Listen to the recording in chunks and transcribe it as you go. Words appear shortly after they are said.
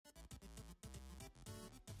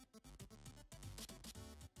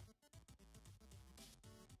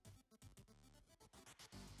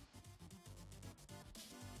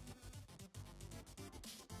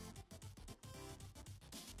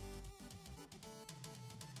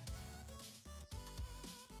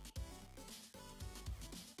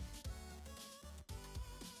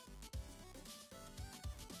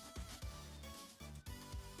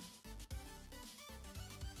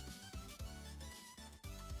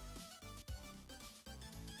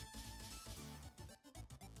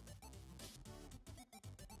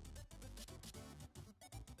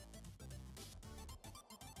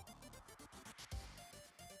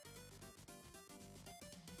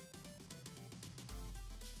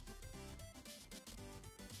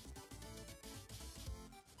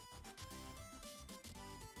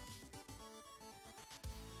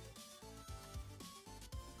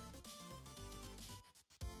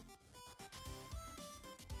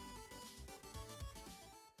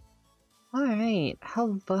All right.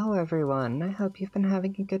 Hello, everyone. I hope you've been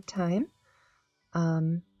having a good time.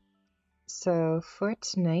 Um, so for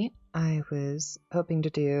tonight, I was hoping to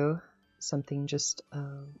do something just,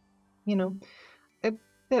 a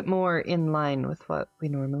bit more in line with what we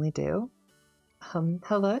normally do.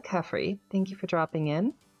 Hello, Caffrey. Thank you for dropping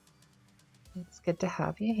in. It's good to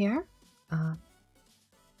have you here.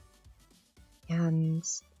 And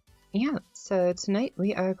yeah, so tonight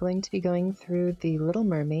we are going to be going through The Little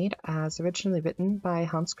Mermaid as originally written by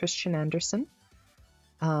Hans Christian Andersen.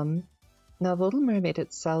 Now, The Little Mermaid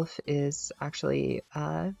itself is actually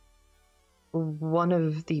one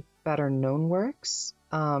of the better known works.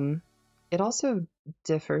 It also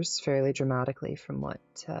differs fairly dramatically from what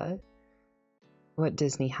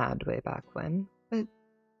Disney had way back when, but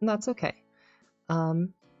that's okay.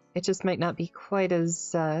 It just might not be quite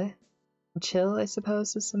as chill, I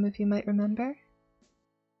suppose, as some of you might remember.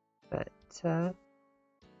 But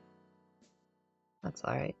that's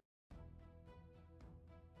alright.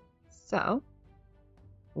 So,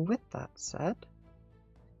 with that said,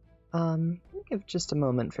 I'll give just a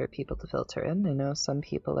moment for people to filter in. I know some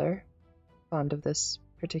people are fond of this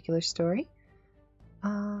particular story.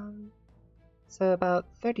 So about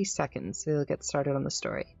 30 seconds, we'll get started on the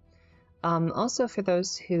story. Also, for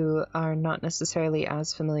those who are not necessarily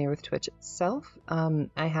as familiar with Twitch itself,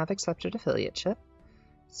 I have accepted affiliateship.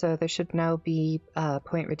 So there should now be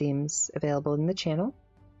point redeems available in the channel.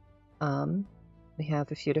 We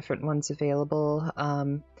have a few different ones available.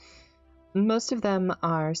 Most of them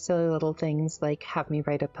are silly little things like have me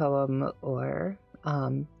write a poem or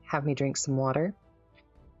have me drink some water.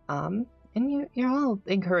 And you're all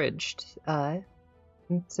encouraged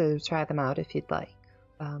to try them out if you'd like.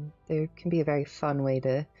 They can be a very fun way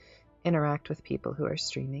to interact with people who are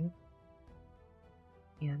streaming.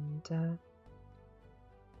 And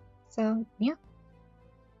so, yeah.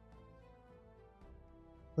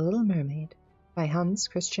 The Little Mermaid by Hans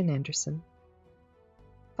Christian Andersen.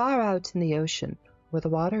 Far out in the ocean, where the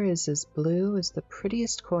water is as blue as the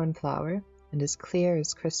prettiest cornflower and as clear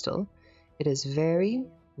as crystal, it is very,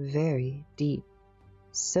 very deep.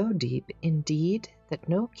 So deep, indeed, that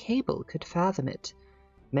no cable could fathom it.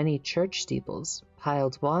 Many church steeples,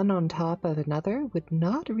 piled one on top of another, would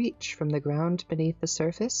not reach from the ground beneath the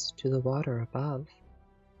surface to the water above.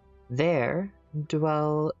 There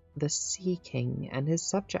dwell the Sea King and his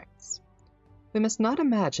subjects. We must not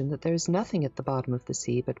imagine that there is nothing at the bottom of the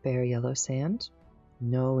sea but bare yellow sand.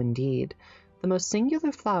 No, indeed. The most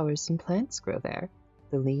singular flowers and plants grow there,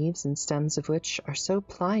 the leaves and stems of which are so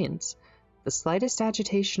pliant, the slightest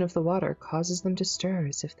agitation of the water causes them to stir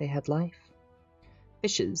as if they had life.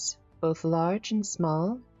 Fishes, both large and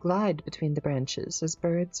small, glide between the branches as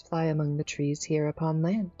birds fly among the trees here upon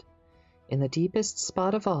land. In the deepest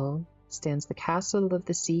spot of all stands the castle of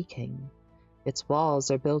the Sea King. Its walls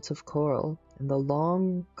are built of coral, and the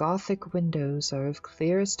long Gothic windows are of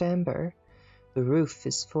clearest amber. The roof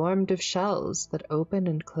is formed of shells that open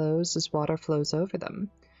and close as water flows over them.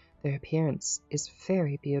 Their appearance is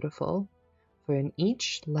very beautiful, for in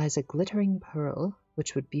each lies a glittering pearl,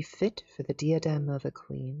 which would be fit for the diadem of a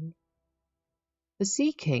queen. The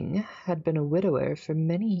Sea King had been a widower for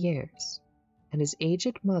many years, and his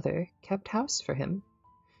aged mother kept house for him.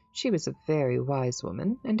 She was a very wise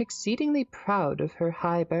woman, and exceedingly proud of her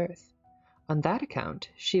high birth. On that account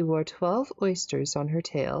she wore 12 oysters on her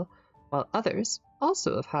tail, while others,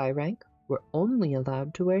 also of high rank, were only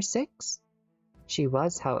allowed to wear 6. She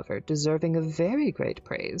was, however, deserving of very great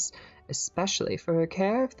praise, especially for her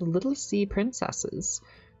care of the little sea princesses,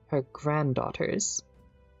 her granddaughters.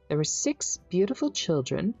 There were 6 beautiful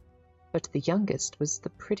children, but the youngest was the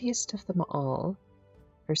prettiest of them all.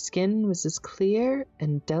 Her skin was as clear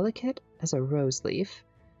and delicate as a rose leaf,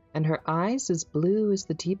 and her eyes as blue as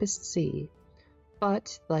the deepest sea.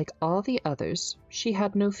 But, like all the others, she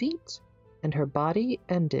had no feet, and her body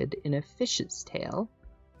ended in a fish's tail.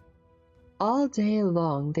 All day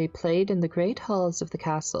long they played in the great halls of the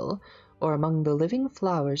castle, or among the living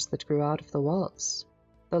flowers that grew out of the walls.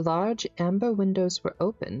 The large amber windows were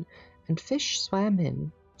open, and fish swam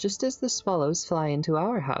in, just as the swallows fly into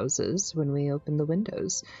our houses when we open the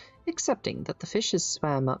windows, excepting that the fishes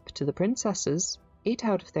swam up to the princesses, ate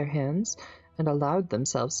out of their hands, and allowed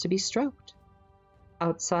themselves to be stroked.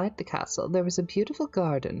 Outside the castle there was a beautiful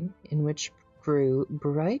garden in which grew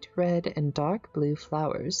bright red and dark blue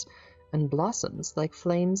flowers, and blossoms like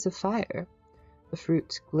flames of fire. The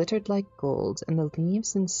fruit glittered like gold, and the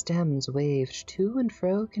leaves and stems waved to and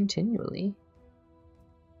fro continually.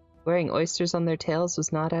 Wearing oysters on their tails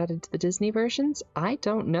was not added to the Disney versions? I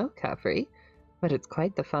don't know, Caffrey, but it's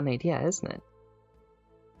quite the fun idea, isn't it?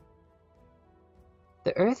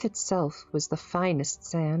 The earth itself was the finest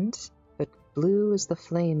sand, but blue as the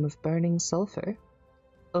flame of burning sulphur.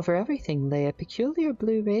 Over everything lay a peculiar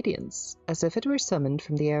blue radiance, as if it were summoned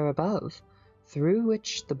from the air above, through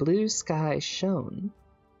which the blue sky shone,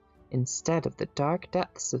 instead of the dark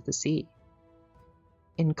depths of the sea.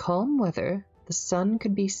 In calm weather, the sun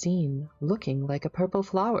could be seen, looking like a purple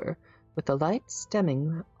flower, with the light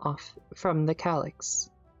stemming off from the calyx.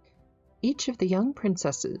 Each of the young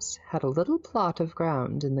princesses had a little plot of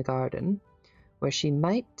ground in the garden, where she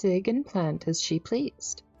might dig and plant as she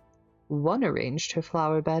pleased. One arranged her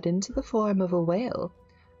flower bed into the form of a whale,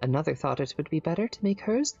 another thought it would be better to make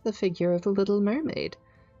hers the figure of the Little Mermaid,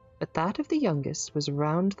 but that of the youngest was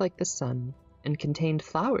round like the sun, and contained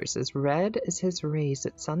flowers as red as his rays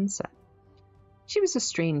at sunset. She was a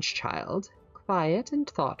strange child, quiet and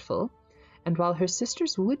thoughtful, and while her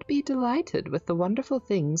sisters would be delighted with the wonderful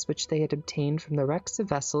things which they had obtained from the wrecks of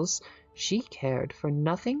vessels, she cared for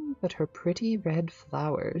nothing but her pretty red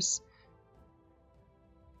flowers.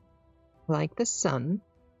 Like the sun,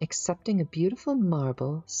 excepting a beautiful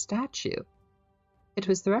marble statue. It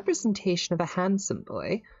was the representation of a handsome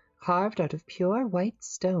boy, carved out of pure white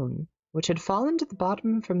stone, which had fallen to the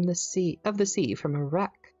bottom from the sea from a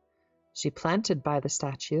wreck. She planted by the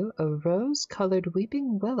statue a rose-colored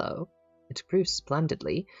weeping willow. It grew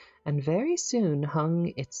splendidly, and very soon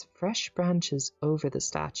hung its fresh branches over the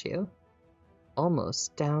statue,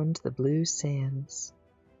 almost down to the blue sands.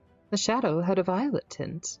 The shadow had a violet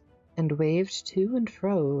tint, and waved to and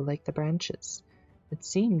fro like the branches. It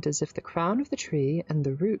seemed as if the crown of the tree and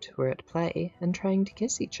the root were at play, and trying to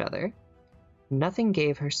kiss each other. Nothing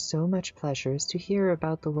gave her so much pleasure as to hear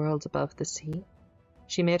about the world above the sea.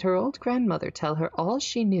 She made her old grandmother tell her all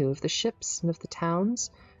she knew of the ships and of the towns,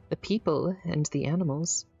 the people and the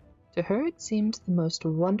animals. To her it seemed the most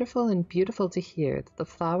wonderful and beautiful to hear that the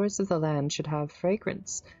flowers of the land should have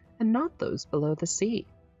fragrance, and not those below the sea,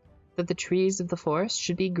 that the trees of the forest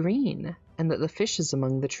should be green, and that the fishes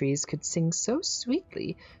among the trees could sing so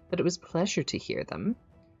sweetly that it was pleasure to hear them.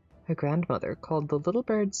 Her grandmother called the little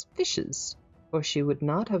birds fishes, or she would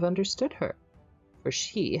not have understood her, for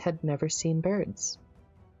she had never seen birds.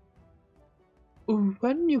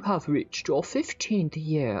 "When you have reached your 15th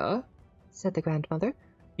year," said the grandmother,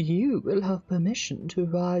 "you will have permission to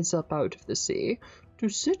rise up out of the sea, to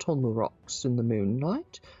sit on the rocks in the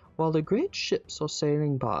moonlight, while the great ships are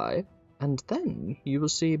sailing by, and then you will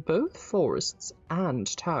see both forests and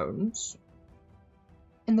towns."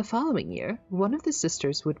 In the following year, one of the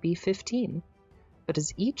sisters would be 15, but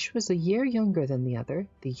as each was a year younger than the other,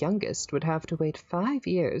 the youngest would have to wait 5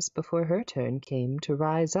 years before her turn came to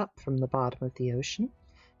rise up from the bottom of the ocean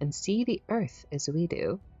and see the earth as we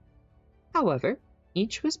do. However,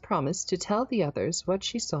 each was promised to tell the others what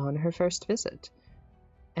she saw on her first visit.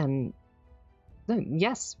 And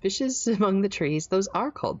yes, fishes among the trees, those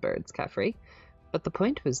are called birds, Caffrey. But the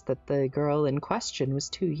point was that the girl in question was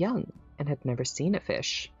too young and had never seen a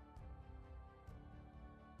fish.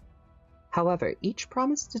 However, each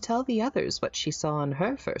promised to tell the others what she saw on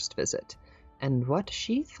her first visit, and what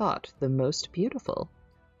she thought the most beautiful,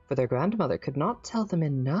 for their grandmother could not tell them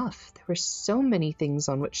enough. There were so many things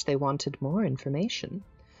on which they wanted more information.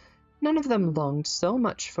 None of them longed so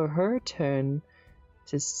much for her turn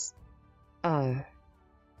to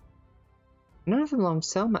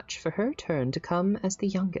come as the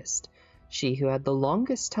youngest, she who had the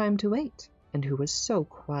longest time to wait, and who was so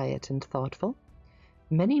quiet and thoughtful.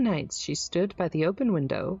 Many nights she stood by the open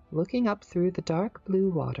window, looking up through the dark blue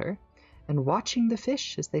water, and watching the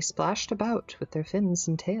fish as they splashed about with their fins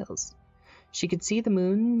and tails. She could see the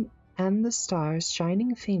moon and the stars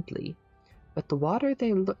shining faintly, but the water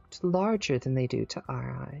they looked larger than they do to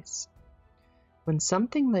our eyes. When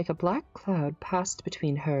something like a black cloud passed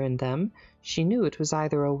between her and them, she knew it was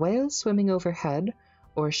either a whale swimming overhead,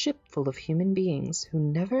 or a ship full of human beings who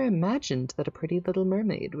never imagined that a pretty little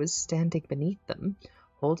mermaid was standing beneath them,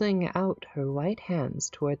 holding out her white hands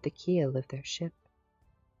toward the keel of their ship.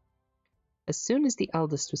 As soon as the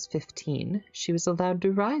eldest was 15, she was allowed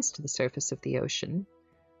to rise to the surface of the ocean.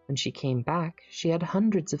 When she came back, she had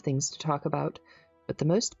hundreds of things to talk about, but the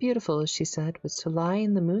most beautiful, she said, was to lie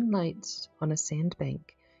in the moonlight on a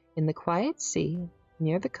sandbank, in the quiet sea,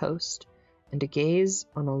 near the coast, and to gaze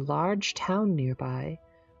on a large town nearby,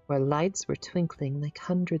 where lights were twinkling like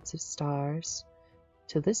hundreds of stars,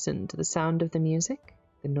 to listen to the sound of the music,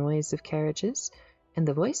 the noise of carriages, and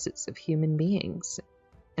the voices of human beings,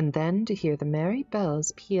 and then to hear the merry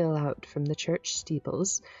bells peal out from the church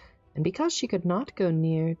steeples, and because she could not go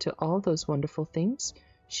near to all those wonderful things,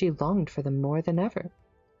 she longed for them more than ever.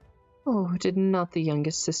 Oh, did not the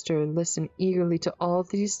youngest sister listen eagerly to all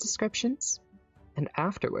these descriptions? and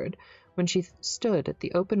afterward, when she stood at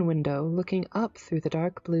the open window looking up through the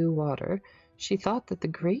dark blue water, she thought that the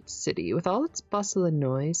great city, with all its bustle and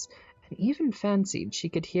noise, and even fancied she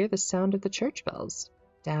could hear the sound of the church bells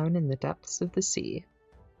down in the depths of the sea.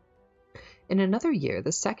 In another year,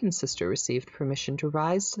 the second sister received permission to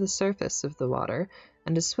rise to the surface of the water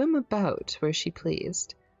and to swim about where she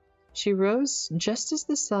pleased. She rose just as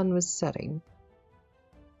the sun was setting.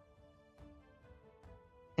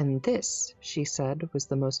 And this, she said, was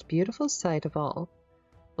the most beautiful sight of all.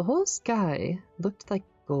 The whole sky looked like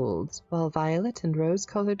gold, while violet and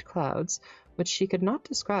rose-colored clouds, which she could not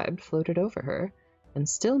describe, floated over her, and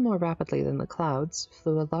still more rapidly than the clouds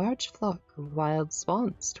flew a large flock of wild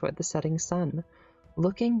swans toward the setting sun,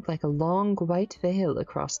 looking like a long white veil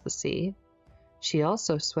across the sea. She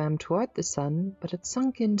also swam toward the sun, but it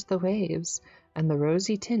sunk into the waves, and the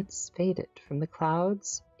rosy tints faded from the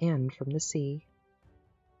clouds and from the sea.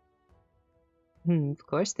 Of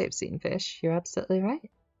course they've seen fish. You're absolutely right.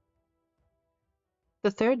 The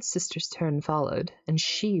third sister's turn followed, and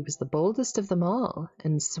she was the boldest of them all,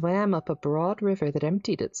 and swam up a broad river that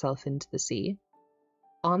emptied itself into the sea.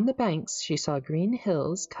 On the banks she saw green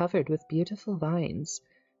hills covered with beautiful vines.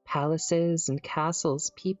 Palaces and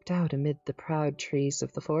castles peeped out amid the proud trees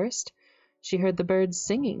of the forest. She heard the birds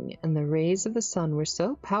singing, and the rays of the sun were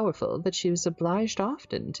so powerful that she was obliged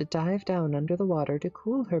often to dive down under the water to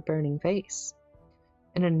cool her burning face.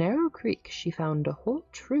 In a narrow creek she found a whole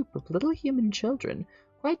troop of little human children,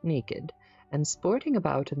 quite naked, and sporting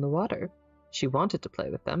about in the water. She wanted to play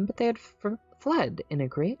with them, but they had fled in a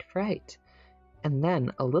great fright. And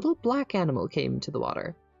then a little black animal came to the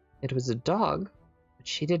water. It was a dog, but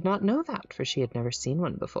she did not know that, for she had never seen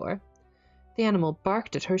one before. The animal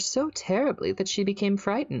barked at her so terribly that she became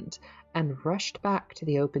frightened, and rushed back to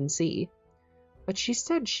the open sea. But she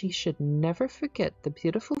said she should never forget the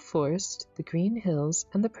beautiful forest, the green hills,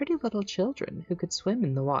 and the pretty little children who could swim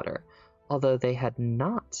in the water, although they had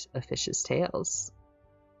not a fish's tails.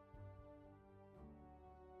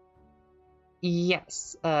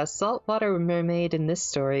 Yes, a saltwater mermaid in this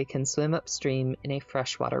story can swim upstream in a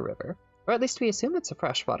freshwater river, or at least we assume it's a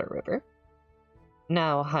freshwater river.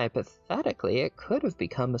 Now, hypothetically, it could have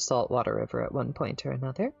become a saltwater river at one point or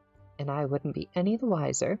another, and I wouldn't be any the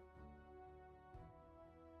wiser.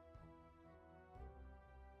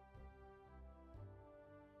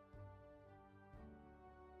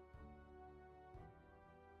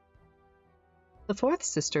 The fourth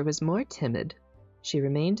sister was more timid. She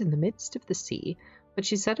remained in the midst of the sea, but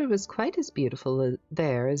she said it was quite as beautiful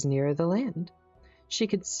there as nearer the land. She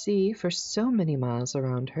could see for so many miles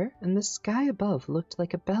around her, and the sky above looked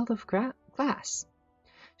like a bell of glass.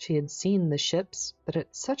 She had seen the ships, but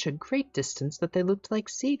at such a great distance that they looked like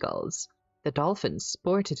seagulls. The dolphins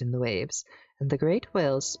sported in the waves, and the great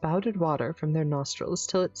whales spouted water from their nostrils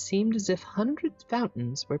till it seemed as if 100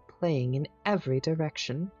 fountains were playing in every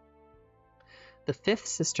direction. The fifth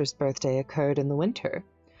sister's birthday occurred in the winter,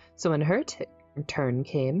 so when her turn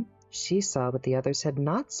came, she saw what the others had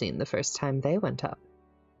not seen the first time they went up.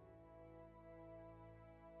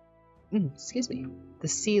 The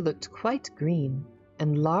sea looked quite green,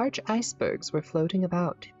 and large icebergs were floating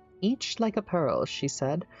about, each like a pearl, she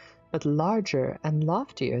said, but larger and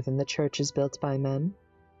loftier than the churches built by men.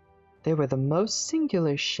 They were the most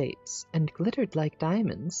singular shapes, and glittered like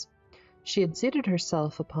diamonds. She had seated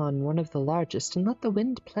herself upon one of the largest and let the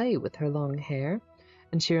wind play with her long hair,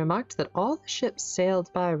 and she remarked that all the ships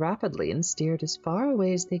sailed by rapidly and steered as far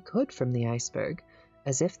away as they could from the iceberg,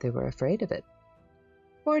 as if they were afraid of it.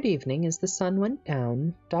 Toward evening, as the sun went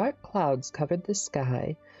down, dark clouds covered the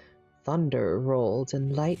sky, thunder rolled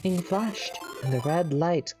and lightning flashed, and the red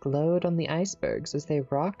light glowed on the icebergs as they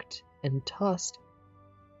rocked and tossed.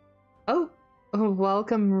 Oh,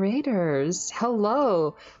 welcome, raiders!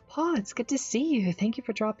 Hello! Paul, it's good to see you. Thank you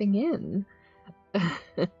for dropping in.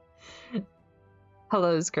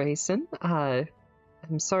 Hello, Grayson.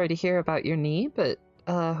 I'm sorry to hear about your knee, but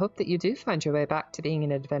hope that you do find your way back to being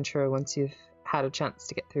an adventurer once you've had a chance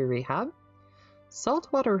to get through rehab.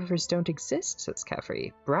 Saltwater rivers don't exist, says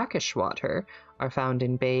Kefri. Brackish water are found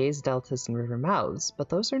in bays, deltas, and river mouths, but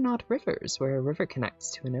those are not rivers where a river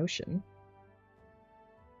connects to an ocean.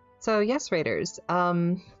 So yes, raiders.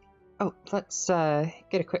 Let's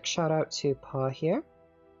get a quick shout out to Paw here.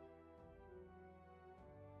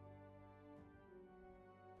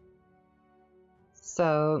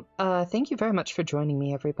 So, thank you very much for joining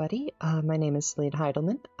me, everybody. My name is Celine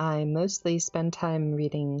Heidelman. I mostly spend time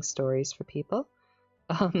reading stories for people.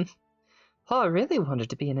 Paw really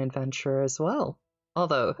wanted to be an adventurer as well.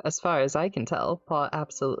 Although, as far as I can tell, Paw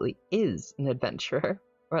absolutely is an adventurer,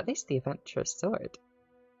 or at least the adventurous sort.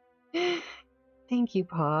 Thank you,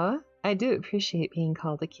 Pa. I do appreciate being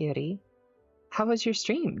called a cutie. How was your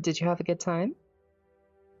stream? Did you have a good time?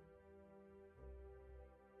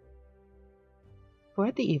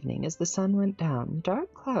 Toward the evening, as the sun went down,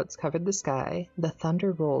 dark clouds covered the sky, the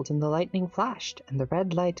thunder rolled and the lightning flashed, and the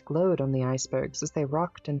red light glowed on the icebergs as they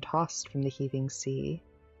rocked and tossed from the heaving sea.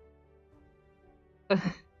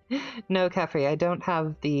 No, Kefri, I don't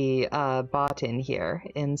have the bot in here.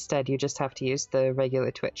 Instead, you just have to use the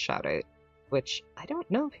regular Twitch shoutout, which I don't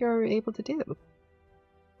know if you're able to do.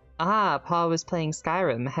 Ah, Pa was playing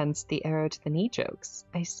Skyrim, hence the arrow to the knee jokes.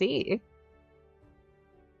 I see.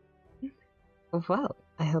 Well,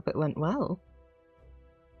 I hope it went well.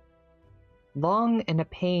 Long and a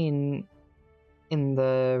pain in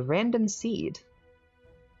the random seed.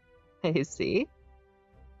 I see.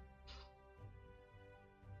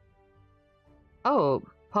 Oh,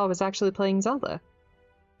 Paul was actually playing Zelda.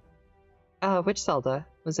 Which Zelda?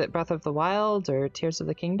 Was it Breath of the Wild or Tears of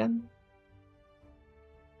the Kingdom?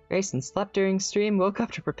 Grayson slept during stream, woke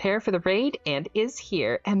up to prepare for the raid, and is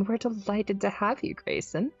here. And we're delighted to have you,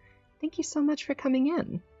 Grayson. Thank you so much for coming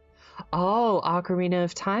in. Oh, Ocarina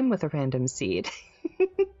of Time with a random seed.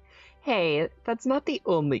 Hey, that's not the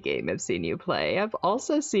only game I've seen you play. I've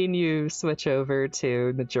also seen you switch over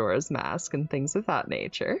to Majora's Mask and things of that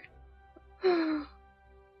nature.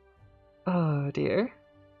 Oh dear.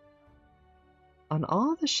 On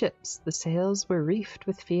all the ships, the sails were reefed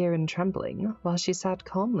with fear and trembling, while she sat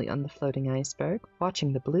calmly on the floating iceberg,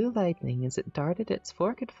 watching the blue lightning as it darted its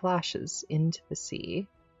forked flashes into the sea.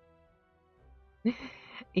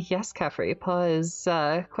 Yes, Kefri, Pa is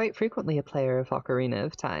quite frequently a player of Ocarina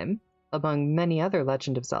of Time, among many other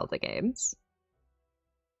Legend of Zelda games.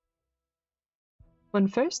 When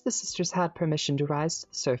first the sisters had permission to rise to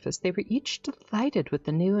the surface, they were each delighted with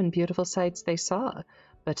the new and beautiful sights they saw,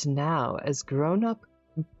 but now, as grown-up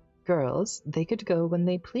girls, they could go when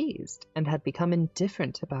they pleased, and had become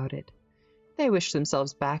indifferent about it. They wished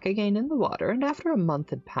themselves back again in the water, and after a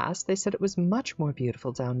month had passed, they said it was much more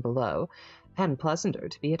beautiful down below, and pleasanter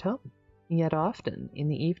to be at home. Yet often, in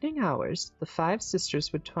the evening hours, the 5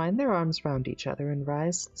 sisters would twine their arms round each other and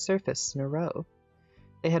rise to the surface in a row.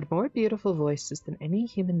 They had more beautiful voices than any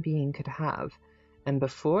human being could have, and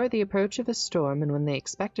before the approach of a storm and when they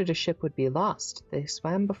expected a ship would be lost, they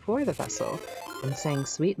swam before the vessel and sang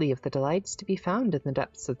sweetly of the delights to be found in the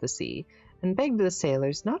depths of the sea, and begged the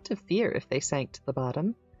sailors not to fear if they sank to the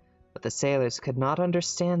bottom. But the sailors could not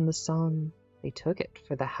understand the song. They took it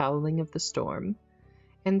for the howling of the storm.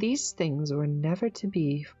 And these things were never to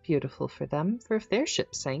be beautiful for them, for if their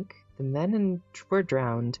ship sank, the men were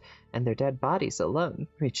drowned, and their dead bodies alone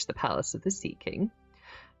reached the palace of the Sea King.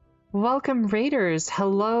 Welcome, Raiders!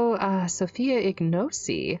 Hello, Sophia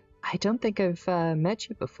Ignosi. I don't think I've met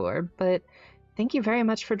you before, but thank you very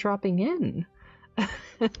much for dropping in.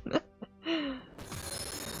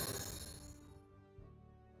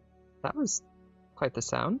 That was quite the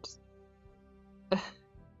sound.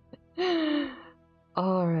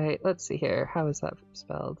 Alright, let's see here. How is that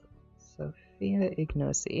spelled? Sophia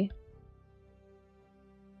Ignosi.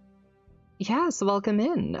 Yes, welcome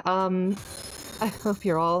in. I hope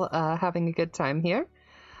you're all having a good time here.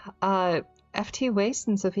 FT Waste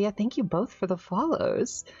and Sophia, thank you both for the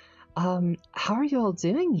follows. How are you all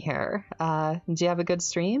doing here? Do you have a good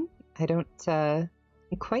stream? I don't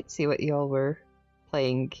quite see what you all were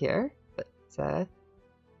playing here, but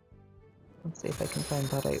let's see if I can find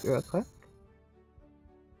that out real quick.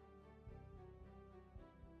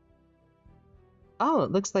 Oh,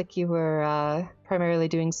 it looks like you were primarily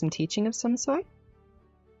doing some teaching of some sort.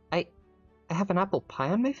 I have an apple pie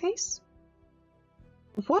on my face?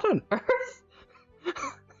 What on earth?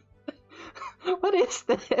 What is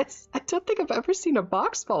this? I don't think I've ever seen a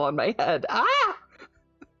box fall on my head. Ah!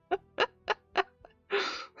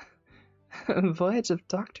 Voyage of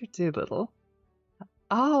Dr. Dolittle.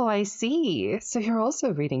 Oh, I see. So you're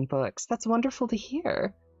also reading books. That's wonderful to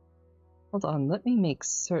hear. Hold on, let me make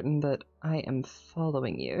certain that I am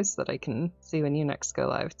following you so that I can see when you next go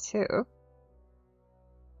live too.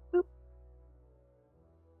 Boop.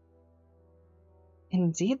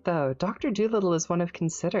 Indeed, though, Dr. Dolittle is one I've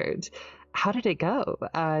considered. How did it go?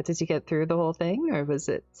 Did you get through the whole thing, or was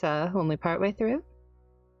it only partway through?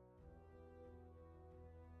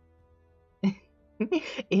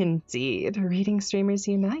 Indeed, reading streamers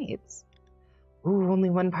unites. Ooh, only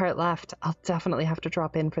one part left. I'll definitely have to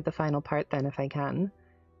drop in for the final part then if I can.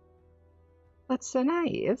 That's so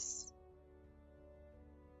nice.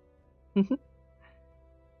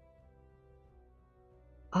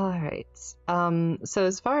 Alright, so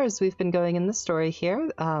as far as we've been going in the story here,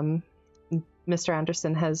 Mr.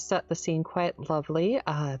 Anderson has set the scene quite lovely.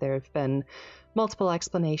 There have been multiple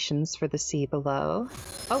explanations for the sea below.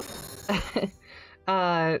 Oh,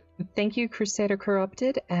 thank you, Crusader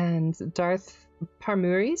Corrupted and Darth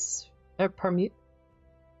Parmuis. Parmuis.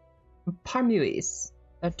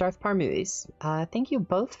 Darth Parmuis. Thank you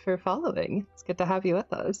both for following. It's good to have you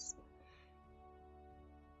with us.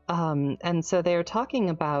 And so they're talking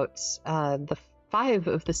about the 5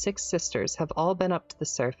 of the 6 sisters have all been up to the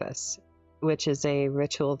surface, which is a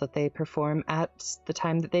ritual that they perform at the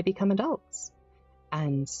time that they become adults.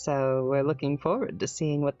 And so we're looking forward to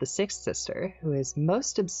seeing what the 6th sister, who is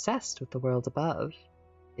most obsessed with the world above,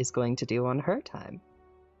 is going to do on her time.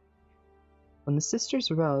 When the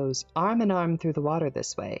sisters rose, arm in arm through the water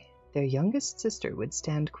this way, their youngest sister would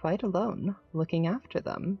stand quite alone, looking after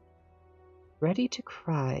them, ready to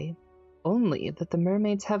cry, only that the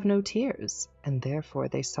mermaids have no tears, and therefore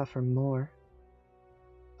they suffer more.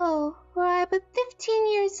 "Oh, were I but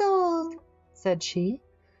 15 years old," said she.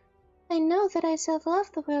 "I know that I shall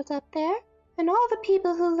love the world up there, and all the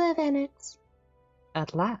people who live in it."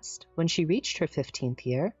 At last, when she reached her 15th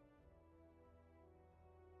year,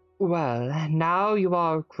 "Well, now you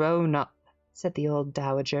are grown up," said the old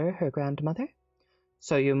dowager, her grandmother,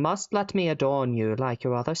 "so you must let me adorn you like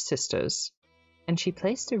your other sisters." And she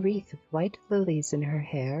placed a wreath of white lilies in her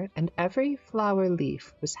hair, and every flower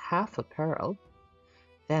leaf was half a pearl.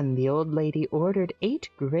 Then the old lady ordered 8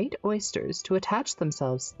 great oysters to attach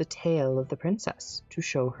themselves to the tail of the princess, to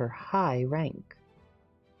show her high rank.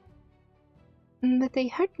 "But they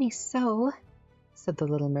hurt me so," said the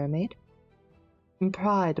little mermaid.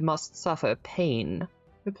 "Pride must suffer pain,"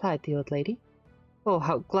 replied the old lady. Oh,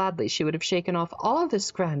 how gladly she would have shaken off all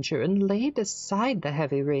this grandeur and laid aside the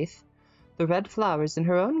heavy wreath. The red flowers in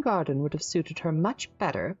her own garden would have suited her much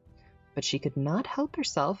better, but she could not help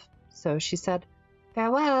herself, so she said,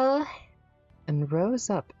 "Farewell," and rose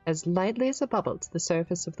up as lightly as a bubble to the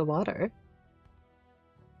surface of the water.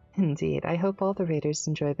 Indeed, I hope all the readers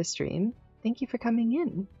enjoy the stream. Thank you for coming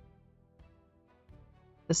in.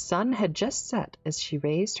 The sun had just set as she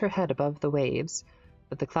raised her head above the waves,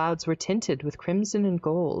 but the clouds were tinted with crimson and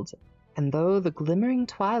gold, and though the glimmering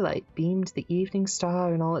twilight beamed the evening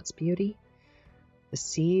star in all its beauty, the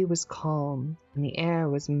sea was calm and the air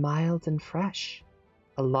was mild and fresh.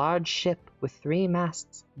 A large ship with 3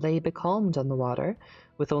 masts lay becalmed on the water,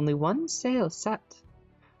 with only 1 sail set,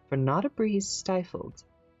 for not a breeze stifled,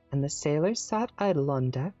 and the sailors sat idle on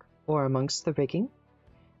deck or amongst the rigging.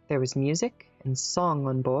 There was music and song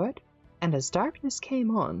on board, and as darkness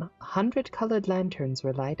came on, 100 colored lanterns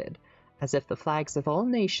were lighted, as if the flags of all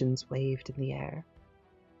nations waved in the air.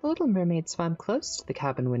 The little mermaid swam close to the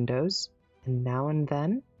cabin windows, and now and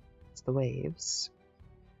then, as the waves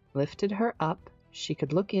lifted her up, she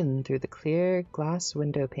could look in through the clear glass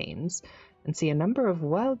window panes and see a number of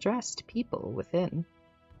well-dressed people within.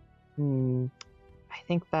 I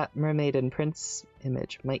think that mermaid and prince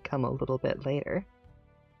image might come a little bit later.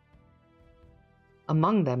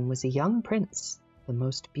 Among them was a young prince, the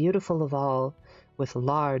most beautiful of all, with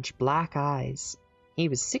large black eyes. He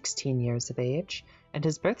was 16 years of age, and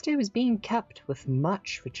his birthday was being kept with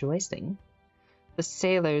much rejoicing. The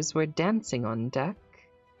sailors were dancing on deck,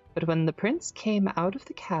 but when the prince came out of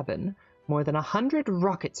the cabin, more than 100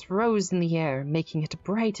 rockets rose in the air, making it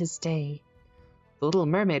bright as day. The little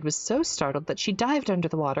mermaid was so startled that she dived under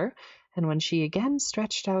the water, and when she again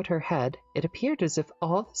stretched out her head, it appeared as if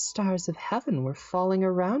all the stars of heaven were falling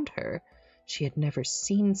around her. She had never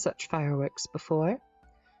seen such fireworks before.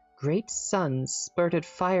 Great suns spurted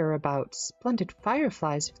fire about, splendid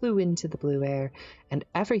fireflies flew into the blue air, and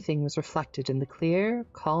everything was reflected in the clear,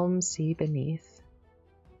 calm sea beneath.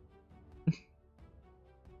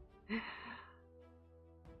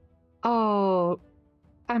 Oh,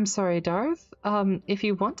 I'm sorry, Darth. If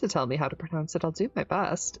you want to tell me how to pronounce it, I'll do my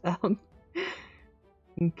best. But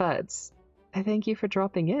I thank you for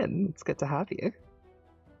dropping in. It's good to have you.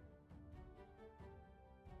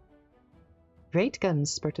 Great guns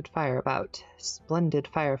spurted fire about, splendid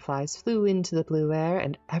fireflies flew into the blue air,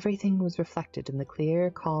 and everything was reflected in the clear,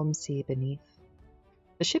 calm sea beneath.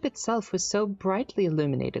 The ship itself was so brightly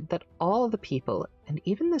illuminated that all the people, and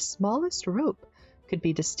even the smallest rope, could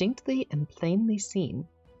be distinctly and plainly seen.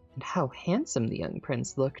 And how handsome the young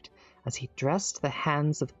prince looked as he dressed the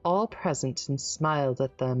hands of all present and smiled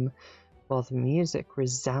at them, while the music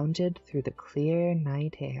resounded through the clear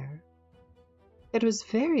night air. It was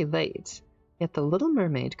very late, yet the little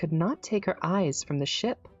mermaid could not take her eyes from the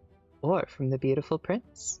ship or from the beautiful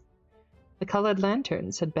prince. The colored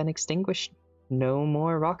lanterns had been extinguished, no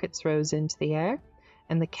more rockets rose into the air,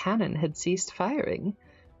 and the cannon had ceased firing,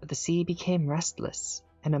 but the sea became restless,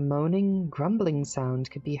 and a moaning, grumbling sound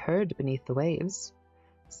could be heard beneath the waves.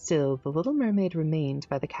 Still, the little mermaid remained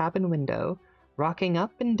by the cabin window, rocking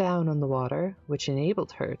up and down on the water, which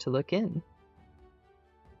enabled her to look in.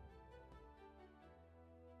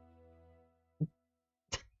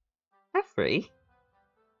 Jeffrey?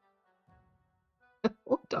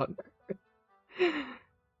 Hold on.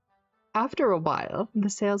 After a while, the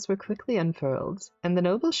sails were quickly unfurled, and the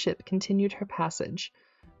noble ship continued her passage,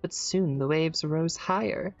 but soon the waves rose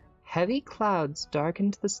higher, heavy clouds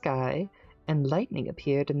darkened the sky, and lightning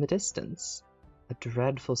appeared in the distance. A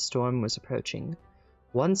dreadful storm was approaching.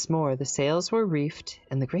 Once more the sails were reefed,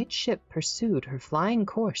 and the great ship pursued her flying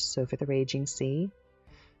course over the raging sea.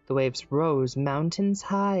 The waves rose mountains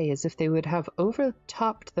high, as if they would have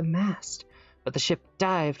overtopped the mast, but the ship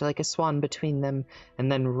dived like a swan between them,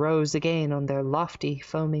 and then rose again on their lofty,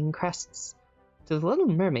 foaming crests. To the little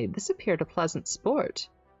mermaid this appeared a pleasant sport.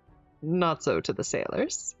 Not so to the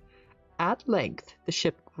sailors. At length the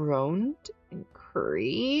ship groaned and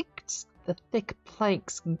creaked. The thick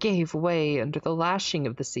planks gave way under the lashing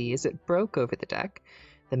of the sea as it broke over the deck.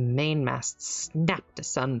 The mainmast snapped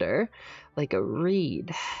asunder like a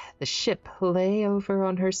reed. The ship lay over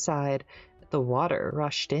on her side. The water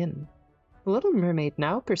rushed in. The little mermaid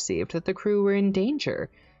now perceived that the crew were in danger.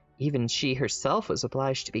 Even she herself was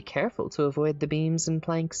obliged to be careful to avoid the beams and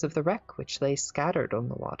planks of the wreck which lay scattered on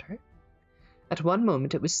the water. At one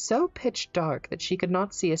moment it was so pitch dark that she could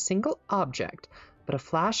not see a single object, but a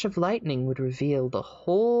flash of lightning would reveal the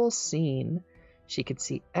whole scene. She could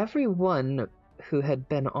see every one who had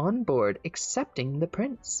been on board excepting the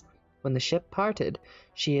prince. When the ship parted,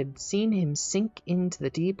 she had seen him sink into the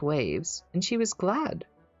deep waves, and she was glad,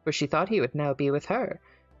 for she thought he would now be with her.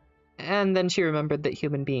 And then she remembered that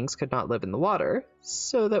human beings could not live in the water,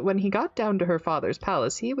 so that when he got down to her father's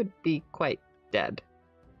palace, he would be quite dead.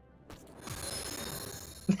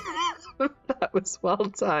 That was well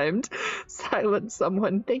timed. Silence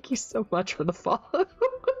someone. Thank you so much for the follow.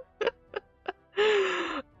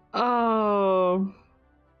 Oh.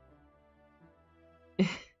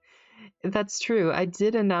 That's true. I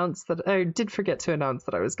did forget to announce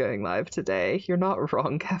that I was going live today. You're not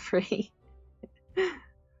wrong, Caffrey.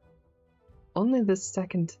 Only the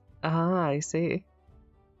second. Ah, I see.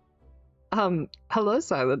 Hello,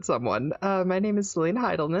 silent someone. My name is Celine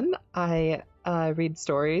Heidelman. I read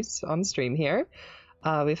stories on stream here.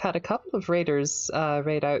 We've had a couple of raiders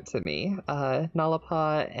raid out to me.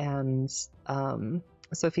 Nalapa and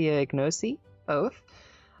Sophia Ignosi, both.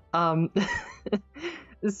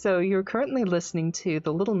 So you're currently listening to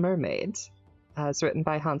The Little Mermaid, as written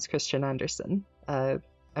by Hans Christian Andersen. I'm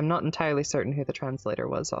not entirely certain who the translator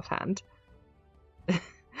was offhand.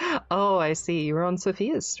 Oh, I see. You were on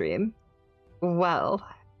Sophia's stream. Well,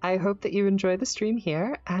 I hope that you enjoy the stream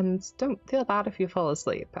here, and don't feel bad if you fall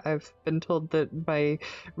asleep. I've been told that my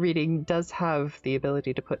reading does have the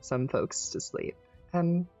ability to put some folks to sleep,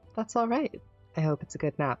 and that's all right. I hope it's a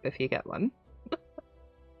good nap if you get one.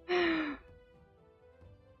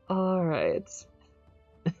 All right.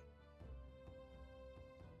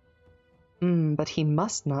 But he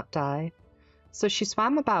must not die. So she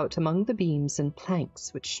swam about among the beams and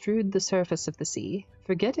planks which strewed the surface of the sea,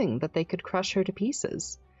 forgetting that they could crush her to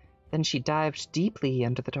pieces. Then she dived deeply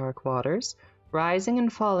under the dark waters, rising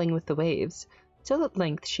and falling with the waves, till at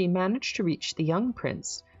length she managed to reach the young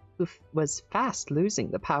prince, who was fast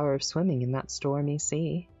losing the power of swimming in that stormy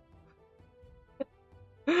sea.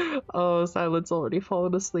 Oh, Silent's already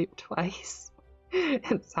fallen asleep twice.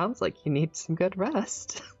 It sounds like you need some good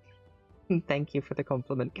rest. Thank you for the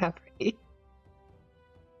compliment, Capri.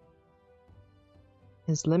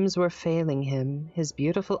 His limbs were failing him, his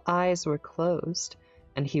beautiful eyes were closed,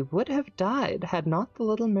 and he would have died had not the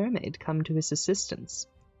little mermaid come to his assistance.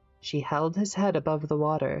 She held his head above the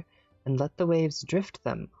water and let the waves drift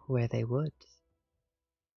them where they would.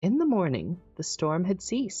 In the morning, the storm had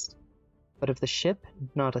ceased, but of the ship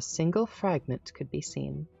not a single fragment could be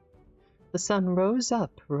seen. The sun rose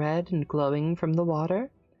up red and glowing from the water,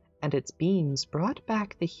 and its beams brought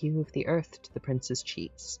back the hue of the earth to the prince's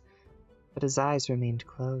cheeks, but his eyes remained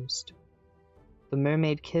closed. The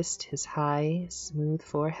mermaid kissed his high, smooth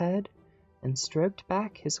forehead and stroked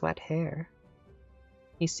back his wet hair.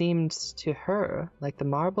 He seemed to her like the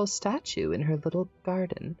marble statue in her little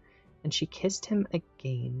garden, and she kissed him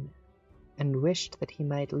again and wished that he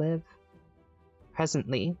might live.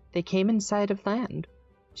 Presently they came in sight of land.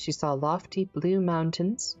 She saw lofty blue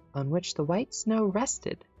mountains on which the white snow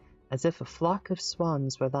rested as if a flock of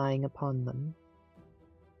swans were lying upon them.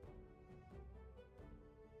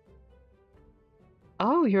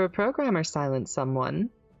 Oh, you're a programmer, silent someone.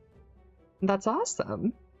 That's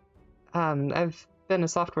awesome. I've been a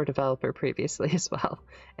software developer previously as well.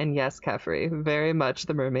 And yes, Caffrey, very much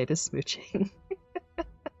the mermaid is smooching.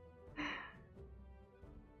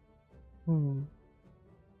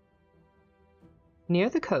 Near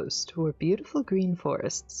the coast were beautiful green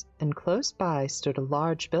forests, and close by stood a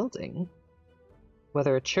large building.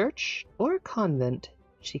 Whether a church or a convent,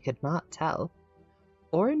 she could not tell.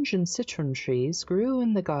 Orange and citron trees grew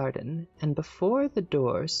in the garden, and before the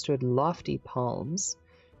door stood lofty palms.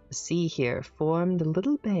 The sea here formed a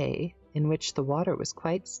little bay in which the water was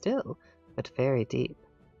quite still, but very deep.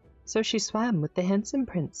 So she swam with the handsome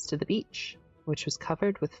prince to the beach, which was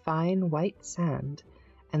covered with fine white sand,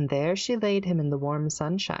 and there she laid him in the warm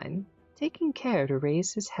sunshine, taking care to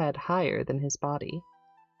raise his head higher than his body.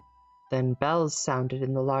 Then bells sounded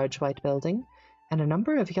in the large white building, and a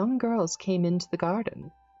number of young girls came into the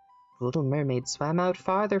garden. The little mermaid swam out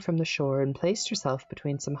farther from the shore and placed herself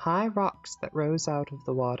between some high rocks that rose out of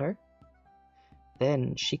the water.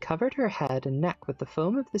 Then she covered her head and neck with the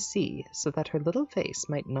foam of the sea so that her little face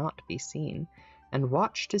might not be seen, and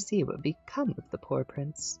watched to see what would become of the poor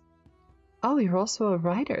prince. Oh, you're also a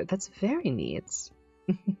writer. That's very neat.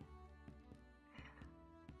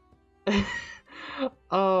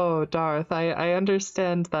 Oh, Darth, I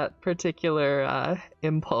understand that particular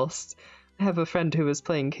impulse. I have a friend who was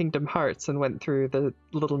playing Kingdom Hearts and went through the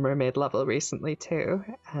Little Mermaid level recently too,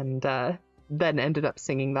 and then ended up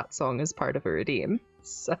singing that song as part of a redeem.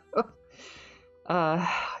 So,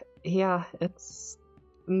 yeah,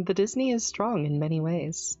 the Disney is strong in many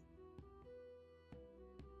ways.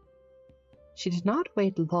 She did not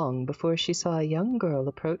wait long before she saw a young girl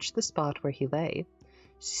approach the spot where he lay.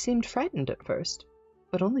 She seemed frightened at first,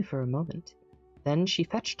 but only for a moment. Then she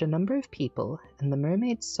fetched a number of people, and the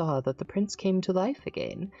mermaid saw that the prince came to life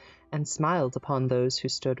again, and smiled upon those who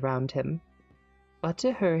stood round him. But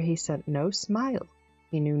to her he sent no smile.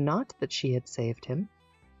 He knew not that she had saved him.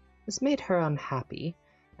 This made her unhappy,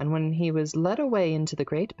 and when he was led away into the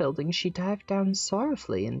great building, she dived down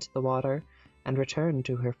sorrowfully into the water, and returned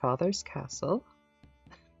to her father's castle.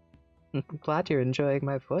 I'm glad you're enjoying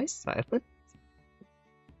my voice, Silent.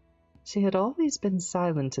 She had always been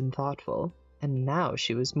silent and thoughtful, and now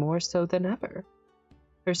she was more so than ever.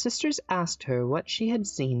 Her sisters asked her what she had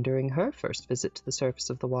seen during her first visit to the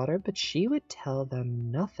surface of the water, but she would tell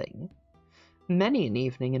them nothing. Many an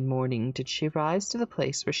evening and morning did she rise to the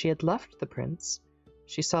place where she had left the prince.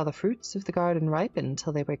 She saw the fruits of the garden ripen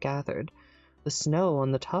till they were gathered, the snow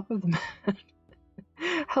on the top of the mountain.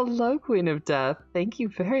 Hello, Queen of Death. Thank you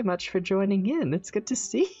very much for joining in. It's good to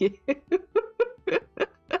see you.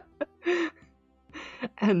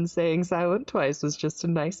 And saying silent twice was just a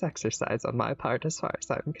nice exercise on my part as far as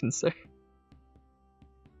I'm concerned.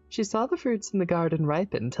 She saw the fruits in the garden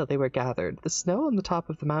ripen till they were gathered, the snow on the top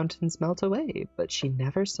of the mountains melt away, but she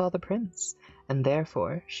never saw the prince, and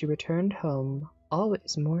therefore she returned home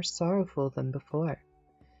always more sorrowful than before.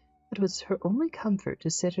 It was her only comfort to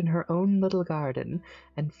sit in her own little garden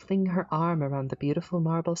and fling her arm around the beautiful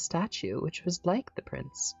marble statue, which was like the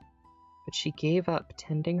prince. But she gave up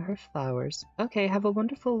tending her flowers. Okay, have a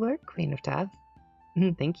wonderful work, Queen of Death.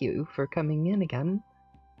 Thank you for coming in again.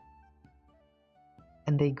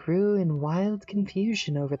 And they grew in wild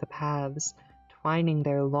confusion over the paths, twining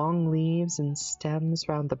their long leaves and stems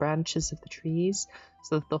round the branches of the trees,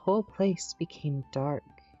 so that the whole place became dark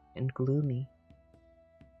and gloomy.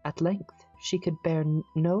 At length she could bear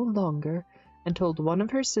no longer, and told one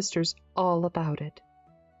of her sisters all about it.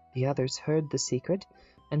 The others heard the secret,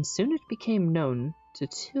 and soon it became known to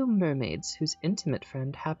two mermaids whose intimate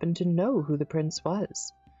friend happened to know who the prince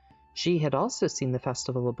was. She had also seen the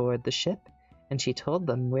festival aboard the ship, and she told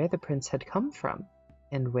them where the prince had come from,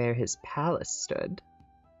 and where his palace stood.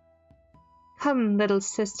 "Come, little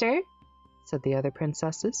sister," said the other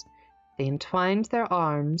princesses. They entwined their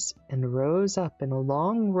arms and rose up in a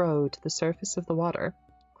long row to the surface of the water,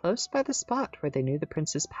 close by the spot where they knew the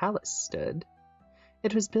prince's palace stood.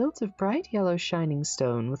 It was built of bright yellow shining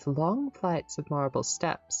stone with long flights of marble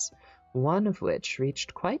steps, one of which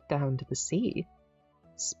reached quite down to the sea.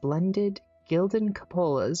 Splendid gilded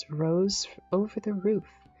cupolas rose over the roof,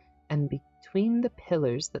 and between the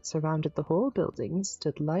pillars that surrounded the whole building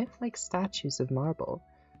stood lifelike statues of marble.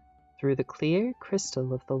 Through the clear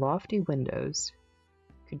crystal of the lofty windows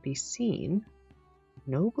could be seen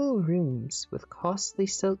noble rooms with costly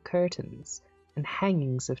silk curtains and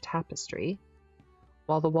hangings of tapestry,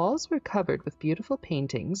 while the walls were covered with beautiful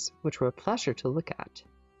paintings, which were a pleasure to look at.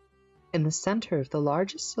 In the center of the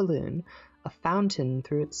largest saloon, a fountain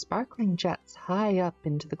threw its sparkling jets high up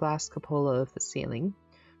into the glass cupola of the ceiling,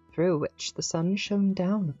 through which the sun shone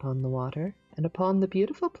down upon the water and upon the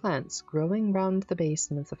beautiful plants growing round the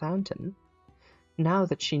basin of the fountain. Now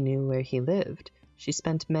that she knew where he lived, she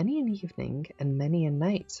spent many an evening and many a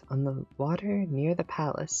night on the water near the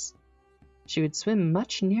palace. She would swim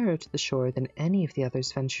much nearer to the shore than any of the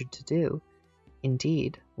others ventured to do.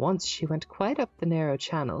 Indeed, once she went quite up the narrow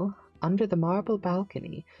channel, under the marble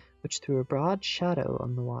balcony, which threw a broad shadow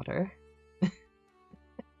on the water.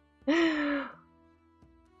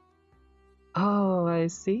 Oh, I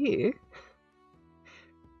see.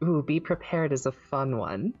 Ooh, be prepared is a fun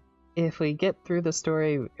one. If we get through the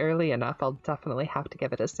story early enough, I'll definitely have to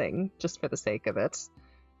give it a sing, just for the sake of it.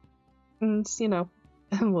 And,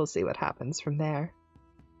 we'll see what happens from there.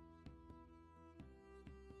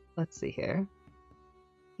 Let's see here.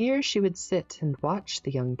 Here she would sit and watch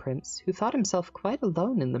the young prince, who thought himself quite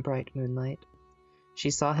alone in the bright moonlight. She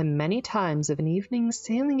saw him many times of an evening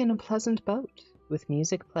sailing in a pleasant boat, with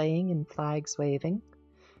music playing and flags waving.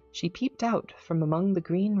 She peeped out from among the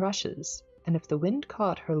green rushes, and if the wind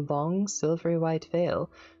caught her long silvery white veil,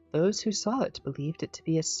 those who saw it believed it to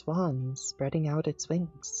be a swan spreading out its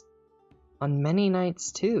wings. On many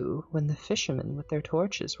nights, too, when the fishermen with their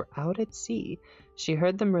torches were out at sea, she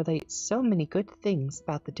heard them relate so many good things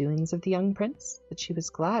about the doings of the young prince that she was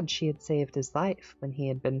glad she had saved his life when he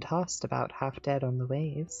had been tossed about half dead on the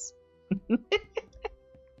waves.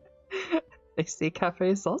 I see Cafe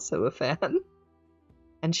is also a fan.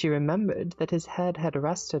 And she remembered that his head had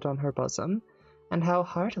rested on her bosom, and how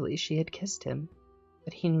heartily she had kissed him.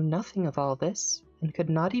 But he knew nothing of all this, and could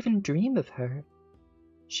not even dream of her.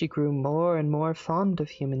 She grew more and more fond of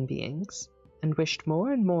human beings, and wished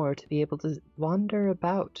more and more to be able to wander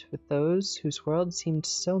about with those whose world seemed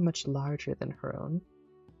so much larger than her own.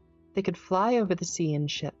 They could fly over the sea in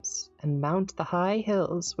ships, and mount the high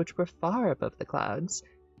hills which were far above the clouds,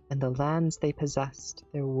 and the lands they possessed,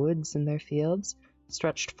 their woods and their fields,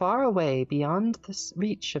 stretched far away beyond the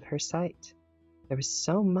reach of her sight. There was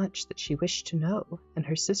so much that she wished to know, and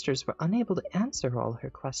her sisters were unable to answer all her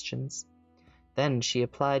questions. Then she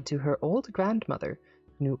applied to her old grandmother,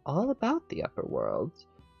 who knew all about the upper world,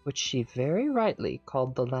 which she very rightly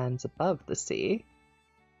called the lands above the sea.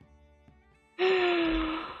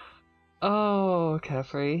 Oh,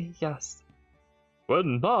 Caffrey, yes.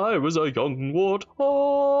 When I was a young warthog.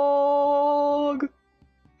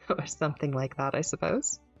 Or something like that, I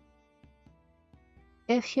suppose.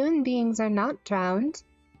 If human beings are not drowned,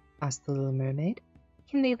 asked the Little Mermaid,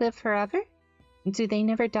 can they live forever? Do they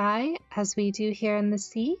never die, as we do here in the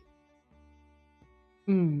sea?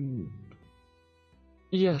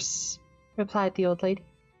 Yes, replied the old lady.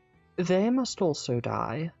 They must also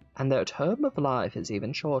die, and their term of life is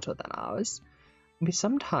even shorter than ours. We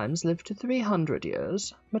sometimes live to 300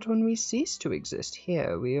 years, but when we cease to exist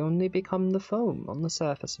here, we only become the foam on the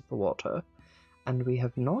surface of the water, and we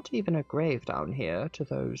have not even a grave down here to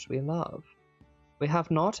those we love. We have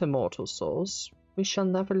not immortal souls, we shall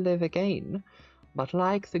never live again, but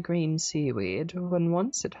like the green seaweed, when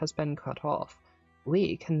once it has been cut off,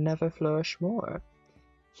 we can never flourish more.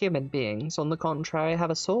 Human beings, on the contrary,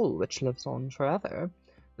 have a soul which lives on forever,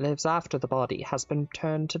 lives after the body has been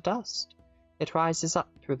turned to dust. It rises up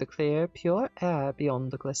through the clear, pure air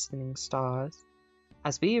beyond the glistening stars.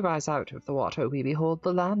 As we rise out of the water, we behold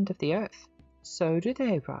the land of the earth. So do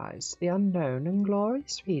they rise, the unknown and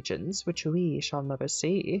glorious regions which we shall never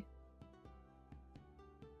see.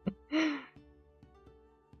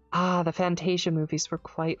 The Fantasia movies were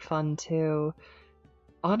quite fun too.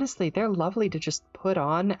 Honestly, they're lovely to just put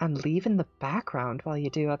on and leave in the background while you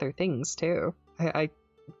do other things too. I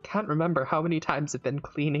can't remember how many times I've been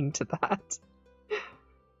cleaning to that.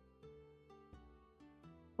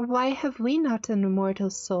 Why have we not an immortal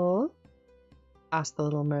soul? Asked the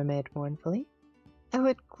Little Mermaid mournfully. I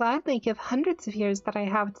would gladly give hundreds of years that I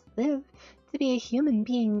have to live to be a human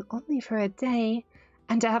being only for a day,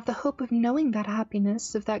 and to have the hope of knowing that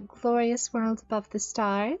happiness of that glorious world above the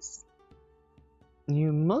stars.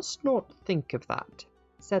 You must not think of that,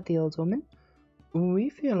 said the old woman. We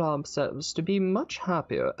feel ourselves to be much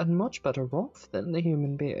happier and much better off than the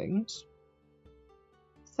human beings.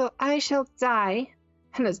 So I shall die,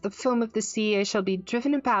 and as the foam of the sea I shall be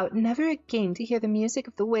driven about, never again to hear the music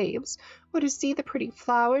of the waves, or to see the pretty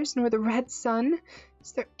flowers, nor the red sun.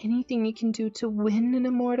 Is there anything you can do to win an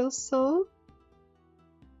immortal soul?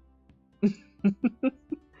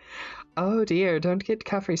 Oh dear, don't get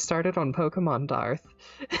Caffrey started on Pokemon, Darth.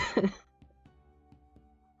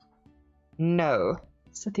 No,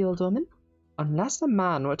 said the old woman, unless a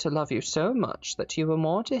man were to love you so much that you were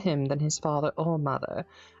more to him than his father or mother,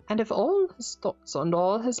 and if all his thoughts and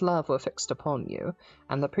all his love were fixed upon you,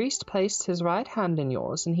 and the priest placed his right hand in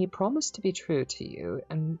yours, and he promised to be true to you,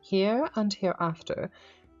 and here and hereafter,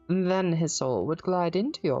 then his soul would glide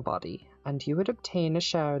into your body, and you would obtain a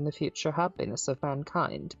share in the future happiness of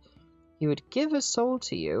mankind. He would give a soul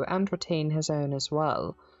to you and retain his own as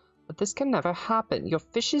well. But this can never happen. Your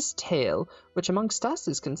fish's tail, which amongst us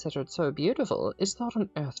is considered so beautiful, is thought on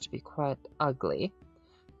earth to be quite ugly.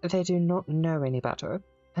 They do not know any better,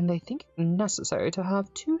 and they think it necessary to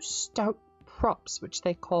have 2 stout props which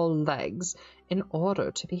they call legs in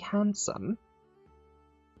order to be handsome."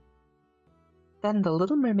 Then the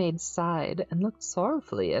little mermaid sighed and looked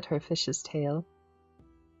sorrowfully at her fish's tail.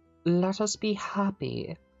 "Let us be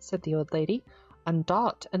happy," said the old lady, "and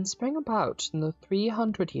dot and spring about in the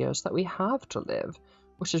 300 years that we have to live,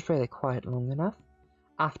 which is really quite long enough.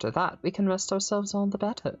 After that we can rest ourselves all the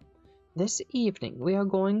better. This evening we are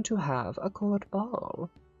going to have a court ball.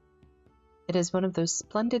 It is one of those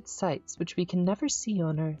splendid sights which we can never see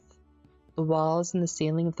on earth. The walls and the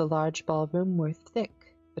ceiling of the large ballroom were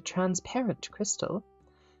thick but transparent crystal.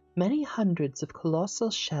 Many hundreds of colossal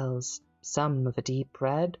shells, some of a deep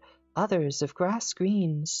red, others of grass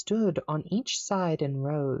green, stood on each side in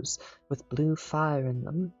rows, with blue fire in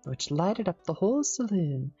them, which lighted up the whole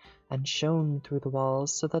saloon and shone through the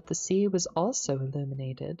walls so that the sea was also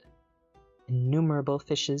illuminated. Innumerable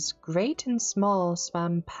fishes, great and small,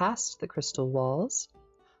 swam past the crystal walls.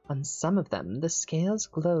 On some of them the scales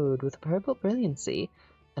glowed with purple brilliancy,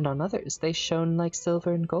 and on others they shone like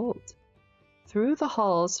silver and gold. Through the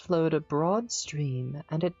halls flowed a broad stream,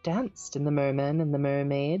 and it danced in the mermen and the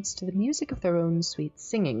mermaids to the music of their own sweet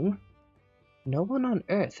singing. No one on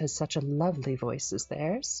earth has such a lovely voice as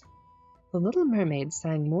theirs. The little mermaid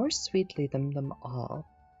sang more sweetly than them all.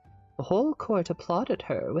 The whole court applauded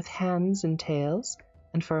her with hands and tails,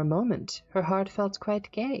 and for a moment her heart felt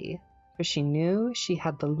quite gay, for she knew she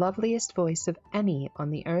had the loveliest voice of any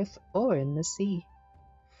on the earth or in the sea.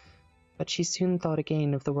 But she soon thought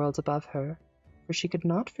again of the world above her, for she could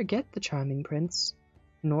not forget the charming prince,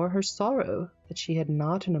 nor her sorrow that she had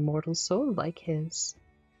not an immortal soul like his.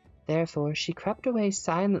 Therefore she crept away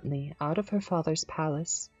silently out of her father's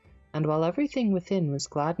palace, and while everything within was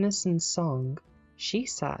gladness and song, she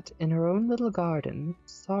sat in her own little garden,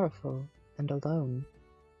 sorrowful and alone.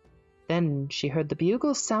 Then she heard the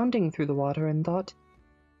bugle sounding through the water and thought,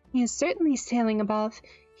 "He is certainly sailing above,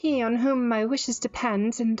 he on whom my wishes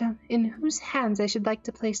depend, and in whose hands I should like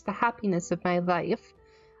to place the happiness of my life.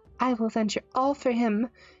 I will venture all for him,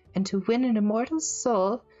 and to win an immortal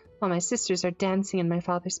soul, while my sisters are dancing in my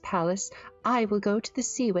father's palace, I will go to the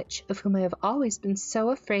sea witch, of whom I have always been so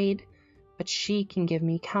afraid, but she can give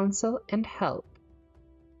me counsel and help."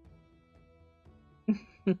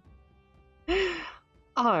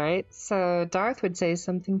 Alright, so Darth would say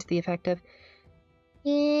something to the effect of,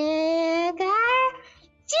 "You got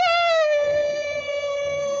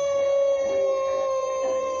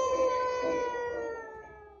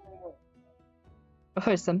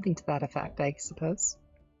or something to that effect, I suppose.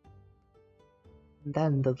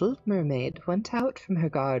 Then the little mermaid went out from her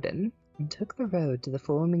garden and took the road to the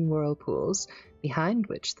foaming whirlpools behind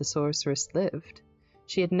which the sorceress lived.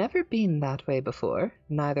 She had never been that way before,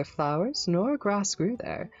 neither flowers nor grass grew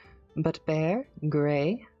there, but bare,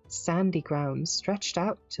 grey, sandy ground stretched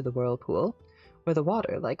out to the whirlpool, where the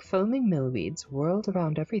water, like foaming millweeds, whirled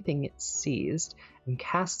around everything it seized and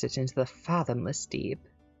cast it into the fathomless deep.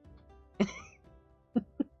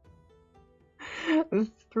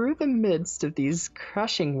 Through the midst of these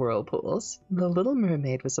crushing whirlpools, the little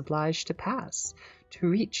mermaid was obliged to pass, to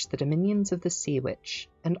reach the dominions of the sea witch,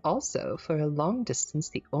 and also, for a long distance,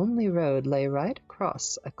 the only road lay right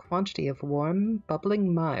across a quantity of warm,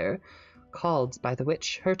 bubbling mire, called by the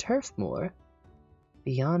witch her turf moor.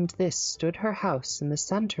 Beyond this stood her house in the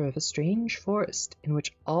centre of a strange forest, in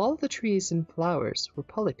which all the trees and flowers were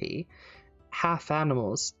polypi, half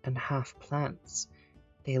animals and half plants.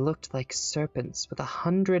 They looked like serpents with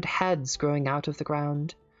 100 heads growing out of the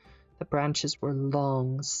ground. The branches were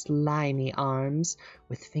long, slimy arms,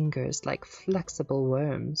 with fingers like flexible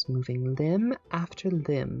worms, moving limb after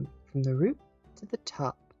limb from the root to the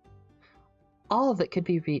top. All that could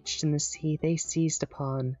be reached in the sea they seized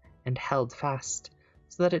upon and held fast,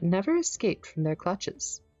 so that it never escaped from their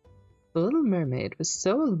clutches. The little mermaid was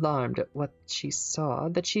so alarmed at what she saw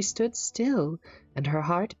that she stood still, and her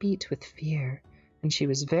heart beat with fear, and she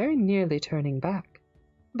was very nearly turning back.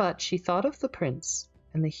 But she thought of the prince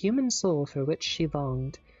and the human soul for which she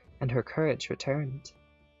longed, and her courage returned.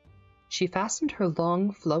 She fastened her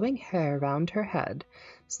long, flowing hair round her head,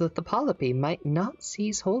 so that the polypi might not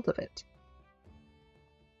seize hold of it.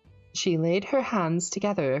 She laid her hands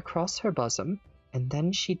together across her bosom, and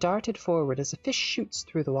then she darted forward as a fish shoots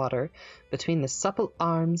through the water, between the supple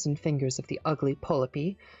arms and fingers of the ugly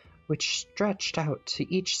polypi, which stretched out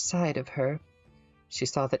to each side of her. She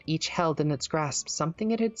saw that each held in its grasp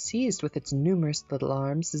something it had seized with its numerous little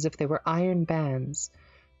arms, as if they were iron bands,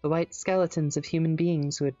 the white skeletons of human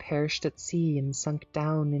beings who had perished at sea and sunk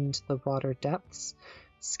down into the water depths,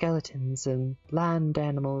 skeletons and land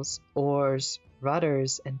animals, oars,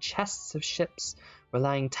 rudders, and chests of ships were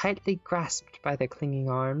lying tightly grasped by their clinging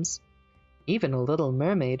arms. Even a little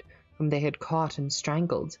mermaid, whom they had caught and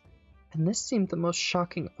strangled, and this seemed the most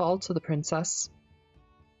shocking of all to the princess.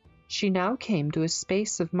 She now came to a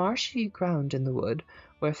space of marshy ground in the wood,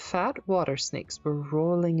 where fat water snakes were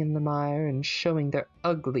rolling in the mire and showing their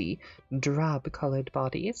ugly, drab-colored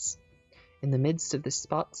bodies. In the midst of this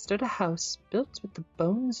spot stood a house built with the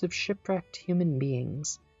bones of shipwrecked human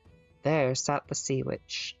beings. There sat the sea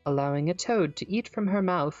witch, allowing a toad to eat from her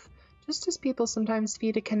mouth, just as people sometimes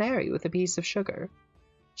feed a canary with a piece of sugar.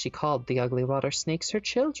 She called the ugly water snakes her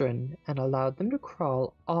children, and allowed them to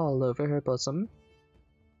crawl all over her bosom.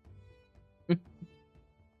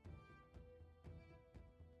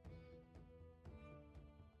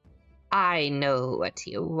 I know what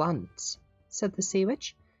you want, said the sea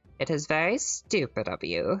witch. It is very stupid of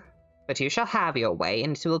you, but you shall have your way,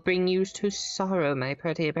 and it will bring you to sorrow, my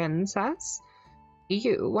pretty princess.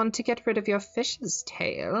 You want to get rid of your fish's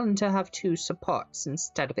tail, and to have two supports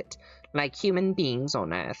instead of it, like human beings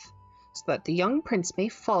on earth, so that the young prince may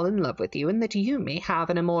fall in love with you, and that you may have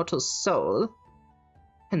an immortal soul.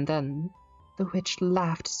 And then the witch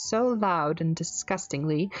laughed so loud and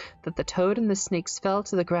disgustingly that the toad and the snakes fell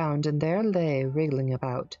to the ground, and there lay wriggling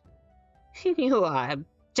about. You are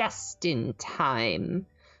just in time,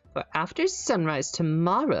 for after sunrise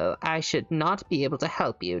tomorrow I should not be able to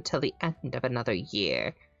help you till the end of another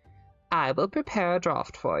year. I will prepare a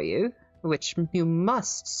draught for you, which you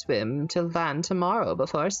must swim to land tomorrow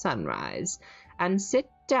before sunrise, and sit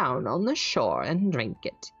down on the shore and drink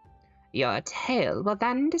it. Your tail will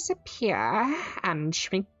then disappear and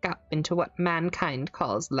shrink up into what mankind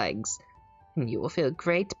calls legs, and you will feel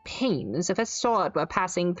great pain as if a sword were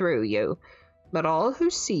passing through you. But all who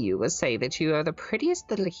see you will say that you are the prettiest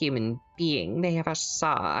little human being they ever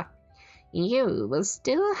saw. You will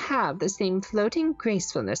still have the same floating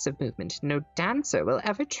gracefulness of movement. No dancer will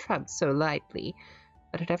ever tread so lightly,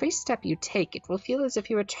 but at every step you take it will feel as if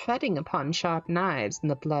you were treading upon sharp knives,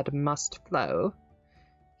 and the blood must flow.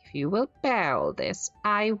 If you will bear all this,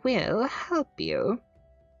 I will help you.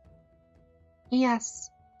 Yes,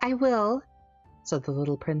 I will, said the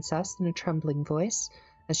little princess in a trembling voice,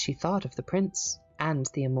 as she thought of the prince and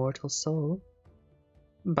the immortal soul.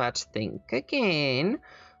 But think again,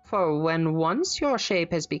 for when once your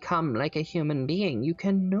shape has become like a human being, you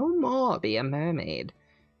can no more be a mermaid.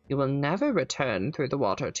 You will never return through the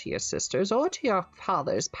water to your sisters or to your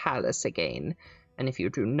father's palace again, and if you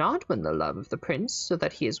do not win the love of the prince so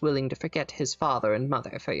that he is willing to forget his father and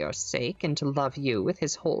mother for your sake, and to love you with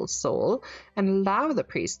his whole soul, and allow the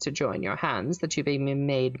priest to join your hands that you may be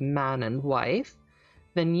made man and wife,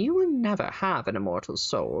 then you will never have an immortal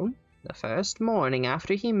soul. The first morning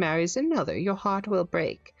after he marries another, your heart will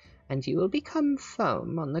break, and you will become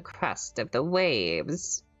foam on the crest of the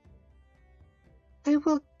waves. I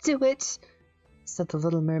will do it, said the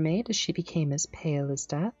little mermaid as she became as pale as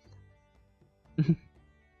death.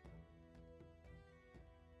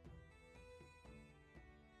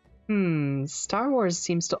 Star Wars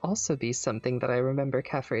seems to also be something that I remember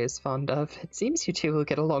Caffrey is fond of. It seems you two will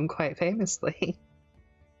get along quite famously.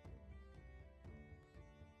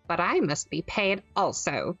 But I must be paid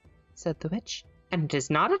also, said the witch. And it is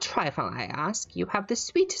not a trifle I ask. You have the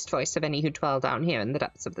sweetest voice of any who dwell down here in the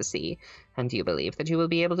depths of the sea, and you believe that you will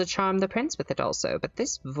be able to charm the prince with it also. But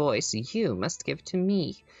this voice you must give to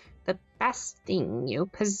me. The best thing you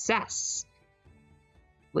possess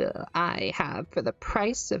will I have for the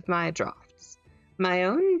price of my draughts. My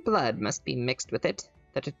own blood must be mixed with it,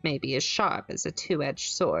 that it may be as sharp as a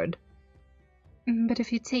two-edged sword. But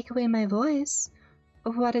if you take away my voice,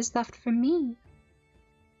 what is left for me?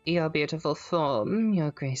 Your beautiful form,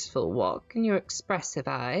 your graceful walk, and your expressive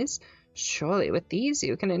eyes. Surely with these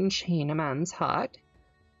you can enchain a man's heart.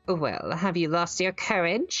 Well, have you lost your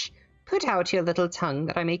courage? Put out your little tongue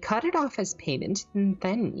that I may cut it off as payment, and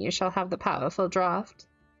then you shall have the powerful draught.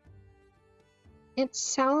 It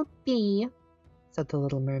shall be, said the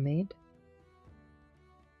little mermaid.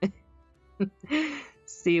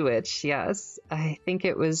 Sea Witch, yes. I think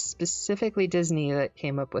it was specifically Disney that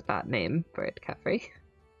came up with that name for it, Caffrey.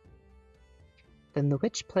 Then the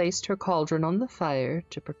witch placed her cauldron on the fire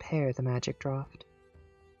to prepare the magic draught.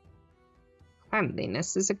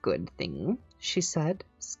 Cleanliness is a good thing, she said,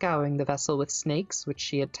 scouring the vessel with snakes which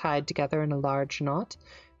she had tied together in a large knot.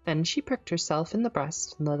 Then she pricked herself in the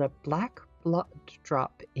breast and let a black blood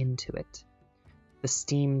drop into it. The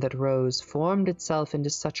steam that rose formed itself into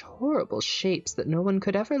such horrible shapes that no one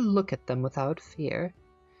could ever look at them without fear.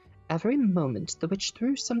 Every moment the witch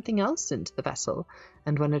threw something else into the vessel,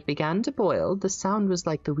 and when it began to boil, the sound was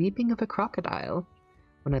like the weeping of a crocodile.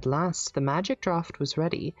 When at last the magic draught was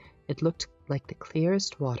ready, it looked like the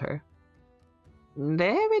clearest water.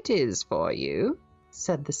 "There it is for you,"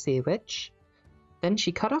 said the sea witch. Then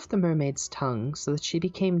she cut off the mermaid's tongue so that she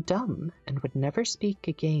became dumb and would never speak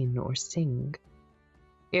again or sing.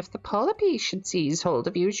 "If the polypi should seize hold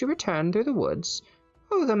of you as you return through the woods,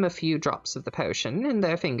 throw them a few drops of the potion, and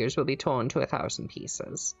their fingers will be torn to 1,000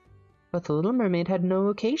 pieces." But the little mermaid had no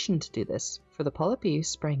occasion to do this, for the polypi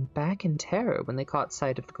sprang back in terror when they caught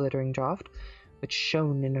sight of the glittering draught, which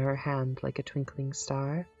shone in her hand like a twinkling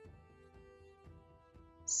star.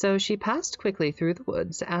 So she passed quickly through the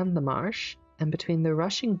woods and the marsh, and between the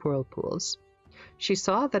rushing whirlpools. She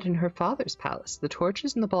saw that in her father's palace the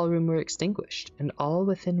torches in the ballroom were extinguished, and all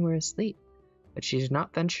within were asleep, but she did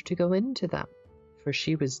not venture to go into them, for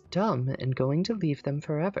she was dumb and going to leave them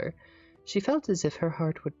forever. She felt as if her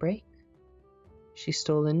heart would break. She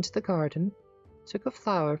stole into the garden, took a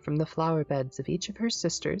flower from the flower beds of each of her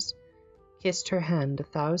sisters, kissed her hand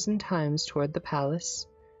 1,000 times toward the palace,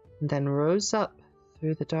 and then rose up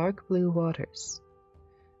through the dark blue waters.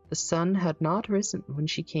 The sun had not risen when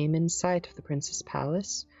she came in sight of the prince's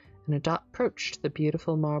palace and approached the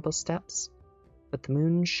beautiful marble steps, but the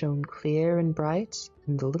moon shone clear and bright,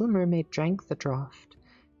 and the little mermaid drank the draught,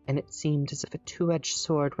 and it seemed as if a two-edged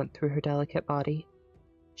sword went through her delicate body.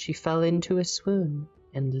 She fell into a swoon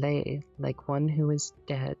and lay like one who is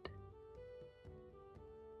dead.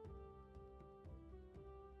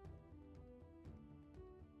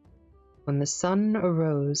 When the sun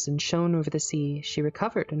arose and shone over the sea, she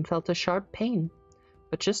recovered and felt a sharp pain,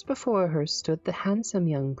 but just before her stood the handsome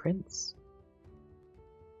young prince.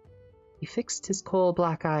 He fixed his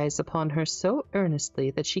coal-black eyes upon her so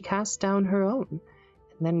earnestly that she cast down her own,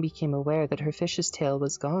 and then became aware that her fish's tail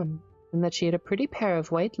was gone, and that she had a pretty pair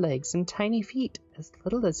of white legs and tiny feet, as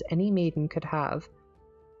little as any maiden could have.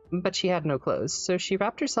 But she had no clothes, so she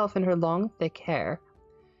wrapped herself in her long, thick hair.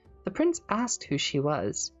 The prince asked who she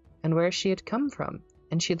was, and where she had come from,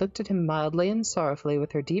 and she looked at him mildly and sorrowfully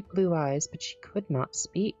with her deep blue eyes, but she could not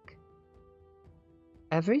speak.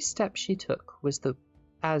 Every step she took was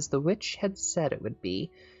as the witch had said it would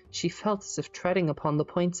be. She felt as if treading upon the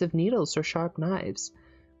points of needles or sharp knives,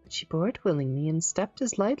 but she bore it willingly and stepped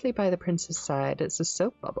as lightly by the prince's side as a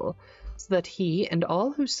soap bubble, so that he and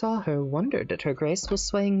all who saw her wondered at her graceful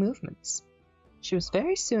swaying movements. She was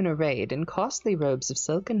very soon arrayed in costly robes of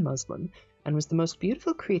silk and muslin, and was the most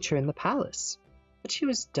beautiful creature in the palace, but she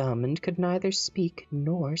was dumb and could neither speak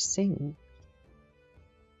nor sing.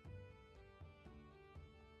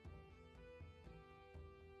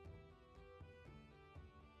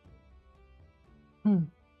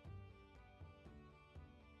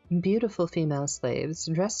 Beautiful female slaves,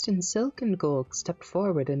 dressed in silk and gold, stepped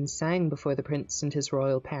forward and sang before the prince and his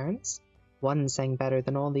royal parents. One sang better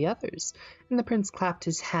than all the others, and the prince clapped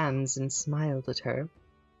his hands and smiled at her.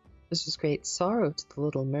 This was great sorrow to the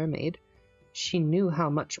little mermaid. She knew how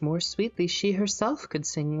much more sweetly she herself could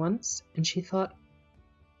sing once, and she thought,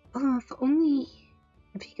 "Oh,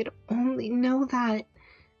 if he could only know that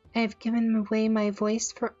I have given away my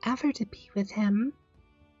voice forever to be with him."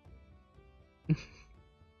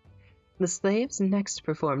 The slaves next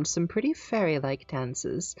performed some pretty fairy-like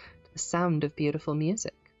dances to the sound of beautiful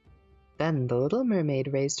music. Then the little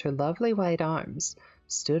mermaid raised her lovely white arms,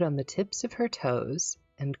 stood on the tips of her toes,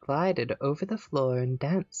 and glided over the floor and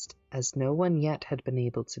danced as no one yet had been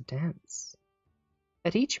able to dance.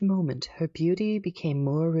 At each moment her beauty became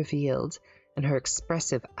more revealed, and her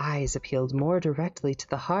expressive eyes appealed more directly to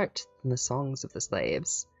the heart than the songs of the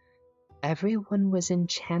slaves. Everyone was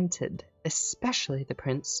enchanted, especially the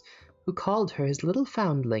prince, who called her his little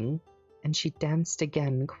foundling, and she danced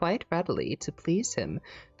again quite readily to please him,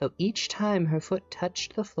 though each time her foot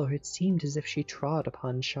touched the floor it seemed as if she trod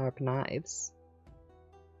upon sharp knives.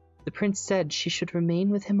 The prince said she should remain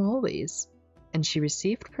with him always, and she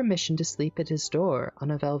received permission to sleep at his door on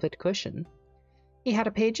a velvet cushion. He had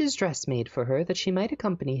a page's dress made for her that she might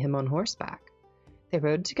accompany him on horseback. They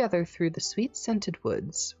rode together through the sweet-scented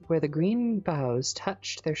woods, where the green boughs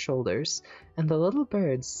touched their shoulders, and the little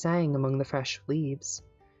birds sang among the fresh leaves.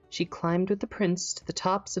 She climbed with the prince to the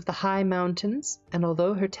tops of the high mountains, and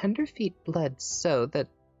although her tender feet bled so that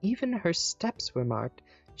even her steps were marked,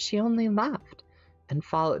 she only laughed, and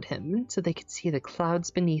followed him till they could see the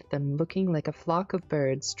clouds beneath them, looking like a flock of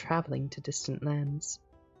birds traveling to distant lands.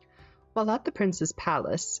 While at the prince's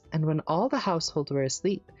palace, and when all the household were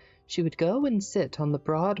asleep, she would go and sit on the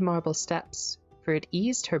broad marble steps, for it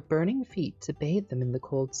eased her burning feet to bathe them in the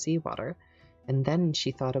cold seawater, and then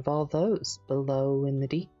she thought of all those below in the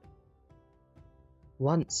deep.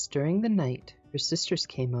 Once, during the night, her sisters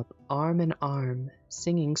came up arm in arm,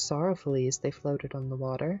 singing sorrowfully as they floated on the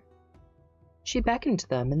water. She beckoned to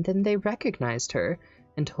them, and then they recognized her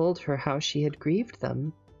and told her how she had grieved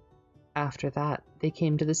them. After that, they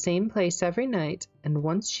came to the same place every night, and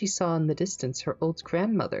once she saw in the distance her old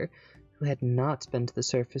grandmother, who had not been to the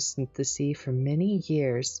surface of the sea for many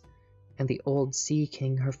years, and the old sea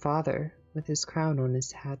king, her father, with his crown on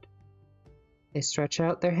his head. They stretched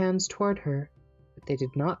out their hands toward her, but they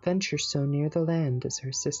did not venture so near the land as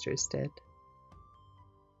her sisters did.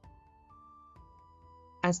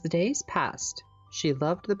 As the days passed, she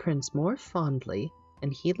loved the prince more fondly,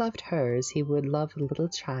 and he loved her as he would love a little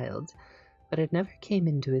child, but it never came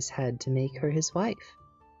into his head to make her his wife.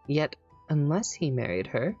 Yet, unless he married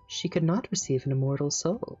her, she could not receive an immortal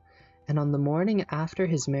soul, and on the morning after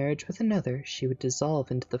his marriage with another, she would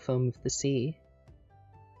dissolve into the foam of the sea.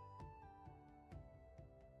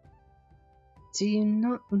 "Do you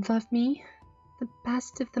not love me, the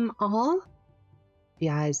best of them all?" the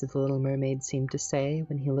eyes of the little mermaid seemed to say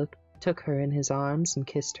when he took her in his arms and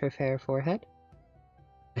kissed her fair forehead.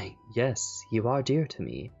 "Yes, you are dear to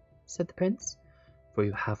me," said the prince, "for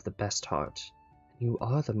you have the best heart, and you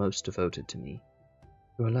are the most devoted to me.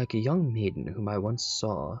 You are like a young maiden whom I once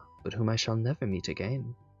saw, but whom I shall never meet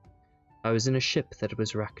again. I was in a ship that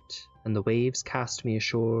was wrecked, and the waves cast me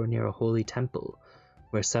ashore near a holy temple,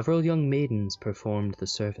 where several young maidens performed the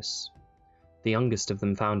service. The youngest of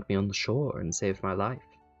them found me on the shore and saved my life.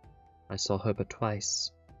 I saw her but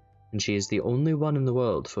twice, and she is the only one in the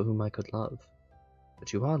world for whom I could love.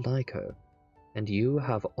 But you are like her, and you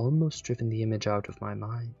have almost driven the image out of my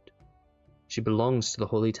mind. She belongs to the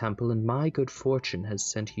holy temple, and my good fortune has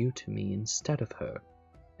sent you to me instead of her,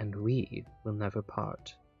 and we will never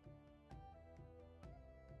part."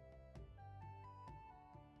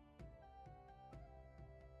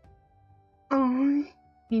 "Oh,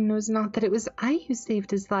 he knows not that it was I who saved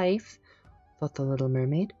his life," thought the little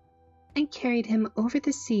mermaid. "I carried him over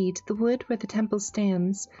the sea to the wood where the temple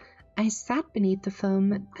stands. I sat beneath the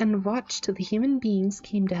foam and watched till the human beings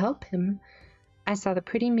came to help him. I saw the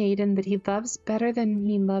pretty maiden that he loves better than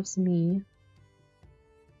he loves me."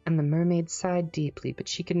 And the mermaid sighed deeply, but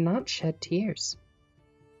she could not shed tears.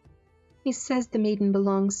 "He says the maiden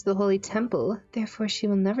belongs to the holy temple, therefore she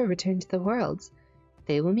will never return to the world.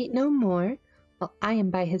 They will meet no more, while I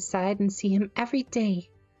am by his side and see him every day.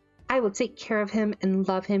 I will take care of him and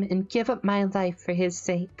love him and give up my life for his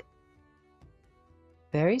sake."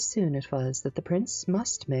 Very soon it was that the prince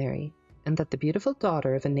must marry, and that the beautiful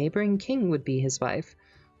daughter of a neighboring king would be his wife,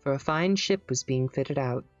 for a fine ship was being fitted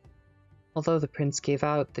out. Although the prince gave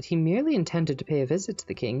out that he merely intended to pay a visit to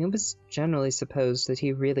the king, it was generally supposed that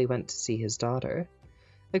he really went to see his daughter.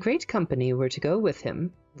 A great company were to go with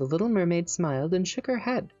him. The little mermaid smiled and shook her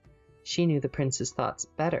head. She knew the prince's thoughts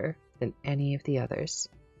better than any of the others.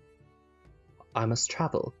 "I must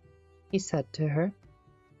travel," he said to her.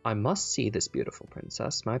 "I must see this beautiful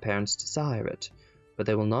princess. My parents desire it, but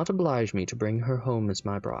they will not oblige me to bring her home as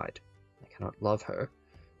my bride. I cannot love her.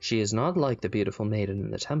 She is not like the beautiful maiden in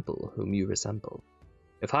the temple, whom you resemble.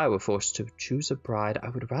 If I were forced to choose a bride, I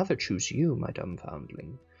would rather choose you, my dumb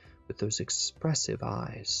foundling, with those expressive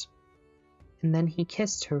eyes." And then he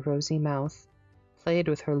kissed her rosy mouth, played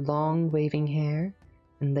with her long waving hair,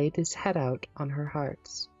 and laid his head out on her heart,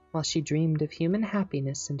 while she dreamed of human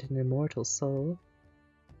happiness and an immortal soul.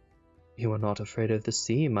 "You are not afraid of the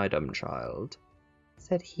sea, my dumb child,"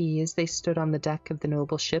 said he as they stood on the deck of the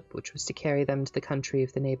noble ship which was to carry them to the country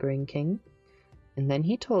of the neighboring king. And then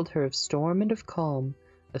he told her of storm and of calm,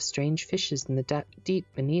 of strange fishes in the deep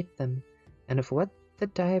beneath them, and of what the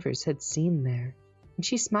divers had seen there. And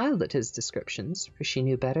she smiled at his descriptions, for she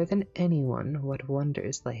knew better than anyone what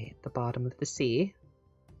wonders lay at the bottom of the sea.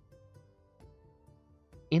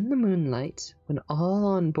 In the moonlight, when all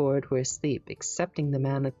on board were asleep excepting the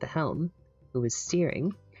man at the helm, who was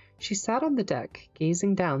steering, she sat on the deck,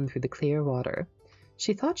 gazing down through the clear water.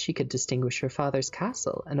 She thought she could distinguish her father's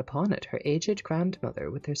castle, and upon it her aged grandmother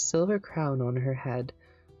with her silver crown on her head,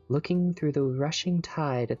 looking through the rushing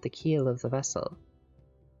tide at the keel of the vessel.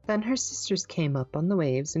 Then her sisters came up on the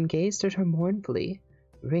waves and gazed at her mournfully,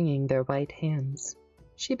 wringing their white hands.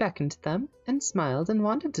 She beckoned to them, and smiled, and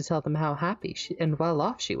wanted to tell them how happy and well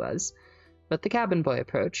off she was. But the cabin boy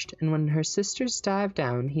approached, and when her sisters dived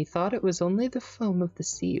down, he thought it was only the foam of the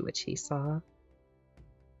sea which he saw.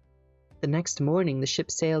 The next morning the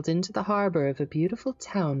ship sailed into the harbor of a beautiful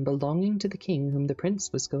town belonging to the king whom the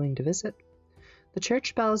prince was going to visit. The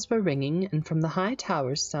church bells were ringing, and from the high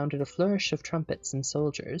towers sounded a flourish of trumpets, and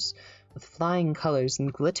soldiers, with flying colours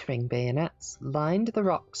and glittering bayonets, lined the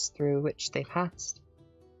rocks through which they passed.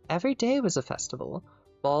 Every day was a festival.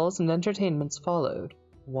 Balls and entertainments followed,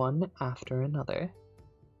 one after another.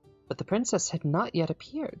 But the princess had not yet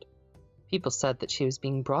appeared. People said that she was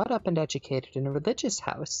being brought up and educated in a religious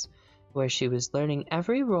house, where she was learning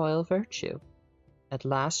every royal virtue. At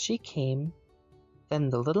last she came. Then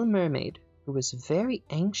the little mermaid, who was very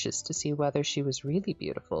anxious to see whether she was really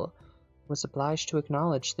beautiful, was obliged to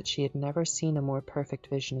acknowledge that she had never seen a more perfect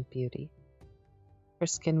vision of beauty. Her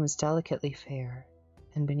skin was delicately fair,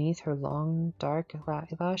 and beneath her long, dark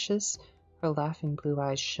eyelashes, her laughing blue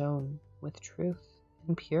eyes shone with truth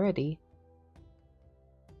and purity.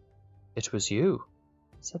 "It was you,"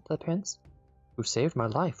 said the prince, "who saved my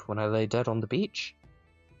life when I lay dead on the beach."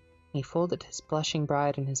 He folded his blushing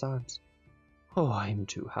bride in his arms. "Oh, I am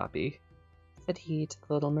too happy," said he to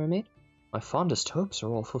the little mermaid. "My fondest hopes are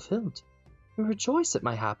all fulfilled. You rejoice at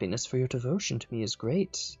my happiness, for your devotion to me is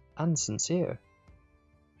great and sincere."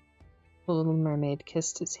 The little mermaid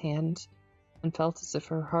kissed his hand and felt as if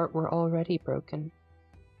her heart were already broken.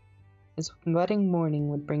 His wedding morning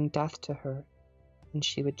would bring death to her, and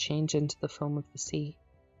she would change into the foam of the sea.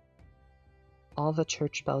 All the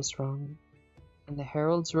church bells rung, and the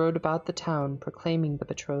heralds rode about the town proclaiming the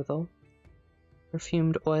betrothal.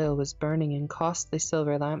 Perfumed oil was burning in costly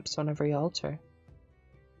silver lamps on every altar.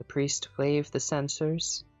 The priest waved the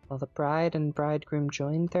censers, while the bride and bridegroom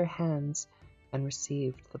joined their hands and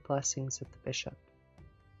received the blessings of the bishop.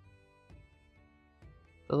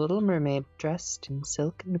 The little mermaid, dressed in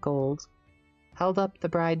silk and gold, held up the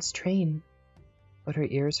bride's train, but her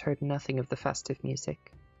ears heard nothing of the festive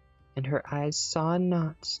music, and her eyes saw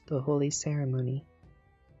not the holy ceremony.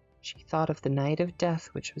 She thought of the night of death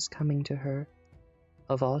which was coming to her,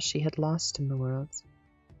 of all she had lost in the world.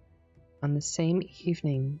 On the same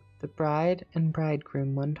evening, the bride and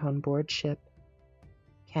bridegroom went on board ship.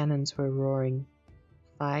 Cannons were roaring,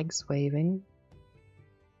 flags waving,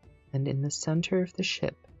 and in the center of the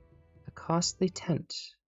ship, a costly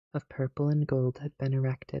tent of purple and gold had been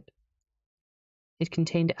erected. It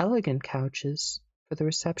contained elegant couches for the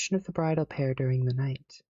reception of the bridal pair during the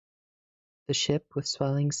night. The ship, with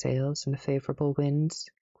swelling sails and favorable winds,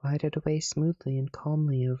 glided away smoothly and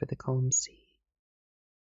calmly over the calm sea.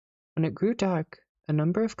 When it grew dark, a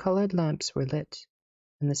number of colored lamps were lit,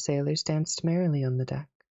 and the sailors danced merrily on the deck.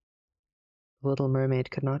 The little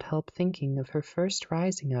mermaid could not help thinking of her first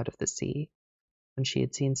rising out of the sea, when she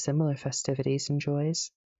had seen similar festivities and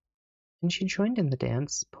joys, and she joined in the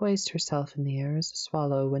dance, poised herself in the air as a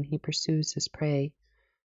swallow when he pursues his prey,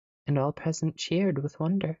 and all present cheered with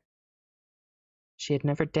wonder. She had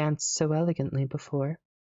never danced so elegantly before.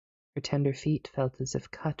 Her tender feet felt as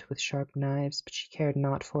if cut with sharp knives, but she cared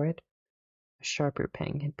not for it. A sharper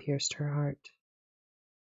pang had pierced her heart.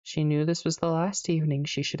 She knew this was the last evening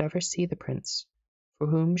she should ever see the prince, for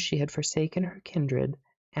whom she had forsaken her kindred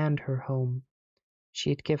and her home. She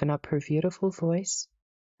had given up her beautiful voice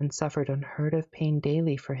and suffered unheard of pain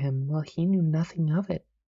daily for him, while he knew nothing of it.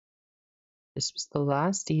 This was the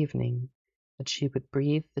last evening that she would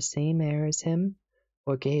breathe the same air as him,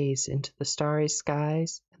 or gaze into the starry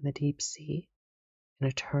skies and the deep sea. An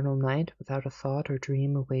eternal night without a thought or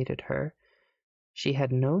dream awaited her. She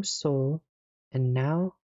had no soul, and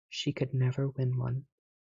now she could never win one.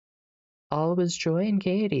 All was joy and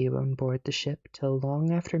gaiety on board the ship till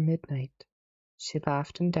long after midnight. She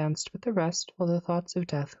laughed and danced with the rest, while the thoughts of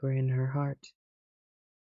death were in her heart.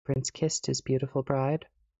 The prince kissed his beautiful bride,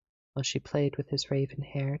 while she played with his raven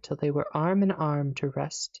hair, till they were arm in arm to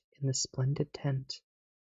rest in the splendid tent.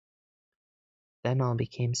 Then all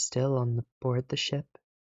became still on board the ship.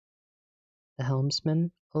 The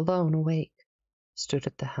helmsman, alone awake, stood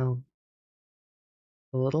at the helm.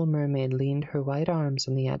 The little mermaid leaned her white arms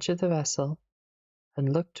on the edge of the vessel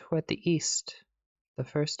and looked toward the east, the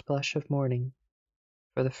first blush of morning,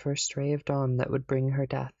 for the first ray of dawn that would bring her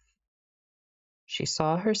death. She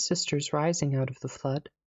saw her sisters rising out of the flood.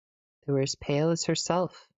 They were as pale as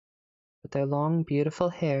herself, but their long, beautiful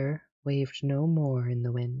hair waved no more in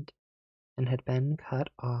the wind, and had been cut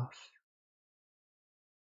off.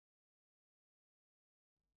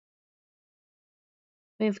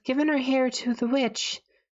 We have given our hair to the witch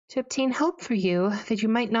to obtain help for you, that you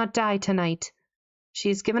might not die tonight. She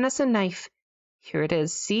has given us a knife. Here it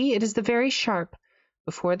is. See, it is the very sharp.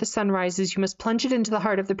 Before the sun rises, you must plunge it into the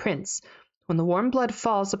heart of the prince. When the warm blood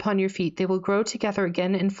falls upon your feet, they will grow together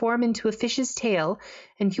again and form into a fish's tail,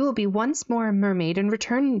 and you will be once more a mermaid and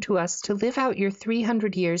return to us to live out your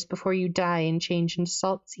 300 years before you die and change into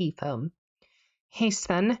salt sea foam. Haste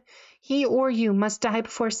then, He or you must die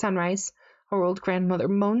before sunrise. Our old grandmother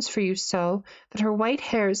moans for you so, that her white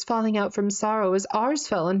hair is falling out from sorrow as ours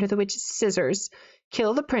fell under the witch's scissors.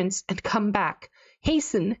 Kill the prince and come back.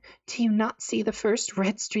 Hasten! Do you not see the first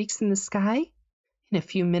red streaks in the sky? In a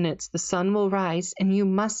few minutes the sun will rise, and you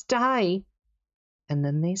must die." And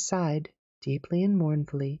then they sighed, deeply and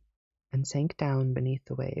mournfully, and sank down beneath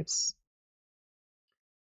the waves.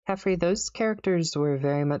 Caffrey, those characters were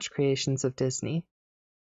very much creations of Disney.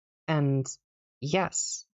 And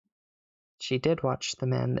yes, she did watch the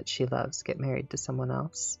man that she loves get married to someone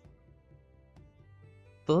else.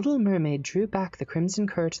 The little mermaid drew back the crimson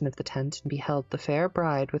curtain of the tent and beheld the fair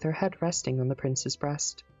bride with her head resting on the prince's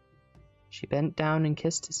breast. She bent down and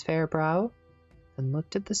kissed his fair brow, then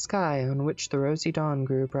looked at the sky on which the rosy dawn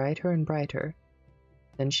grew brighter and brighter.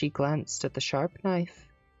 Then she glanced at the sharp knife,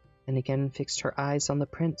 and again fixed her eyes on the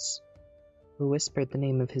prince, who whispered the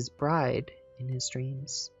name of his bride in his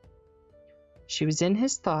dreams. She was in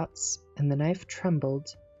his thoughts, and the knife trembled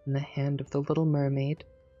in the hand of the little mermaid.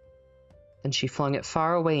 Then she flung it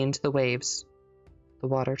far away into the waves. The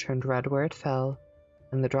water turned red where it fell,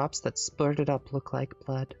 and the drops that spurted up looked like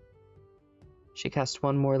blood. She cast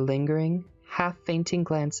one more lingering, half-fainting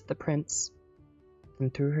glance at the prince, then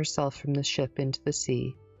threw herself from the ship into the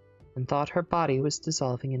sea, and thought her body was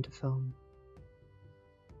dissolving into foam.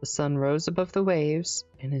 The sun rose above the waves,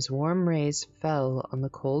 and his warm rays fell on the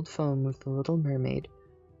cold foam of the little mermaid,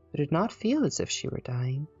 who did not feel as if she were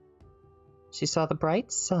dying. She saw the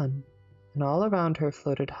bright sun, and all around her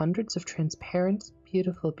floated hundreds of transparent,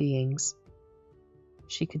 beautiful beings.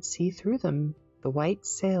 She could see through them the white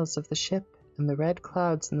sails of the ship and the red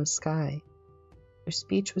clouds in the sky. Their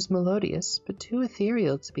speech was melodious, but too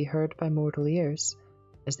ethereal to be heard by mortal ears,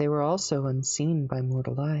 as they were also unseen by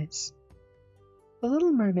mortal eyes. The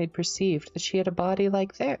little mermaid perceived that she had a body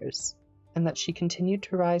like theirs, and that she continued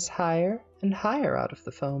to rise higher and higher out of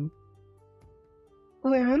the foam.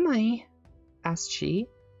 "Where am I?" asked she,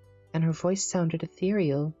 and her voice sounded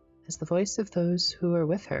ethereal as the voice of those who were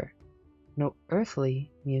with her. No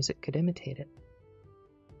earthly music could imitate it.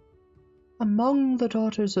 "Among the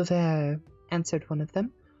daughters of air," answered one of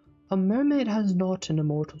them. "A mermaid has not an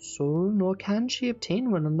immortal soul, nor can she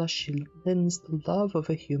obtain one unless she wins the love of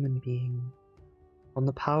a human being. On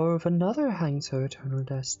the power of another hangs her eternal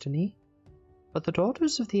destiny. But the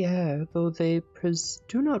daughters of the air, though they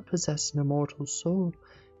do not possess an immortal soul,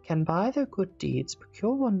 can by their good deeds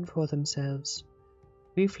procure one for themselves.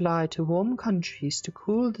 We fly to warm countries to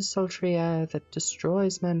cool the sultry air that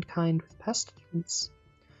destroys mankind with pestilence.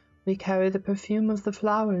 We carry the perfume of the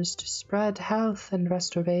flowers to spread health and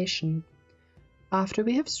restoration. After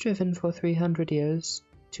we have striven for 300 years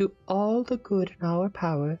to all the good in our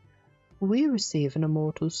power, we receive an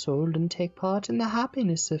immortal soul and take part in the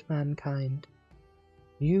happiness of mankind.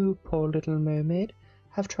 You, poor little mermaid,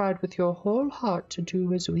 have tried with your whole heart to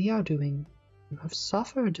do as we are doing. You have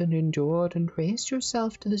suffered and endured and raised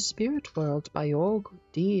yourself to the spirit world by your good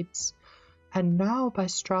deeds. And now, by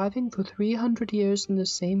striving for 300 years in the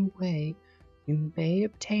same way, you may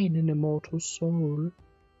obtain an immortal soul."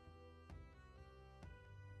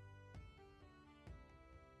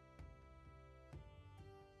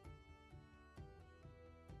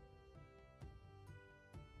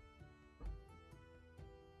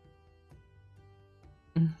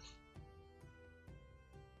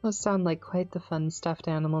 Those sound like quite the fun stuffed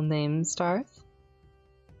animal names, Darth.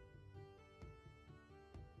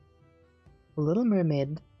 The little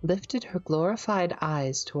mermaid lifted her glorified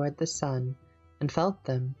eyes toward the sun and felt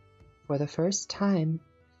them, for the first time,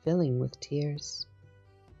 filling with tears.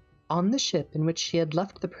 On the ship in which she had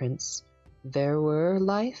left the prince, there were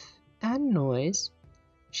life and noise.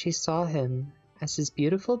 She saw him, as his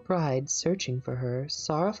beautiful bride searching for her.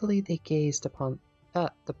 Sorrowfully they gazed upon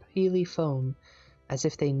the peely foam, as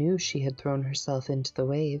if they knew she had thrown herself into the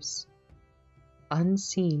waves.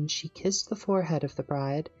 Unseen, she kissed the forehead of the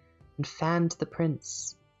bride, and fanned the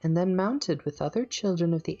prince, and then mounted with other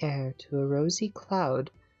children of the air to a rosy cloud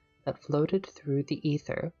that floated through the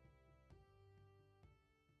ether.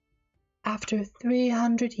 "After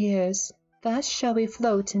 300 years, thus shall we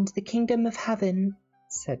float into the kingdom of heaven,"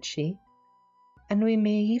 said she. "And we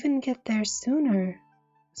may even get there sooner,"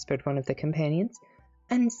 whispered one of the companions.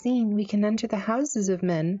 "Unseen, we can enter the houses of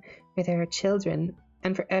men where there are children,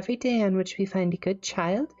 and for every day on which we find a good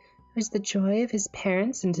child, who is the joy of his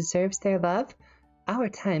parents and deserves their love, our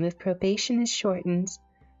time of probation is shortened.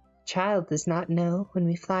 The child does not know, when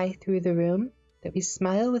we fly through the room, that we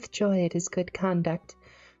smile with joy at his good conduct,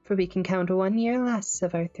 for we can count 1 year less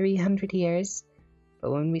of our 300 years.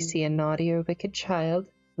 But when we see a naughty or wicked child,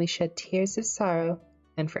 we shed tears of sorrow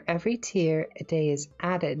and for every tear, a day is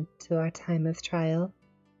added to our time of trial.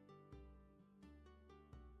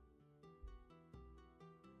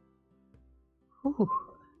 Ooh,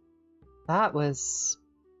 that was...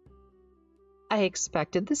 I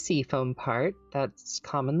expected the seafoam part, that's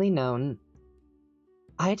commonly known.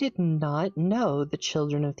 I did not know the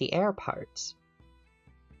Children of the Air part.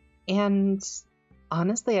 And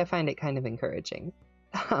honestly, I find it kind of encouraging.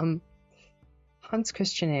 Hans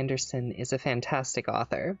Christian Andersen is a fantastic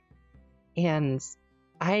author, and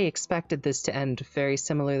I expected this to end very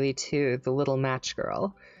similarly to The Little Match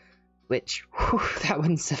Girl, which, whew, that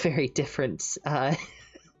one's a very different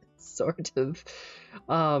sort of...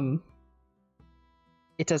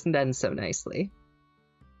 it doesn't end so nicely.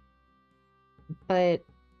 But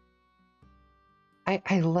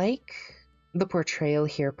I like the portrayal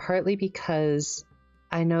here, partly because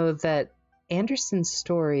I know that Andersen's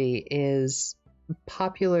story is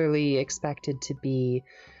popularly expected to be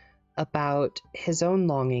about his own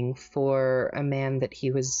longing for a man that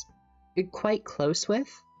he was quite close with.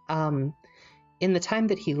 In the time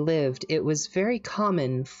that he lived, it was very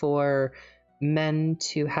common for men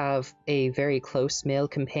to have a very close male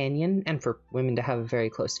companion and for women to have a very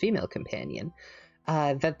close female companion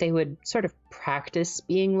that they would sort of practice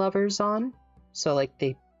being lovers on. So like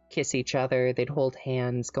they kiss each other, they'd hold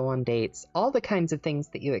hands, go on dates, all the kinds of things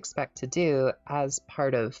that you expect to do as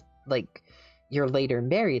part of like your later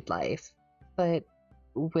married life, but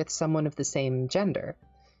with someone of the same gender.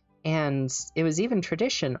 And it was even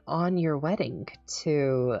tradition on your wedding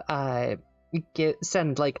to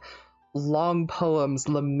send like long poems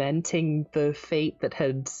lamenting the fate that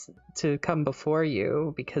had to come before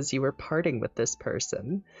you because you were parting with this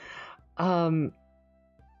person. And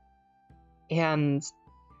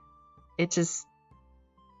it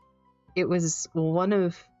was one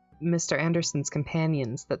of Mr. Andersen's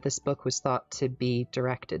companions that this book was thought to be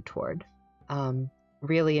directed toward.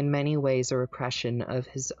 Really, in many ways, a repression of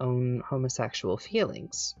his own homosexual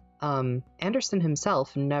feelings. Andersen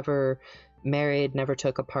himself never married, never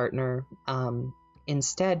took a partner.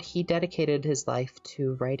 Instead, he dedicated his life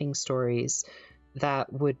to writing stories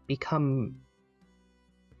that would become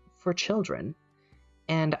for children.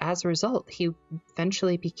 And as a result, he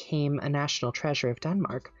eventually became a national treasure of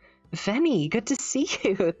Denmark. Venny, good to see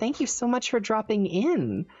you. Thank you so much for dropping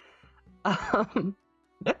in.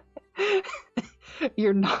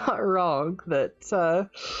 You're not wrong that,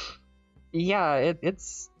 yeah,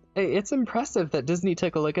 it's impressive that Disney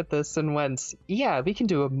took a look at this and went, yeah, we can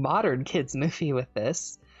do a modern kids movie with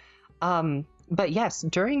this. But yes,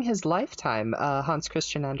 during his lifetime, Hans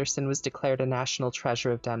Christian Andersen was declared a national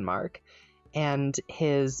treasure of Denmark, and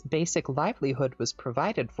his basic livelihood was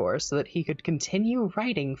provided for so that he could continue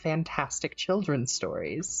writing fantastic children's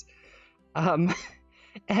stories.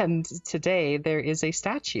 And today there is a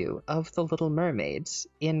statue of the Little Mermaid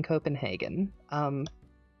in Copenhagen.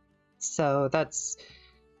 So that's...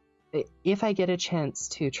 If I get a chance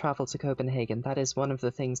to travel to Copenhagen, that is one of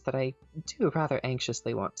the things that I do rather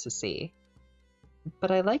anxiously want to see.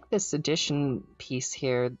 But I like this edition piece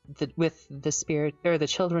here with the spirit, or the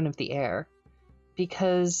Children of the Air,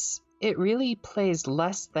 because it really plays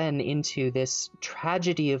less than into this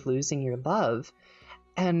tragedy of losing your love,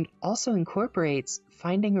 and also incorporates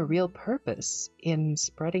finding a real purpose in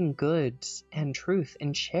spreading good and truth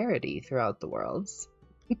and charity throughout the world.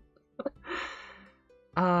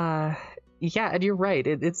 Yeah, and you're right.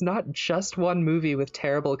 It's not just one movie with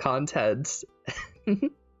terrible content.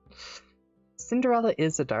 Cinderella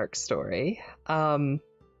is a dark story.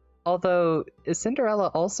 Although Cinderella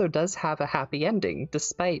also does have a happy ending,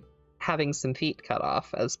 despite having some feet cut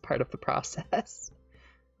off as part of the process.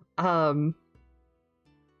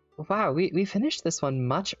 Wow, we finished this one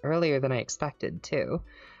much earlier than I expected, too.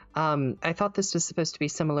 I thought this was supposed to be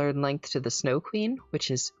similar in length to The Snow Queen,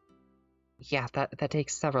 which is... yeah, that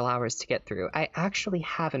takes several hours to get through. I actually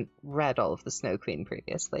haven't read all of The Snow Queen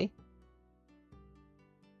previously.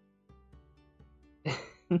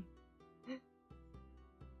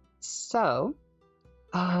 So,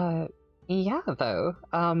 yeah, though.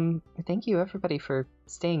 Thank you, everybody, for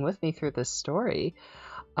staying with me through this story.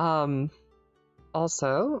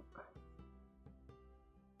 Also...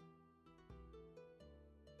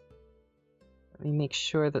 let me make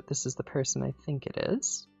sure that this is the person I think it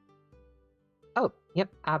is. Oh, yep,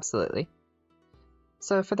 absolutely.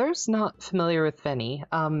 So for those not familiar with Venny,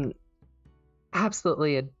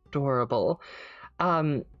 absolutely adorable.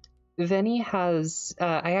 Venny has,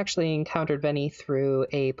 I actually encountered Venny through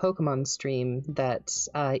a Pokemon stream that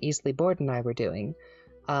Easily Bored and I were doing.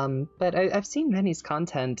 But I've seen Venny's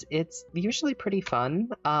content. It's usually pretty fun.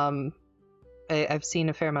 I've seen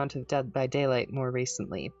a fair amount of Dead by Daylight more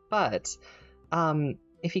recently, but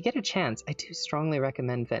if you get a chance, I do strongly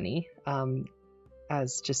recommend Venny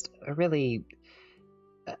as just a very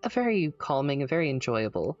calming, a very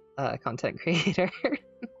enjoyable content creator.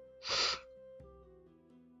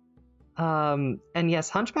 And yes,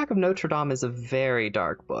 Hunchback of Notre Dame is a very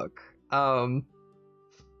dark book.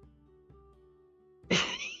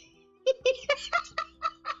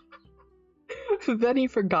 Then he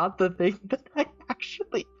forgot the thing that I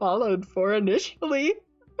actually followed for initially.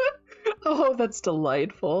 Oh, that's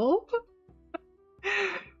delightful.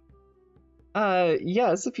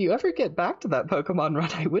 Yes, if you ever get back to that Pokemon run,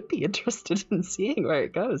 I would be interested in seeing where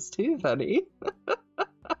it goes too, Venny.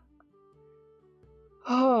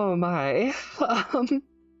 Oh my.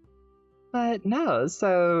 But no,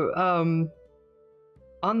 so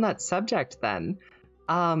on that subject then,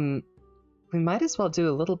 we might as well do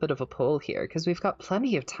a little bit of a poll here, because we've got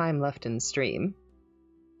plenty of time left in stream.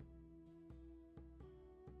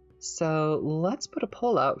 So let's put a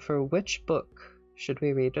poll out for which book should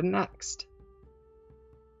we read next.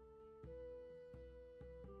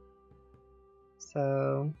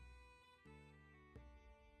 So...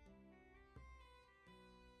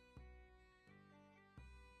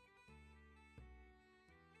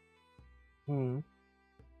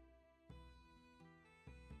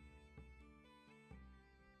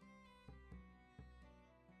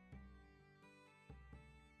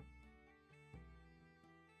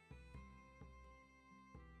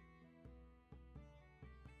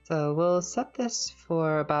 So we'll set this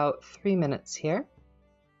for about 3 minutes here.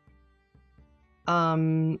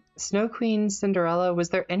 Snow Queen, Cinderella, was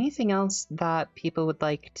there anything else that people would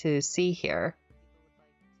like to see here?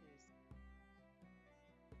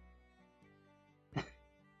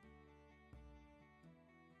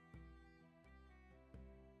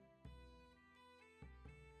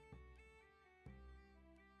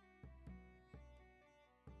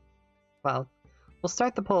 Well, we'll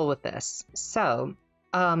start the poll with this. So,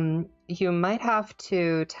 you might have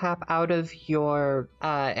to tap out of your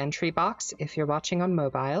entry box if you're watching on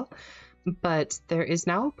mobile, but there is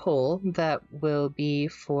now a poll that will be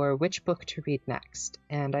for which book to read next,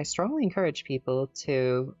 and I strongly encourage people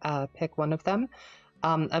to pick one of them.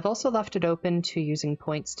 I've also left it open to using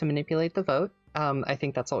points to manipulate the vote. I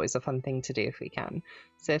think that's always a fun thing to do if we can.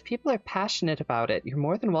 So if people are passionate about it, you're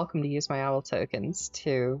more than welcome to use my owl tokens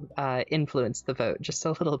to influence the vote just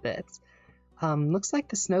a little bit. Looks like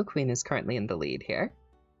the Snow Queen is currently in the lead here.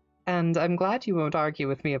 And I'm glad you won't argue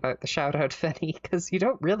with me about the shout-out, Fenny, because you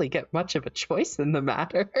don't really get much of a choice in the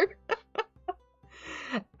matter.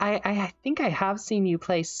 I think I have seen you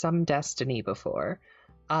play some Destiny before.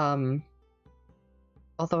 Although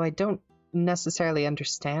I don't necessarily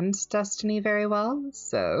understand Destiny very well,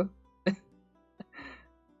 so...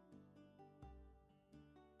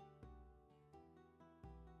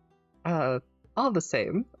 all the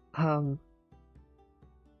same.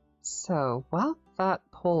 So, while that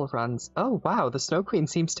poll runs... Oh, wow, the Snow Queen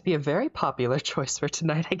seems to be a very popular choice for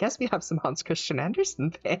tonight. I guess we have some Hans Christian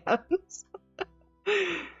Andersen fans.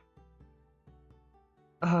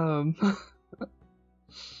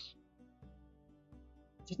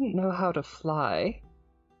 Didn't know how to fly.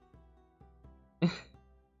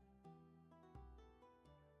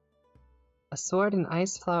 A sword and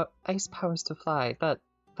ice powers to fly. That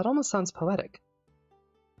almost sounds poetic.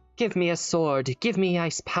 Give me a sword, give me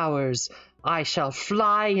ice powers. I shall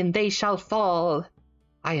fly and they shall fall.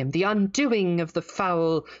 I am the undoing of the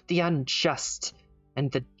foul, the unjust,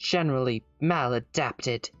 and the generally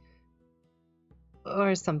maladapted.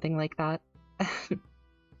 Or something like that.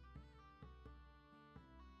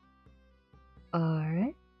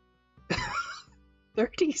 Alright.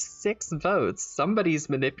 36 votes. Somebody's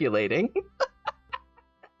manipulating.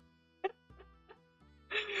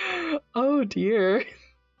 Oh dear.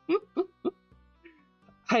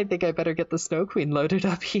 I think I better get the Snow Queen loaded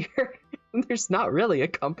up here. There's not really a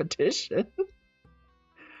competition.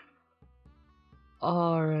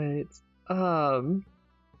 Alright. Let's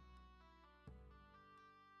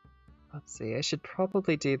see, I should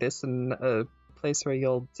probably do this in a place where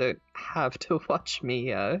you'll don't have to watch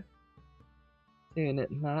me doing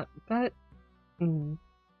it in that, but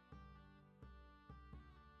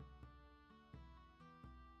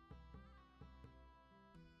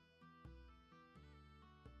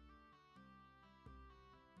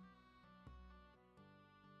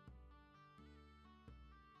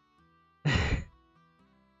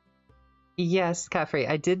Yes, Caffrey,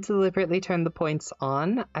 I did deliberately turn the points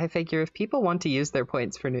on. I figure if people want to use their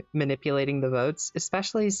points for manipulating the votes,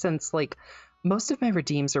 especially since, like, Most of my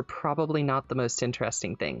redeems are probably not the most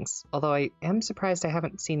interesting things, although I am surprised I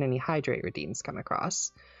haven't seen any hydrate redeems come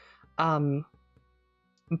across.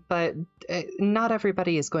 But not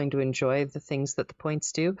everybody is going to enjoy the things that the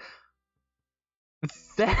points do.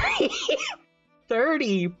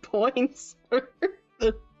 30 points.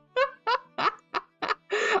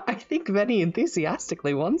 I think Venny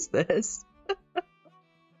enthusiastically wants this.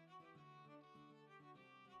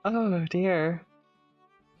 Oh dear.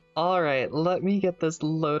 Alright, let me get this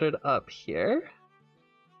loaded up here.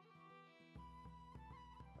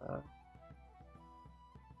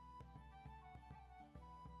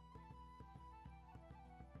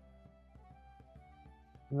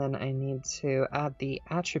 And then I need to add the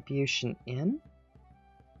attribution in.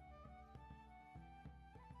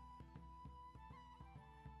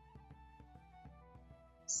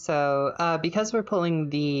 So because we're pulling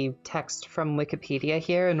the text from Wikipedia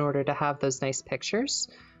here in order to have those nice pictures,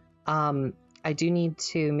 I do need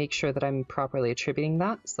to make sure that I'm properly attributing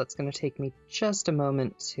that. So that's going to take me just a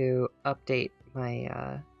moment to update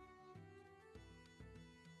my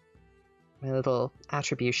my little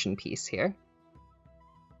attribution piece here.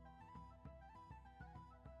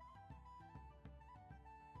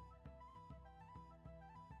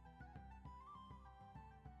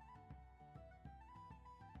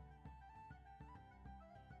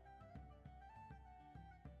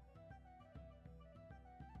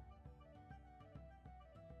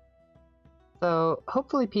 So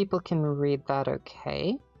hopefully people can read that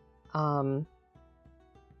okay. And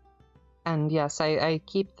yes, I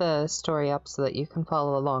keep the story up so that you can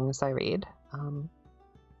follow along as I read.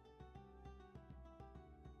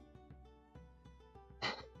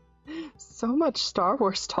 So much Star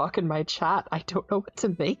Wars talk in my chat, I don't know what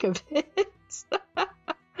to make of it. It's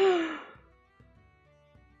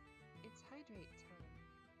hydrate time.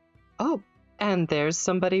 Oh, and there's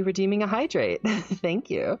somebody redeeming a hydrate.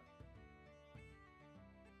 Thank you.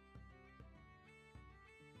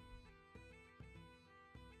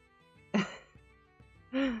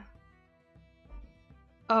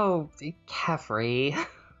 Oh, Kefri.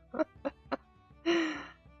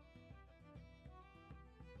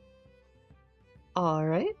 All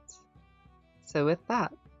right. So with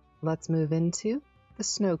that, let's move into the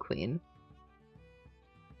Snow Queen.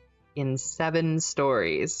 In 7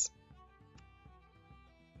 stories.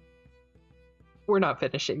 We're not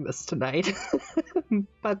finishing this tonight,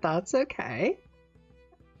 but that's okay.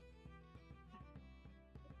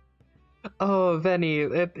 Oh,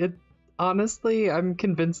 Venny, honestly, I'm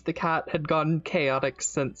convinced the cat had gone chaotic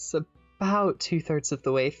since about 2/3 of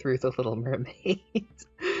the way through The Little Mermaid.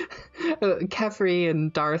 Kefri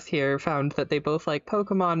and Darth here found that they both like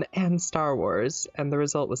Pokemon and Star Wars, and the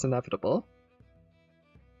result was inevitable.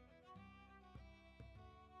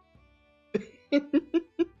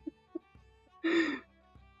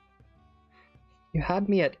 You had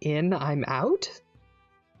me at in, I'm out?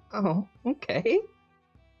 Oh, okay.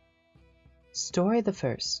 Story the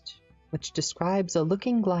first, which describes a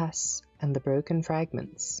looking glass and the broken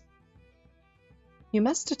fragments. You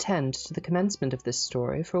must attend to the commencement of this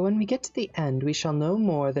story, for when we get to the end we shall know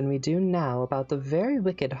more than we do now about the very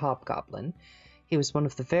wicked hobgoblin. He was one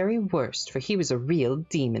of the very worst, for he was a real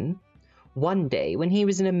demon. One day, when he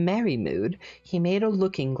was in a merry mood, he made a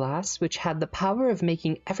looking-glass which had the power of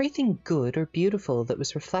making everything good or beautiful that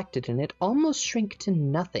was reflected in it almost shrink to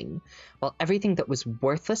nothing, while everything that was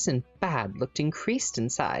worthless and bad looked increased in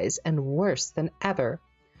size and worse than ever.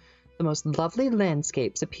 The most lovely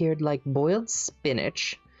landscapes appeared like boiled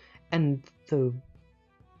spinach, and the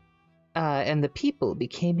people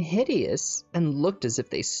became hideous and looked as if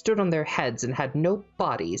they stood on their heads and had no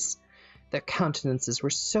bodies. Their countenances were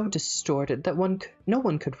so distorted that no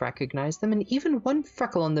one could recognize them, and even one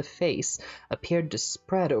freckle on the face appeared to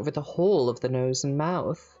spread over the whole of the nose and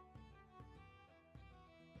mouth.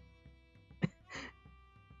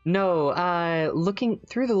 No, looking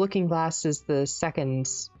through the looking glass is the second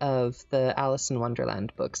of the Alice in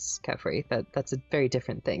Wonderland books, Kefri. That's a very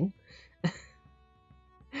different thing.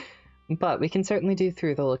 But we can certainly do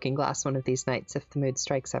Through the Looking Glass one of these nights if the mood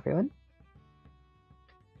strikes everyone.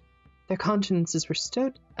 Their countenances were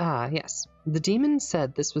yes. The demon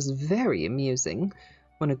said this was very amusing.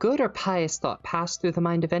 When a good or pious thought passed through the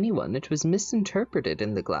mind of anyone, it was misinterpreted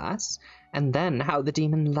in the glass, and then how the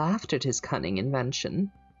demon laughed at his cunning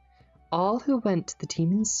invention. All who went to the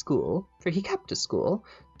demon's school, for he kept a school,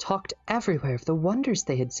 talked everywhere of the wonders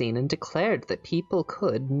they had seen and declared that people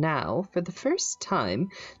could now, for the first time,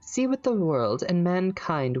 see what the world and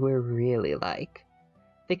mankind were really like.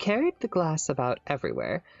 They carried the glass about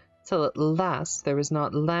everywhere, till at last there was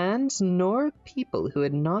not land nor people who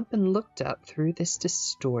had not been looked at through this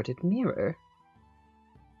distorted mirror.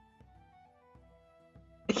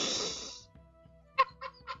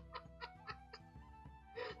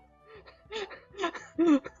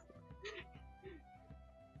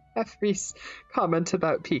 Jeffrey's comment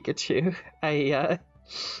about Pikachu. I'm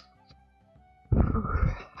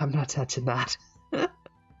not touching that.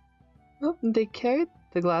 They carried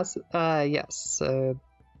the glass. Yes.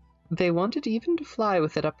 They wanted even to fly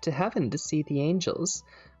with it up to heaven to see the angels,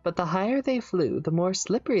 but the higher they flew, the more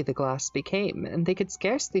slippery the glass became, and they could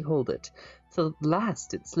scarcely hold it, till at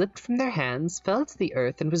last it slipped from their hands, fell to the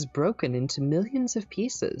earth, and was broken into millions of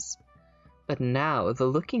pieces. But now the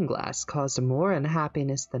looking-glass caused more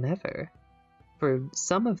unhappiness than ever, for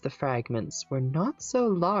some of the fragments were not so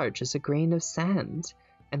large as a grain of sand,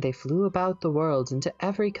 and they flew about the world into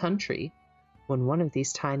every country. When one of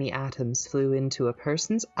these tiny atoms flew into a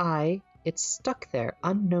person's eye, it stuck there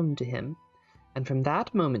unknown to him, and from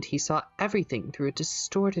that moment he saw everything through a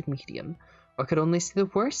distorted medium, or could only see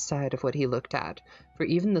the worst side of what he looked at, for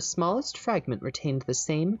even the smallest fragment retained the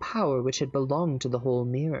same power which had belonged to the whole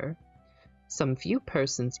mirror. Some few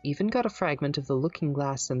persons even got a fragment of the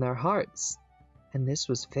looking-glass in their hearts, and this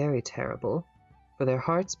was very terrible, for their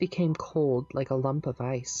hearts became cold like a lump of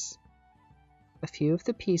ice. A few of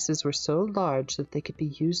the pieces were so large that they could be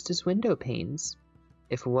used as window panes,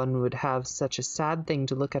 if one would have such a sad thing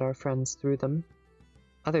to look at our friends through them.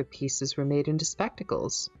 Other pieces were made into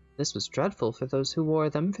spectacles. This was dreadful for those who wore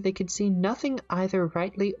them, for they could see nothing either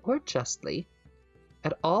rightly or justly.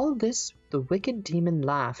 At all this the wicked demon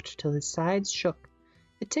laughed till his sides shook.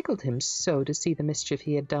 It tickled him so to see the mischief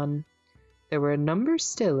he had done. There were a number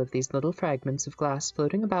still of these little fragments of glass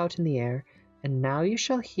floating about in the air, and now you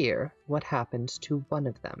shall hear what happened to one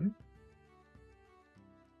of them.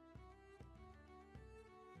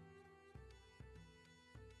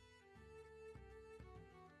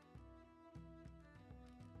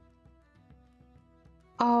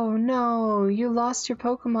 Oh no, you lost your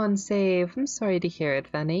Pokemon save. I'm sorry to hear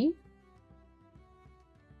it, Venny.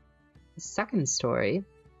 The second story,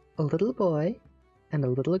 a little boy and a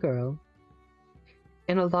little girl.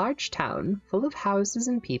 In a large town, full of houses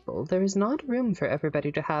and people, there is not room for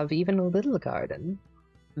everybody to have even a little garden.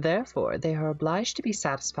 Therefore, they are obliged to be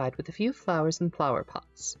satisfied with a few flowers in flower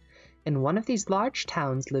pots. In one of these large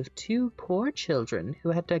towns lived two poor children who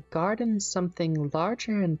had to garden something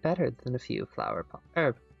larger and better than a few flower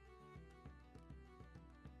pots.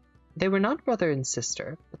 They were not brother and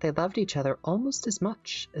sister, but they loved each other almost as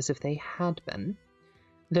much as if they had been.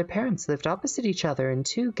 Their parents lived opposite each other in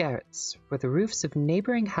two garrets, where the roofs of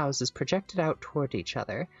neighboring houses projected out toward each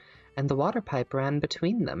other, and the water pipe ran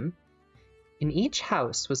between them. In each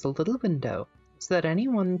house was a little window, so that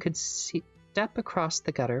anyone could step across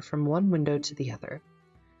the gutter from one window to the other.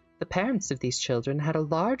 The parents of these children had a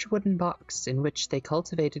large wooden box in which they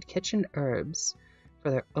cultivated kitchen herbs for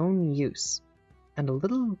their own use, and a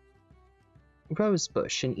little rose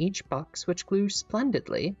bush in each box which grew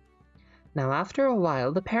splendidly. Now, after a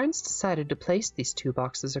while, the parents decided to place these two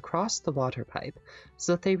boxes across the water pipe,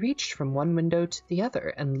 so that they reached from one window to the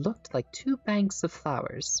other and looked like two banks of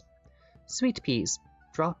flowers. Sweet peas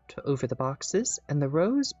dropped over the boxes, and the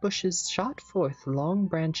rose bushes shot forth long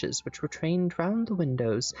branches which were trained round the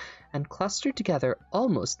windows and clustered together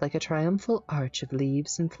almost like a triumphal arch of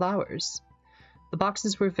leaves and flowers. The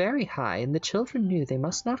boxes were very high, and the children knew they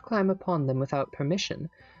must not climb upon them without permission,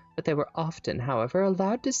 but they were often, however,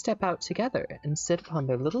 allowed to step out together and sit upon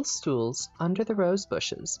their little stools under the rose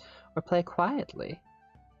bushes, or play quietly.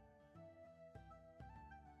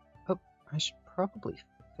 Oh, I should probably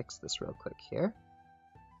fix this real quick here.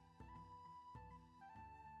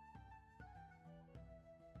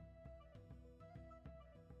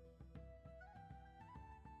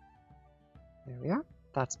 There we are.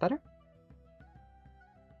 That's better.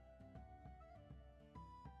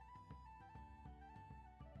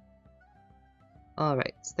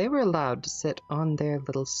 Alright, so they were allowed to sit on their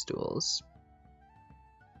little stools.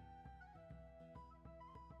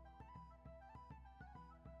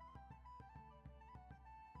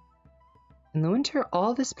 In the winter,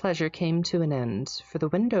 all this pleasure came to an end, for the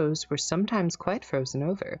windows were sometimes quite frozen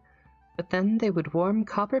over, but then they would warm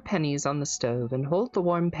copper pennies on the stove and hold the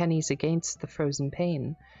warm pennies against the frozen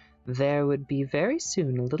pane. There would be very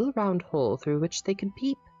soon a little round hole through which they could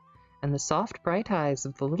peep, and the soft bright eyes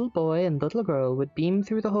of the little boy and little girl would beam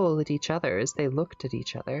through the hole at each other as they looked at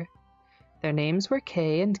each other. Their names were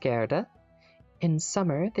Kay and Gerda. In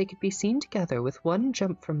summer they could be seen together with one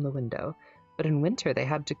jump from the window, but in winter they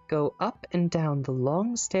had to go up and down the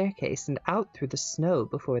long staircase and out through the snow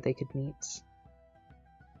before they could meet.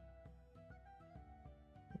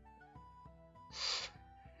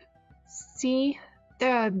 See,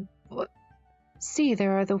 there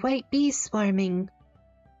are the white bees swarming.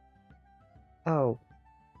 Oh,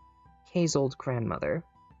 Kay's old grandmother.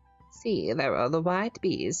 See, there are the white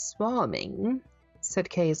bees swarming, said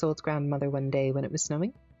Kay's old grandmother one day when it was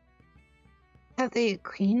snowing. Have they a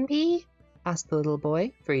queen bee? asked the little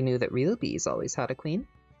boy, for he knew that real bees always had a queen.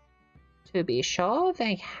 To be sure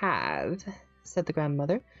they have, said the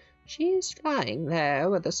grandmother. She is flying there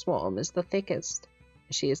where the swarm is the thickest.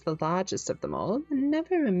 She is the largest of them all, and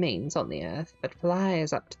never remains on the earth, but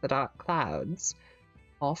flies up to the dark clouds.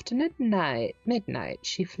 Often at midnight,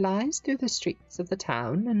 she flies through the streets of the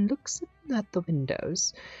town and looks at the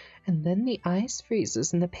windows, and then the ice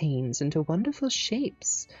freezes in the panes into wonderful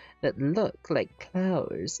shapes that look like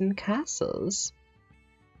flowers and castles.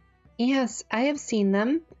 Yes, I have seen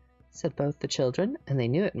them, said both the children, and they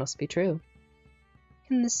knew it must be true.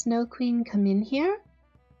 Can the Snow Queen come in here?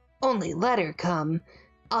 Only let her come.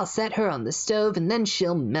 I'll set her on the stove and then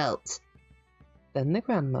she'll melt. Then the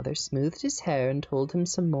grandmother smoothed his hair and told him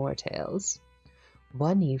some more tales.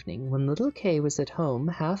 One evening, when little Kay was at home,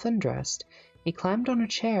 half undressed, he climbed on a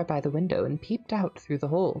chair by the window and peeped out through the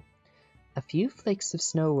hole. A few flakes of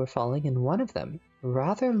snow were falling, and one of them,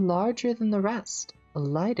 rather larger than the rest,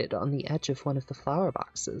 alighted on the edge of one of the flower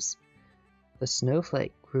boxes. The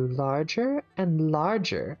snowflake grew larger and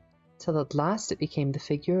larger, till at last it became the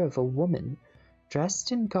figure of a woman,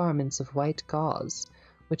 dressed in garments of white gauze,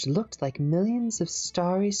 which looked like millions of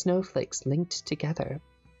starry snowflakes linked together.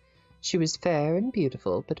 She was fair and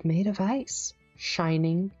beautiful, but made of ice,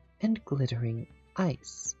 shining and glittering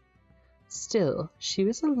ice. Still, she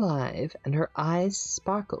was alive, and her eyes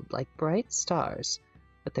sparkled like bright stars,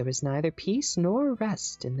 but there was neither peace nor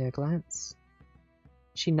rest in their glance.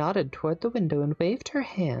 She nodded toward the window and waved her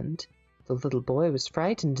hand. The little boy was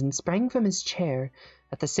frightened and sprang from his chair.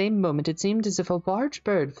 At the same moment it seemed as if a large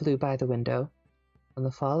bird flew by the window. On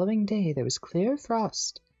the following day there was clear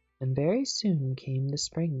frost, and very soon came the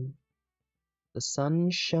spring. The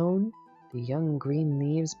sun shone, the young green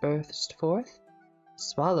leaves burst forth,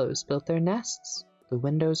 swallows built their nests, the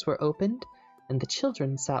windows were opened, and the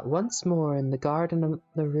children sat once more in the garden on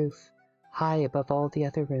the roof, high above all the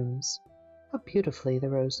other rooms. How beautifully the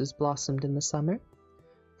roses blossomed in the summer!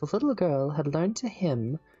 The little girl had learnt a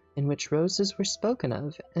hymn in which roses were spoken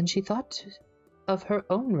of, and she thought of her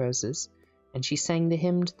own roses, and she sang the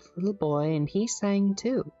hymn to the little boy, and he sang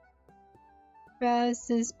too.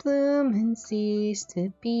 Roses bloom and cease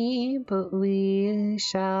to be, but we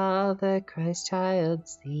shall the Christ child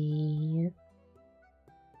see.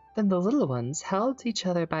 Then the little ones held each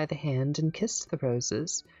other by the hand and kissed the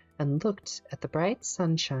roses, and looked at the bright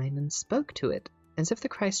sunshine and spoke to it as if the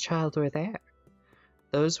Christ child were there.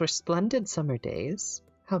 Those were splendid summer days.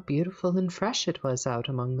 How beautiful and fresh it was out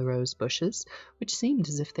among the rose bushes, which seemed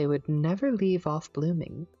as if they would never leave off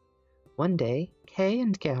blooming. One day, Kay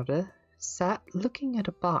and Gerda sat looking at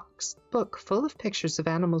a book full of pictures of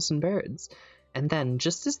animals and birds, and then,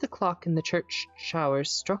 just as the clock in the church showers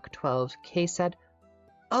struck 12, Kay said,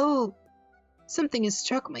 "Oh, something has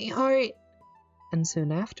struck my heart." And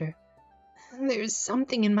soon after, "There's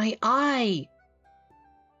something in my eye."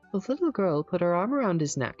 the little girl put her arm around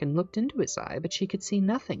his neck and looked into his eye, but she could see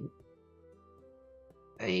nothing.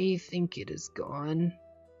 "I think it is gone,"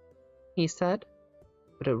 he said,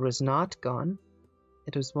 but it was not gone.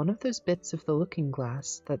 It was one of those bits of the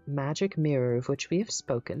looking-glass, that magic mirror of which we have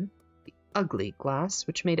spoken, the ugly glass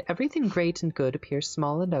which made everything great and good appear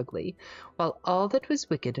small and ugly, while all that was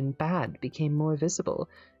wicked and bad became more visible,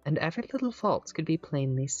 and every little fault could be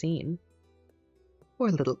plainly seen. Poor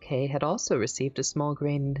little Kay had also received a small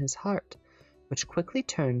grain in his heart, which quickly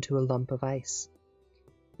turned to a lump of ice.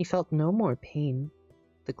 He felt no more pain.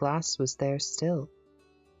 The glass was there still.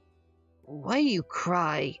 "Why do you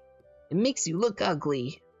cry? It makes you look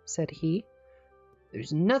ugly," said he.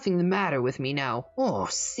 "There's nothing the matter with me now. Oh,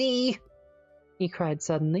 see!" he cried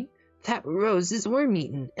suddenly. "That rose is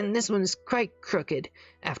worm-eaten, and this one is quite crooked.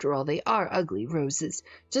 After all, they are ugly roses,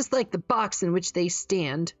 just like the box in which they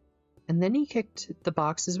stand." And then he kicked the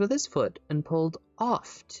boxes with his foot and pulled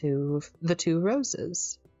off the two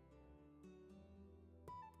roses.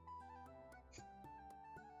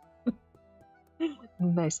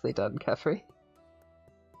 Nicely done, Kefri.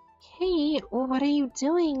 "Hey, what are you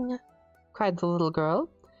doing?" cried the little girl.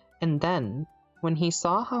 And then, when he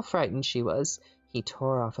saw how frightened she was, he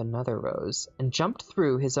tore off another rose and jumped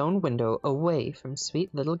through his own window away from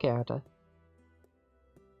sweet little Gerda.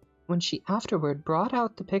 When she afterward brought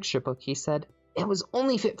out the picture book, he said, "It was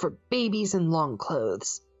only fit for babies in long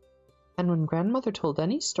clothes." And when grandmother told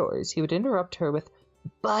any stories, he would interrupt her with,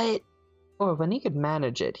 "But," or when he could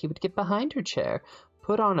manage it, he would get behind her chair,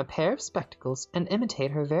 put on a pair of spectacles, and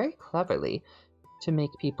imitate her very cleverly to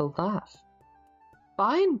make people laugh.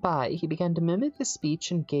 by and by he began to mimic the speech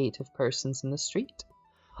and gait of persons in the street.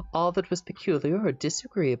 All that was peculiar or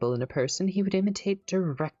disagreeable in a person he would imitate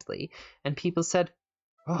directly, and people said,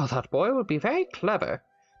 "Oh, that boy will be very clever.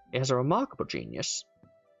 He has a remarkable genius."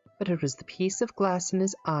 But it was the piece of glass in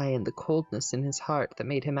his eye and the coldness in his heart that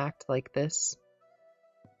made him act like this.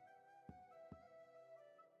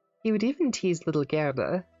 He would even tease little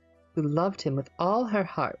Gerda, who loved him with all her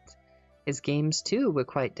heart. His games, too, were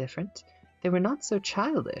quite different. They were not so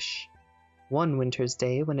childish. One winter's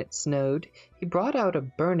day, when it snowed, he brought out a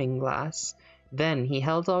burning glass. Then he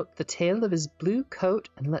held out the tail of his blue coat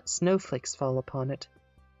and let snowflakes fall upon it.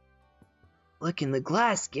 "Look in the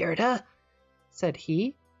glass, Gerda," said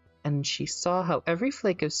he, and she saw how every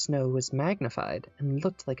flake of snow was magnified and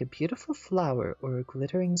looked like a beautiful flower or a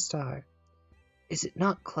glittering star. "Is it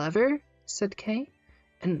not clever?" said Kay.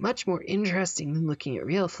 "And much more interesting than looking at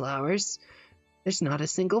real flowers. There's not a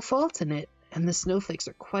single fault in it, and the snowflakes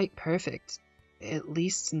are quite perfect, at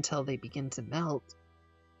least until they begin to melt."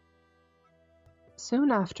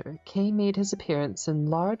 Soon after, Kay made his appearance in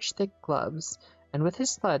large, thick gloves, and with his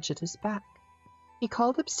sledge at his back. He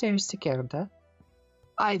called upstairs to Gerda.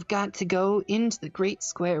 "I've got to go into the great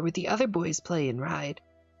square where the other boys play and ride."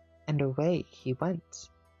 And away he went.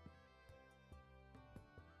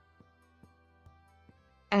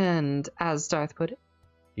 And, as Darth put it,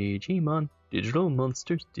 Digimon, digital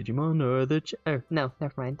monsters, Digimon are the no,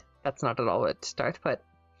 never mind. That's not at all what Darth put.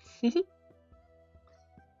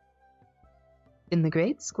 In the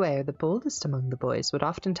great square, the boldest among the boys would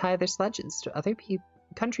often tie their sledges to other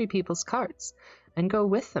country people's carts and go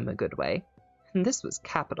with them a good way. And this was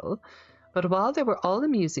capital. But while they were all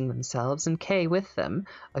amusing themselves, and Kay with them,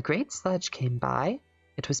 a great sledge came by.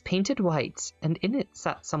 It was painted white, and in it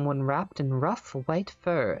sat someone wrapped in rough white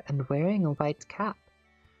fur and wearing a white cap.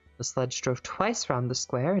 The sledge drove twice round the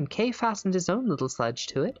square, and Kay fastened his own little sledge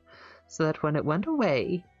to it, so that when it went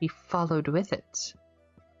away, he followed with it.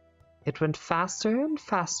 It went faster and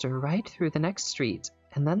faster right through the next street,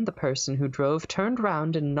 and then the person who drove turned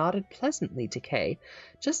round and nodded pleasantly to Kay,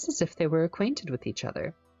 just as if they were acquainted with each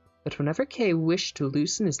other. But whenever Kay wished to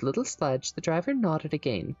loosen his little sledge, the driver nodded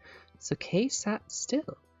again, so Kay sat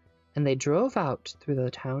still, and they drove out through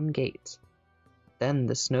the town gate. Then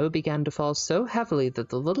the snow began to fall so heavily that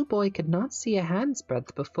the little boy could not see a hand's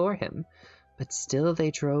breadth before him, but still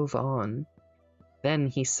they drove on. Then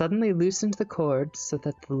he suddenly loosened the cord so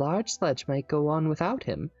that the large sledge might go on without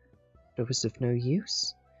him, but it was of no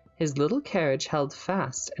use. His little carriage held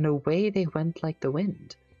fast, and away they went like the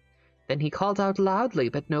wind. Then he called out loudly,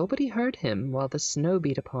 but nobody heard him, while the snow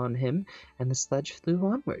beat upon him, and the sledge flew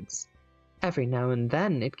onwards. Every now and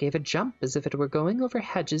then it gave a jump as if it were going over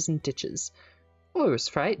hedges and ditches. The boy was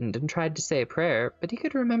frightened and tried to say a prayer, but he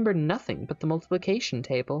could remember nothing but the multiplication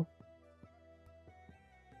table.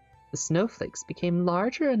 The snowflakes became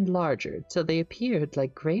larger and larger, till they appeared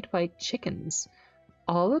like great white chickens.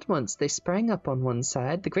 All at once they sprang up on one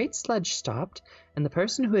side, the great sledge stopped, and the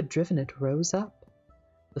person who had driven it rose up.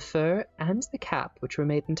 The fur and the cap, which were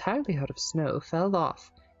made entirely out of snow, fell off,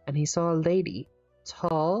 and he saw a lady,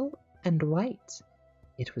 tall and white.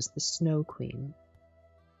 It was the Snow Queen.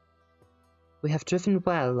 "We have driven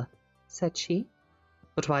well," said she,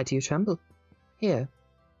 "but why do you tremble? Here,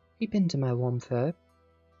 creep into my warm fur."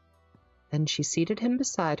 Then she seated him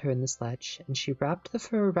beside her in the sledge, and she wrapped the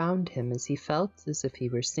fur around him as he felt as if he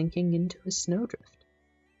were sinking into a snowdrift.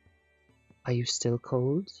 "Are you still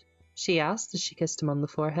cold?" she asked as she kissed him on the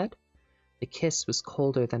forehead. The kiss was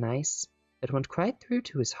colder than ice. It went quite through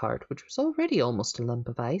to his heart, which was already almost a lump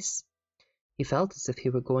of ice. He felt as if he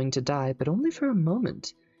were going to die, but only for a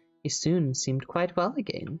moment. He soon seemed quite well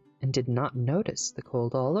again, and did not notice the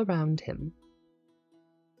cold all around him.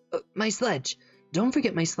 My sledge! Don't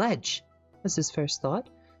forget my sledge!" was his first thought,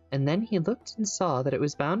 and then he looked and saw that it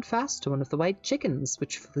was bound fast to one of the white chickens,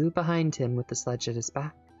 which flew behind him with the sledge at his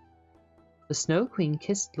back. The Snow Queen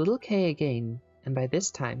kissed little Kay again, and by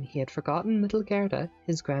this time he had forgotten little Gerda,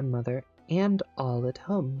 his grandmother, and all at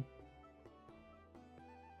home.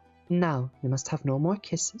 "Now you must have no more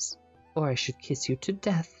kisses, or I should kiss you to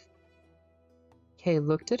death." Kay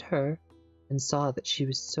looked at her and saw that she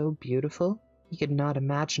was so beautiful he could not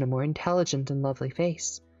imagine a more intelligent and lovely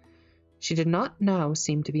face. She did not now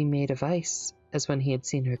seem to be made of ice, as when he had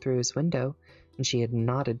seen her through his window, and she had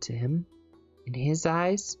nodded to him. In his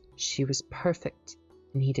eyes, she was perfect,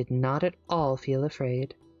 and he did not at all feel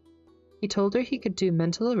afraid. He told her he could do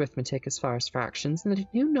mental arithmetic as far as fractions, and that he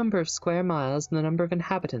knew number of square miles and the number of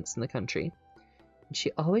inhabitants in the country. And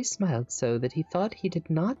she always smiled so that he thought he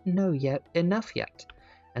did not know enough yet,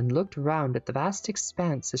 and looked round at the vast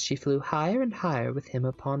expanse as she flew higher and higher with him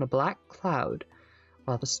upon a black cloud,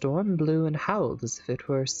 while the storm blew and howled as if it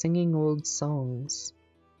were singing old songs.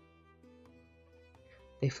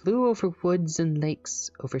 They flew over woods and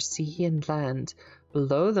lakes, over sea and land.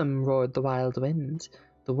 Below them roared the wild wind.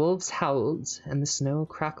 The wolves howled, and the snow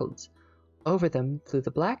crackled. Over them flew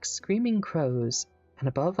the black screaming crows, and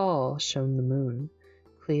above all shone the moon,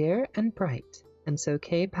 clear and bright. And so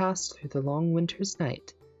Kay passed through the long winter's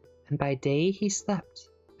night, and by day he slept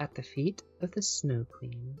at the feet of the Snow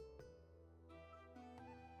Queen.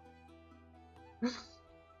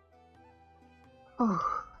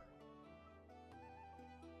 Oh.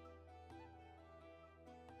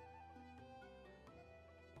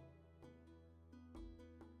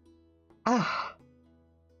 Ah.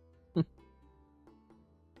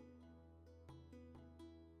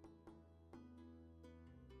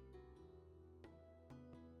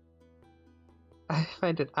 I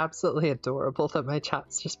find it absolutely adorable that my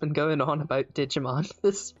chat's just been going on about Digimon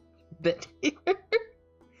this bit here.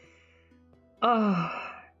 Oh,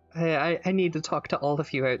 I need to talk to all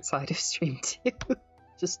of you outside of stream too,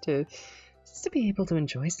 just to be able to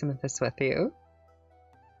enjoy some of this with you.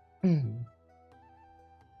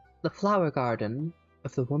 The flower garden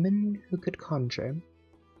of the woman who could conjure.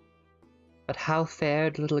 But how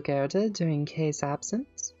fared little Gerda during Kay's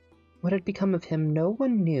absence? What had become of him no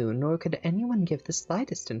one knew, nor could anyone give the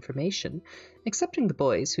slightest information, excepting the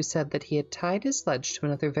boys, who said that he had tied his sledge to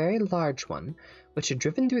another very large one, which had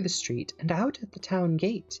driven through the street and out at the town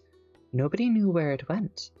gate. Nobody knew where it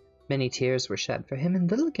went. Many tears were shed for him, and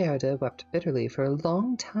little Gerda wept bitterly for a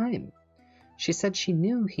long time. She said she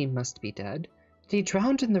knew he must be dead, that he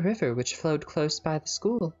drowned in the river which flowed close by the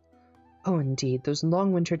school. Oh, indeed, those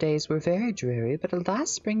long winter days were very dreary, but at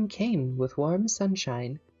last spring came with warm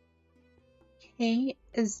sunshine. Kay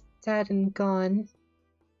is dead and gone,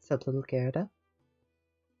 said little Gerda.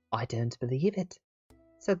 I don't believe it,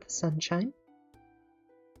 said the sunshine.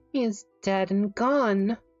 He is dead and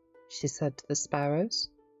gone, she said to the sparrows.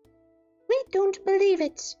 We don't believe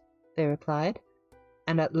it, they replied,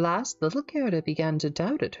 and at last little Gerda began to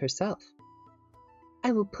doubt it herself.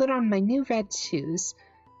 I will put on my new red shoes,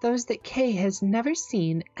 those that Kay has never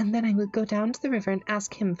seen, and then I will go down to the river and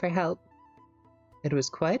ask him for help. It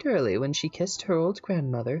was quite early when she kissed her old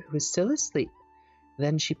grandmother, who was still asleep.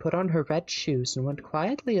 Then she put on her red shoes and went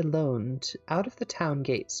quietly alone out of the town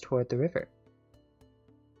gates toward the river.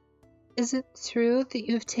 Is it true that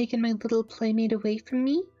you have taken my little playmate away from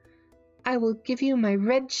me? I will give you my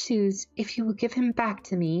red shoes if you will give him back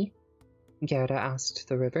to me, Gerda asked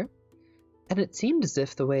the river, and it seemed as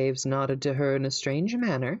if the waves nodded to her in a strange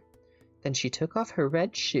manner. Then she took off her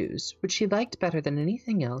red shoes, which she liked better than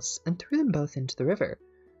anything else, and threw them both into the river.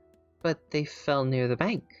 But they fell near the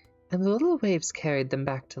bank, and the little waves carried them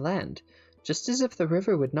back to land, just as if the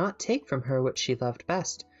river would not take from her what she loved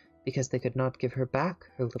best, because they could not give her back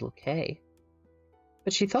her little Kay.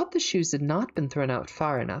 But she thought the shoes had not been thrown out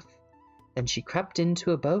far enough. Then she crept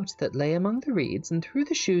into a boat that lay among the reeds, and threw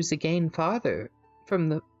the shoes again farther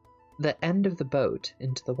from the end of the boat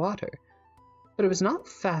into the water. But it was not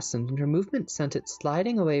fastened, and her movement sent it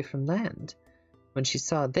sliding away from land. When she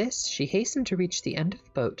saw this, she hastened to reach the end of the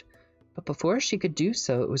boat, but before she could do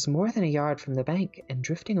so, it was more than a yard from the bank, and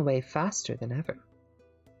drifting away faster than ever.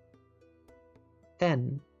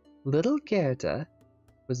 Then little Gerda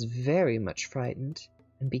was very much frightened,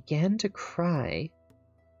 and began to cry.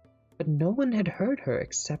 But no one had heard her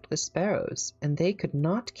except the sparrows, and they could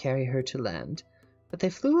not carry her to land, but they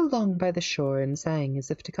flew along by the shore and sang as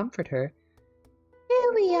if to comfort her.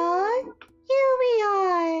 Here we are! Here we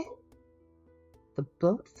are! The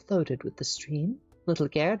boat floated with the stream. Little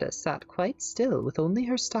Gerda sat quite still, with only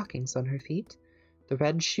her stockings on her feet. The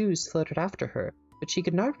red shoes floated after her, but she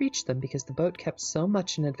could not reach them because the boat kept so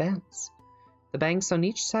much in advance. The banks on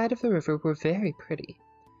each side of the river were very pretty.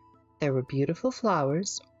 There were beautiful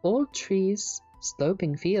flowers, old trees,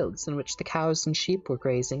 sloping fields in which the cows and sheep were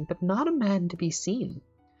grazing, but not a man to be seen.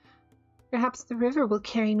 Perhaps the river will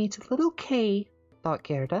carry me to little Kay, thought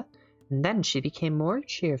Gerda, and then she became more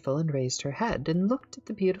cheerful and raised her head and looked at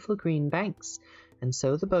the beautiful green banks, and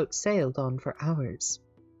so the boat sailed on for hours.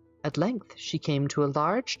 At length she came to a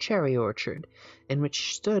large cherry orchard, in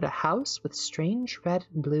which stood a house with strange red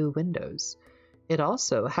and blue windows. It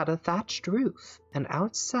also had a thatched roof, and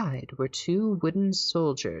outside were 2 wooden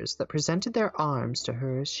soldiers that presented their arms to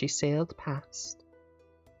her as she sailed past.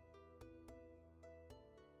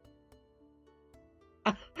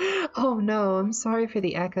 Oh no, I'm sorry for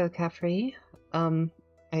the echo, Caffrey. I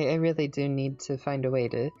really do need to find a way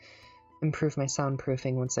to improve my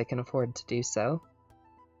soundproofing once I can afford to do so.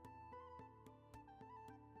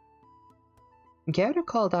 Gerda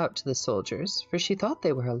called out to the soldiers, for she thought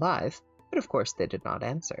they were alive, But of course they did not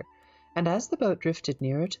answer, and as the boat drifted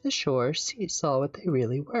nearer to the shore, she saw what they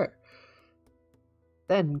really were.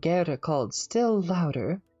 Then Gerda called still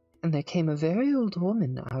louder, and there came a very old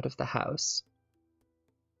woman out of the house,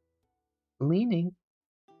 leaning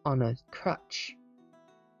on a crutch.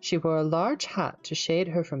 She wore a large hat to shade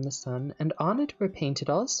her from the sun, and on it were painted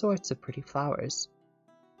all sorts of pretty flowers.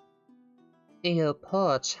 "You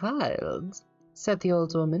poor child," said the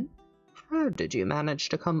old woman. "How did you manage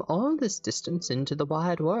to come all this distance into the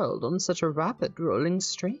wide world on such a rapid rolling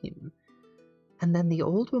stream?" And then the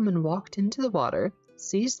old woman walked into the water,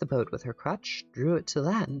 seized the boat with her crutch, drew it to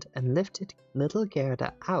land, and lifted little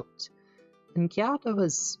Gerda out. And Gerda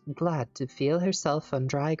was glad to feel herself on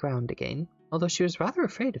dry ground again, although she was rather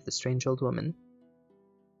afraid of the strange old woman.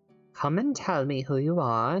 "Come and tell me who you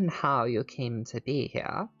are and how you came to be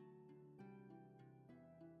here."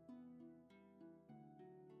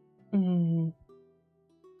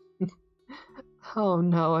 Oh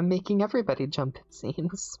no, I'm making everybody jump, it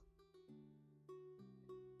seems.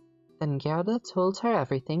 Then Gerda told her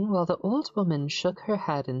everything, while the old woman shook her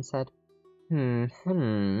head and said, And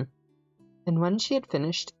when she had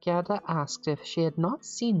finished, Gerda asked if she had not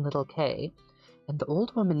seen little Kay, and the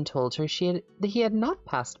old woman told her that he had not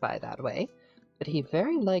passed by that way, but he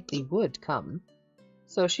very likely would come.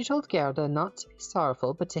 So she told Gerda not to be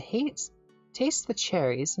sorrowful, but to taste the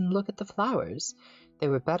cherries and look at the flowers. They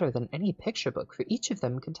were better than any picture book, for each of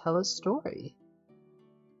them could tell a story.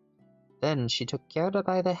 Then she took Gerda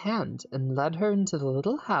by the hand and led her into the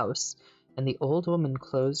little house, and the old woman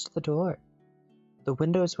closed the door. The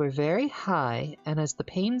windows were very high, and as the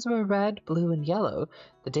panes were red, blue, and yellow,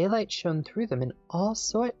 the daylight shone through them in all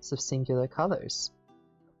sorts of singular colors.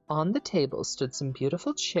 On the table stood some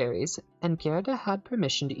beautiful cherries, and Gerda had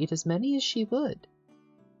permission to eat as many as she would.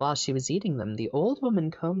 While she was eating them, the old woman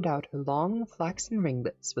combed out her long flaxen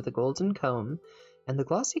ringlets with a golden comb, and the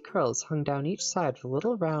glossy curls hung down each side of the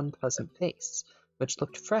little round pleasant face, which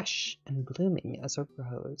looked fresh and blooming as a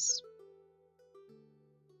rose.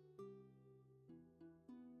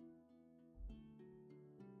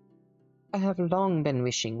 "I have long been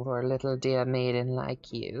wishing for a little dear maiden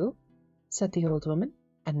like you," said the old woman,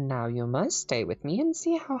 "and now you must stay with me and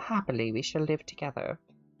see how happily we shall live together."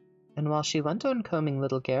 And while she went on combing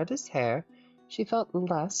little Gerda's hair, she felt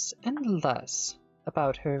less and less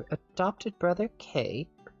about her adopted brother Kay,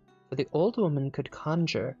 for the old woman could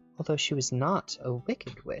conjure, although she was not a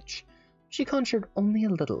wicked witch. She conjured only a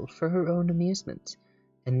little for her own amusement,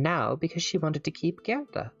 and now because she wanted to keep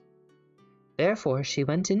Gerda. Therefore she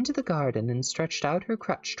went into the garden and stretched out her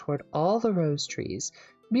crutch toward all the rose trees,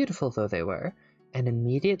 beautiful though they were, and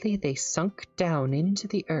immediately they sunk down into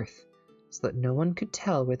the earth, so that no one could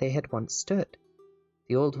tell where they had once stood.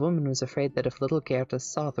 The old woman was afraid that if little Gerda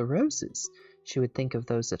saw the roses, she would think of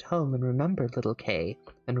those at home and remember little Kay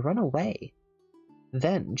and run away.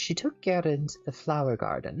 Then she took Gerda into the flower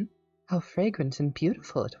garden. How fragrant and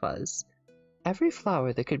beautiful it was! Every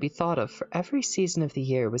flower that could be thought of for every season of the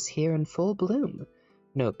year was here in full bloom.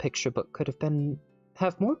 No picture book could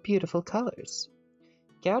have more beautiful colors.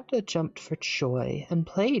 Gerda jumped for joy and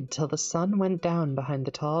played till the sun went down behind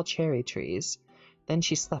the tall cherry trees. Then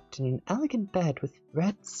she slept in an elegant bed with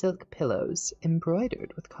red silk pillows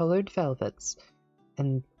embroidered with colored velvets,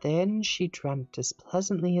 and then she dreamt as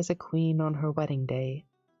pleasantly as a queen on her wedding day.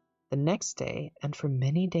 The next day, and for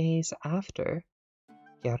many days after,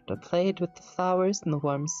 Gerda played with the flowers in the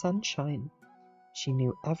warm sunshine. She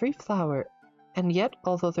knew every flower, and yet,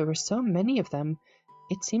 although there were so many of them,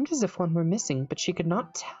 it seemed as if one were missing, but she could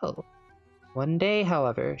not tell. One day,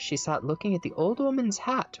 however, she sat looking at the old woman's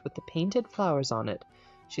hat with the painted flowers on it.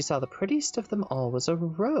 She saw the prettiest of them all was a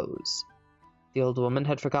rose. The old woman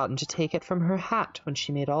had forgotten to take it from her hat when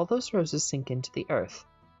she made all those roses sink into the earth.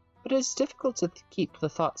 But it is difficult to keep the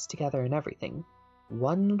thoughts together in everything.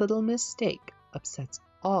 One little mistake upsets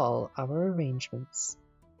all our arrangements.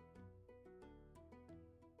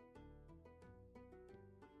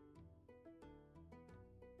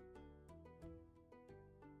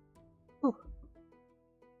 Oh.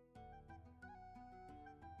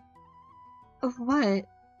 What?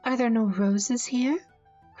 Are there no roses here?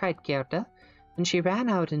 Cried Gerda, and she ran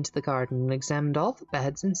out into the garden and examined all the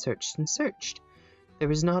beds and searched and searched. There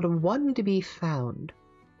was not a one to be found.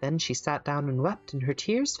 Then she sat down and wept, and her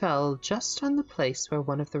tears fell just on the place where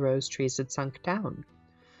one of the rose trees had sunk down.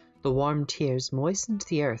 The warm tears moistened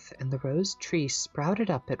the earth, and the rose tree sprouted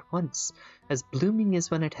up at once, as blooming as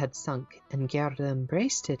when it had sunk, and Gerda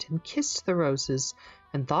embraced it and kissed the roses,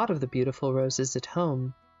 and thought of the beautiful roses at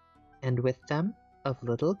home, and with them of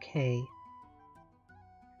little Kay.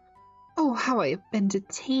 "Oh, how I have been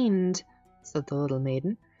detained," said the little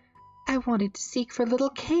maiden. I wanted to seek for little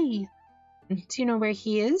Kay. Do you know where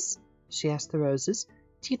he is? She asked the roses.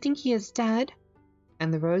 Do you think he is dead?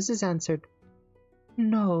 And the roses answered,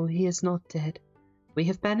 No, he is not dead. We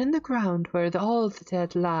have been in the ground where all the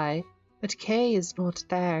dead lie, but Kay is not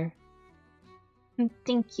there.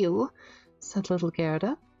 Thank you, said little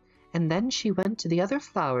Gerda, and then she went to the other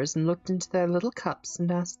flowers and looked into their little cups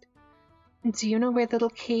and asked, Do you know where little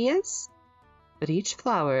Kay is? But each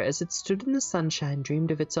flower, as it stood in the sunshine,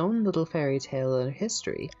 dreamed of its own little fairy tale or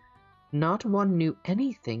history. Not one knew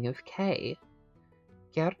anything of Kay.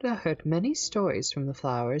 Gerda heard many stories from the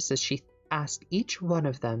flowers as she asked each one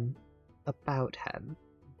of them about him,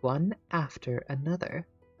 one after another.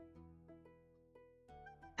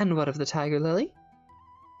 And what of the tiger lily?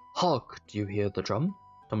 Hark, do you hear the drum?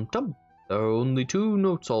 Tum-tum. There are only two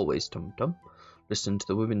notes always, tum-tum. Listen to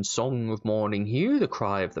the women's song of mourning, hear the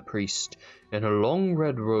cry of the priest. In her long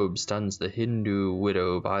red robe stands the Hindu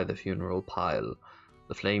widow by the funeral pile.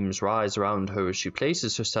 The flames rise around her as she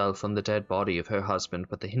places herself on the dead body of her husband,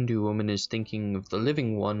 but the Hindu woman is thinking of the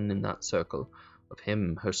living one in that circle, of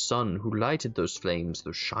him, her son, who lighted those flames.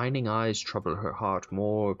 Those shining eyes trouble her heart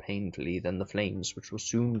more painfully than the flames which will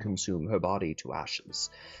soon consume her body to ashes.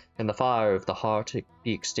 Can the fire of the heart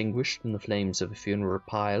be extinguished in the flames of a funeral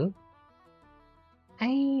pile?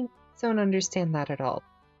 I don't understand that at all.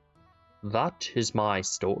 That is my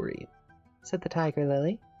story, said the tiger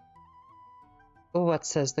lily. What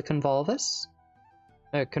says the convolvulus?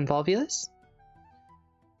 Convolvulus?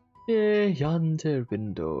 Yonder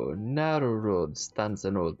window, narrow road, stands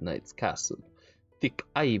an old knight's castle. Thick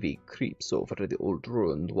ivy creeps over the old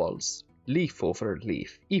ruined walls, leaf over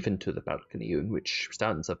leaf, even to the balcony in which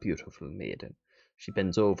stands a beautiful maiden. She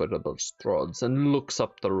bends over the balustrades and looks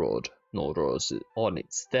up the road. No rose on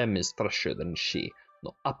its stem is fresher than she,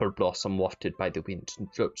 no apple blossom wafted by the wind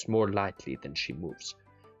floats more lightly than she moves.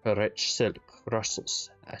 Her rich silk rustles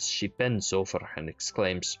as she bends over and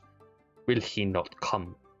exclaims, Will he not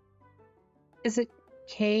come? Is it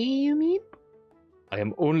Kay, you mean? I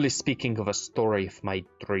am only speaking of a story of my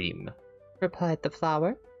dream, replied the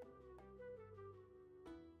flower.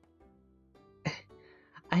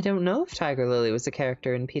 I don't know if Tiger Lily was a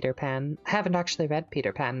character in Peter Pan. I haven't actually read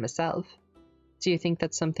Peter Pan myself. Do you think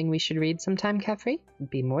that's something we should read sometime, Kefri? I'd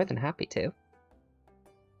be more than happy to.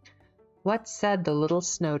 What said the little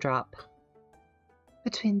snowdrop?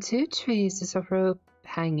 Between two trees is a rope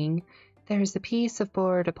hanging. There is a piece of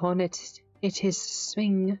board upon it. It is a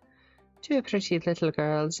swing. Two pretty little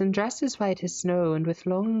girls, in dresses white as snow and with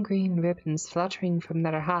long green ribbons fluttering from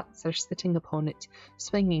their hats, are sitting upon it,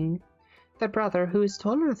 swinging. Their brother, who is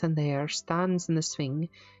taller than they are, stands in the swing.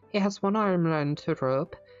 He has one arm round the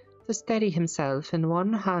rope to steady himself. In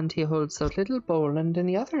one hand he holds a little bowl and in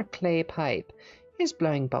the other a clay pipe. He is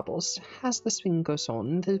blowing bubbles. As the swing goes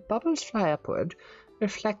on, the bubbles fly upward,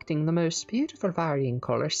 reflecting the most beautiful varying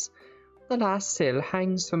colours. The last sill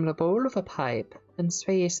hangs from the bowl of a pipe and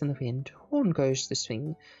sways in the wind. On goes the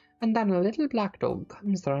swing, and then a little black dog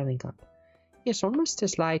comes running up. He is almost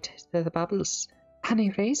as light as the bubbles, and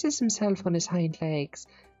he raises himself on his hind legs,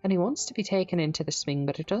 and he wants to be taken into the swing,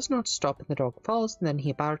 but it does not stop, and the dog falls, and then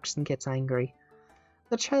he barks and gets angry.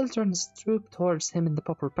 The children troop towards him, and the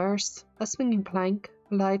bubble bursts. A swinging plank,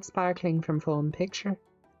 a light sparkling from foam picture.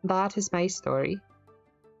 That is my story.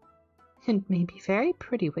 It may be very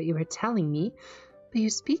pretty what you are telling me, but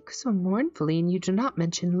you speak so mournfully, and you do not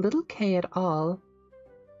mention little Kay at all.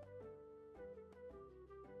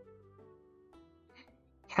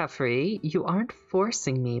 Kefri, you aren't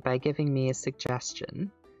forcing me by giving me a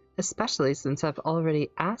suggestion, especially since I've already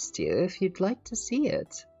asked you if you'd like to see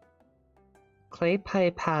it. Clay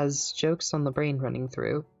Pipe has jokes on the brain running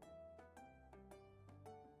through.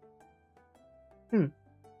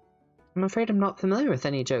 I'm afraid I'm not familiar with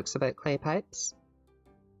any jokes about clay pipes.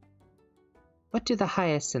 What do the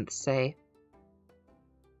hyacinths say?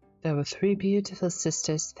 There were 3 beautiful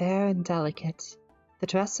sisters, fair and delicate. The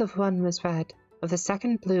dress of one was red, of the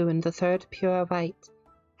second blue, and the third pure white.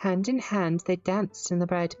 Hand in hand they danced in the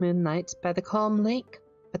bright moonlight by the calm lake,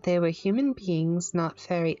 but they were human beings, not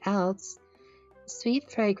fairy elves. A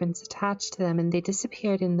sweet fragrance attached to them, and they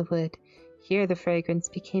disappeared in the wood. Here the fragrance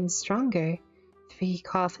became stronger. 3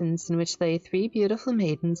 coffins in which lay 3 beautiful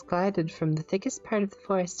maidens glided from the thickest part of the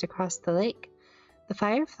forest across the lake. The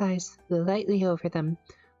fireflies flew lightly over them,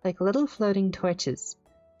 like little floating torches.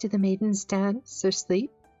 Do the maidens dance or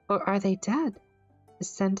sleep, or are they dead? The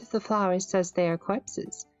scent of the flowers says they are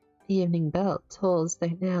corpses. The evening bell tolls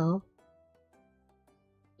their knell.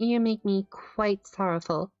 You make me quite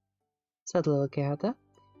sorrowful, said little Gerda.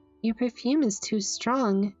 Your perfume is too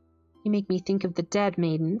strong. You make me think of the dead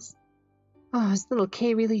maidens. Oh, is little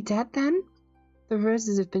Kay really dead then? The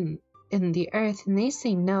roses have been in the earth and they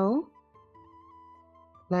say no.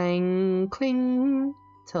 Clang, cling,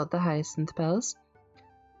 tolled the hyacinth bells.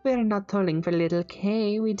 We are not tolling for little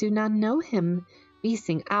Kay. We do not know him. We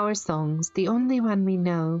sing our songs, the only one we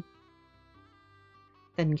know.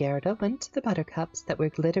 Then Gerda went to the buttercups that were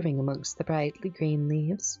glittering amongst the brightly green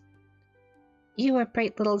leaves. You are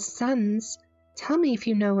bright little suns. Tell me if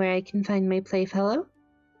you know where I can find my playfellow.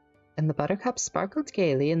 And the buttercups sparkled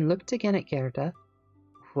gaily and looked again at Gerda.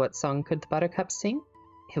 What song could the buttercups sing?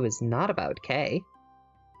 It was not about Kay.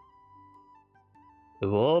 The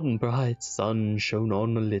warm bright sun shone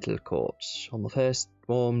on a little court on the first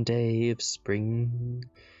warm day of spring.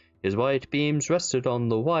 His white beams rested on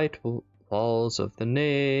the white walls of the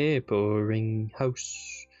neighbouring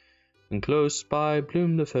house, and close by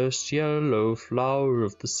bloomed the first yellow flower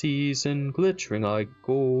of the season, glittering like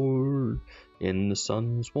gold in the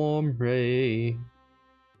sun's warm ray.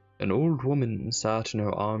 An old woman sat in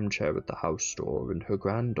her armchair at the house door, and her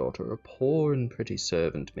granddaughter, a poor and pretty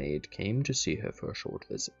servant maid, came to see her for a short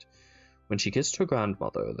visit. When she kissed her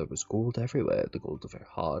grandmother, there was gold everywhere, the gold of her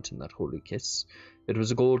heart in that holy kiss. It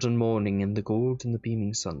was a golden morning, and the gold in the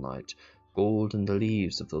beaming sunlight, gold in the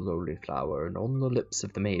leaves of the lowly flower, and on the lips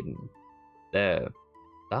of the maiden. There,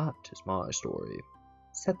 that is my story,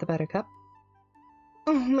 said the buttercup.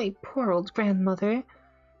 Oh, my poor old grandmother.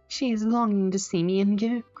 She is longing to see me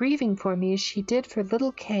and grieving for me as she did for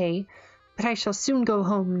little Kay. But I shall soon go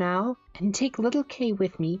home now, and take little Kay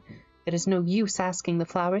with me. It is no use asking the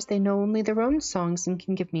flowers. They know only their own songs and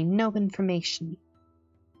can give me no information.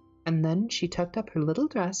 And then she tucked up her little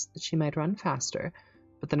dress that she might run faster,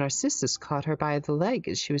 but the narcissus caught her by the leg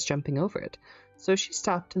as she was jumping over it. So she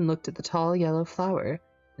stopped and looked at the tall yellow flower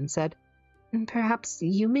and said, Perhaps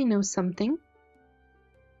you may know something.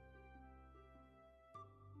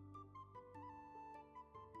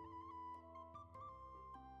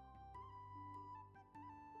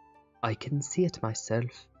 I can see it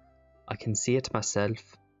myself. I can see it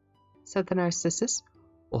myself, said the narcissus.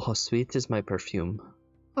 Oh, how sweet is my perfume.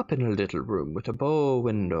 Up in a little room with a bow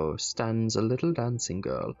window stands a little dancing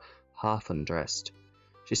girl, half undressed.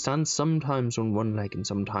 She stands sometimes on one leg and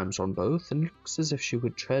sometimes on both, and looks as if she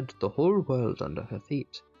would tread the whole world under her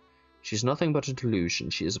feet. She is nothing but a delusion.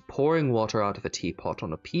 She is pouring water out of a teapot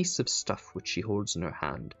on a piece of stuff which she holds in her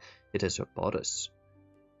hand. It is her bodice.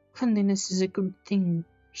 Cleanliness is a good thing,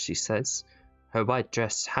 she says. Her white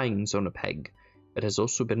dress hangs on a peg. It has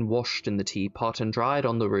also been washed in the teapot and dried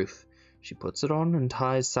on the roof. She puts it on and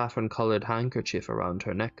ties saffron-coloured handkerchief around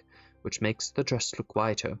her neck, which makes the dress look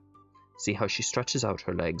whiter. See how she stretches out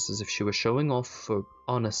her legs as if she were showing off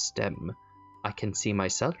on a stem. I can see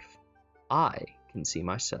myself. I can see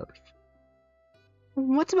myself.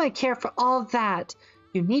 What do I care for all that?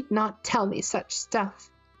 You need not tell me such stuff.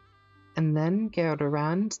 And then Gerda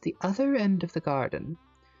ran to the other end of the garden.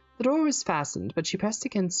 The door was fastened, but she pressed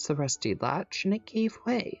against the rusty latch, and it gave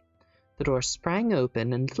way. The door sprang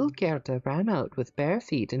open, and little Gerda ran out with bare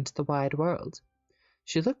feet into the wide world.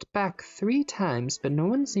 She looked back 3 times, but no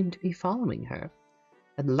one seemed to be following her.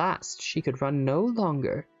 At last she could run no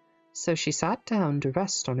longer, so she sat down to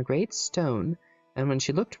rest on a great stone, and when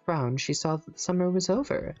she looked round she saw that summer was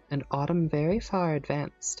over, and autumn very far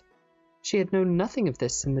advanced. She had known nothing of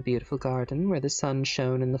this in the beautiful garden, where the sun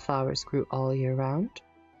shone and the flowers grew all year round.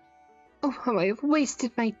 Oh, how I have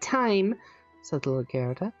wasted my time, said little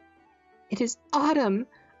Gerda. It is autumn.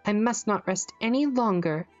 I must not rest any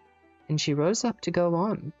longer. And she rose up to go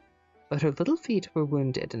on. But her little feet were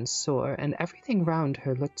wounded and sore, and everything round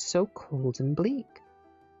her looked so cold and bleak.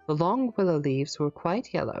 The long willow leaves were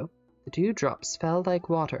quite yellow. The dewdrops fell like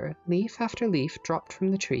water. Leaf after leaf dropped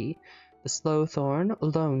from the tree. The sloe thorn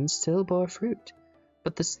alone still bore fruit.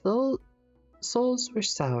 But the souls were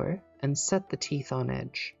sour and set the teeth on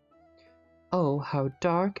edge. Oh, how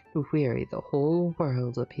dark and weary the whole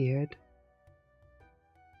world appeared.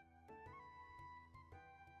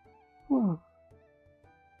 Whoa.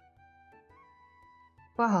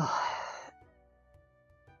 Well,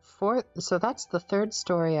 so that's the 3rd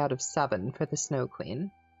story out of 7 for the Snow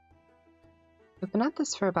Queen. We've been at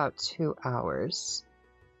this for about 2 hours.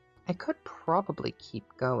 I could probably keep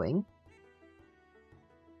going.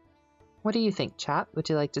 What do you think, chat? Would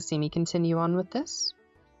you like to see me continue on with this?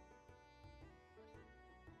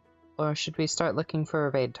 Or should we start looking for a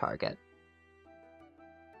raid target?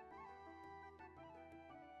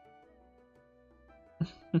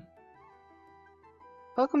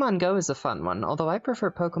 Pokemon Go is a fun one, although I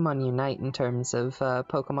prefer Pokemon Unite in terms of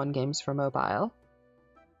Pokemon games for mobile.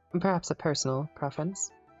 Perhaps a personal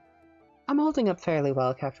preference. I'm holding up fairly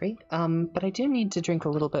well, Kefri, but I do need to drink a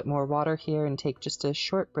little bit more water here and take just a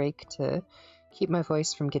short break to keep my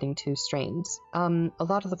voice from getting too strained. A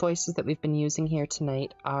lot of the voices that we've been using here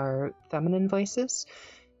tonight are feminine voices,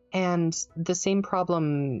 and the same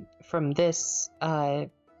problem from this,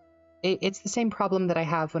 it's the same problem that I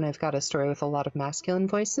have when I've got a story with a lot of masculine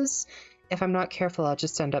voices. If I'm not careful, I'll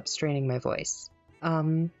just end up straining my voice.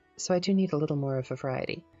 So I do need a little more of a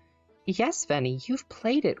variety. Yes, Venny, you've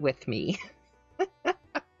played it with me.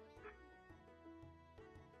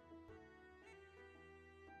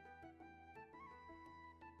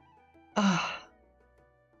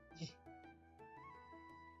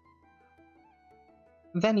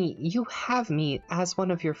 Venny, you have me as one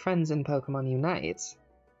of your friends in Pokemon Unite.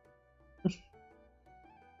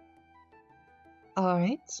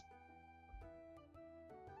 Alright.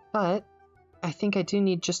 But I think I do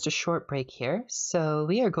need just a short break here, so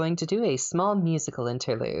we are going to do a small musical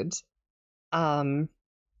interlude.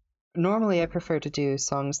 Normally I prefer to do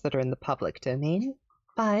songs that are in the public domain,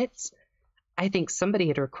 but I think somebody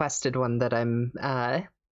had requested one that I'd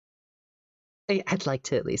like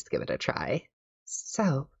to at least give it a try.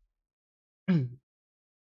 So, I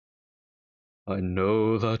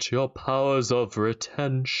know that your powers of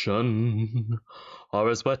retention are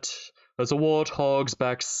as wet as a warthog's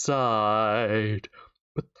backside,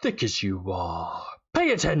 but thick as you are,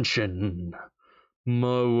 pay attention.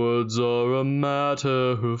 My words are a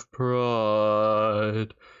matter of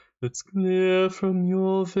pride. It's clear from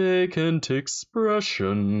your vacant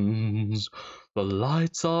expressions. The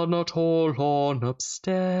lights are not all on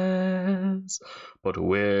upstairs, but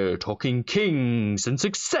we're talking kings in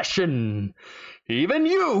succession. Even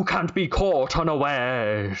you can't be caught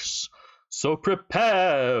unawares. So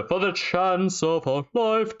prepare for the chance of a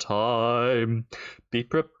lifetime. Be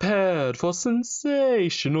prepared for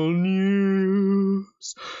sensational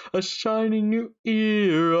news. A shining new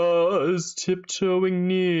era is tiptoeing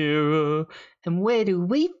nearer. And where do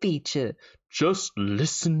we feature? Just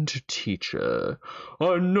listen to teacher.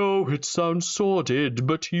 I know it sounds sordid,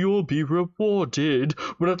 but you'll be rewarded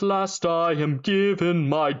when at last I am given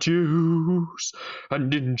my dues,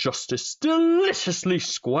 and injustice deliciously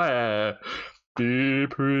square. Be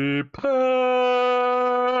prepared.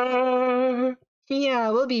 Yeah,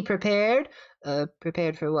 we'll be prepared.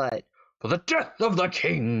 Prepared for what? For the death of the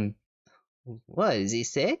king. What, is he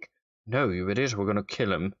sick? No, you idiot, we're gonna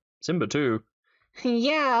kill him. Simba too.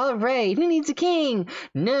 Yeah, all right. Who needs a king?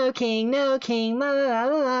 No king, no king. La la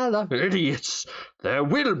la la. Idiots! There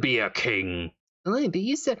will be a king. Wait, but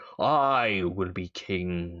you said I will be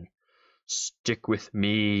king. Stick with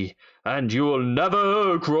me, and you'll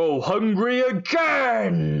never grow hungry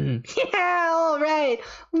again. yeah, all right.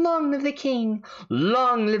 Long live the king.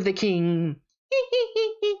 Long live the king.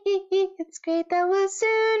 It's great that we'll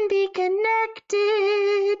soon be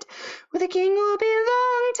connected with a king who'll be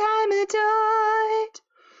long time adored.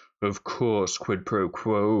 Of course, quid pro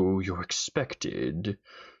quo, you're expected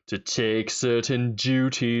to take certain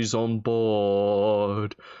duties on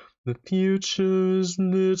board. The future's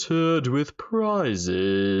littered with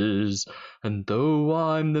prizes, and though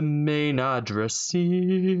I'm the main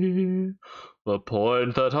addressee, the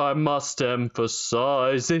point that I must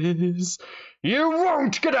emphasize is you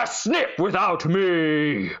won't get a sniff without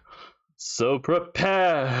me! So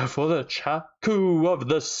prepare for the coup of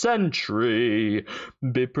the century.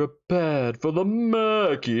 Be prepared for the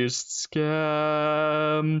murkiest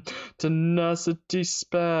scam. Tenacity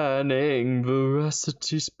spanning,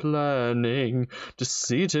 veracity's planning.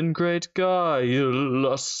 Deceit and great guile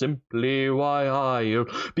are simply why I'll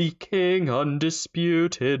be king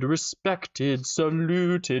undisputed, respected,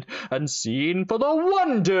 saluted, and seen for the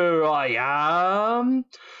wonder I am.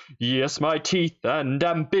 Yes, my teeth and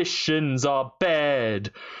ambitions are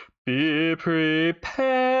bared. Be prepared.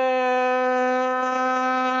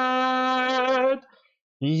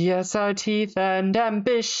 Yes, our teeth and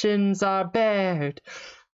ambitions are bared.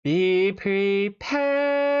 Be prepared.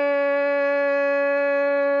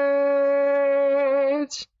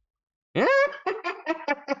 Yeah.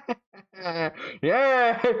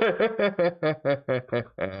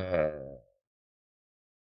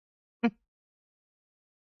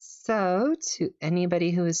 So, to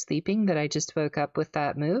anybody who is sleeping that I just woke up with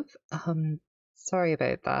that move, sorry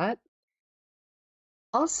about that.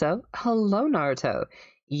 Also, hello Naruto.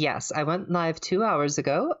 Yes, I went live 2 hours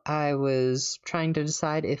ago. I was trying to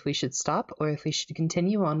decide if we should stop or if we should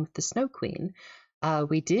continue on with the Snow Queen.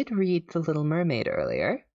 We did read The Little Mermaid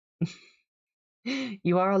earlier.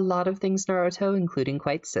 You are a lot of things, Naruto, including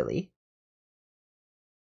quite silly.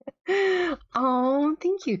 Oh,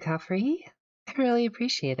 thank you, Kafri. I really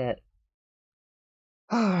appreciate it.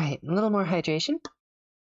 All right, a little more hydration.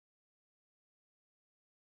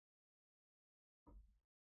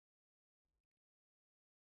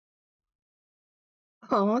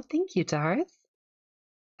 Oh, thank you, Darth.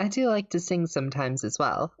 I do like to sing sometimes as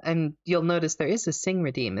well, and you'll notice there is a sing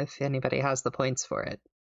redeem if anybody has the points for it.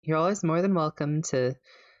 You're always more than welcome to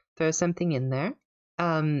throw something in there.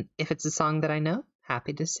 If it's a song that I know,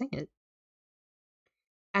 happy to sing it.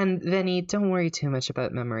 And Vinny, don't worry too much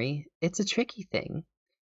about memory. It's a tricky thing.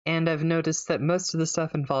 And I've noticed that most of the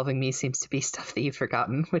stuff involving me seems to be stuff that you've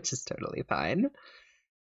forgotten, which is totally fine.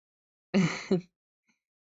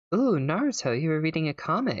 Ooh, Naruto, you were reading a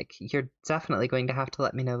comic. You're definitely going to have to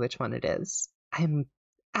let me know which one it is. I'm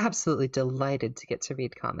absolutely delighted to get to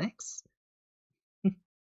read comics.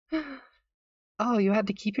 Oh, you had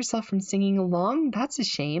to keep yourself from singing along? That's a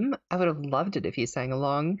shame. I would have loved it if you sang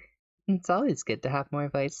along. It's always good to have more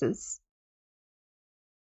voices.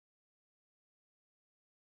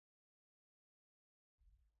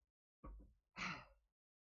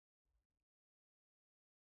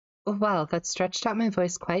 Well, that stretched out my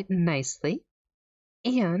voice quite nicely,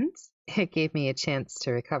 and it gave me a chance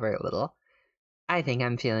to recover a little. I think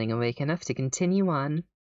I'm feeling awake enough to continue on.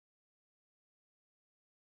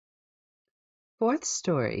 Fourth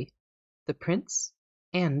story, The Prince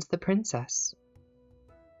and the Princess.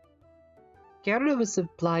 Gerda was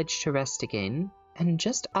obliged to rest again, and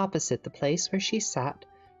just opposite the place where she sat,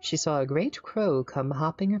 she saw a great crow come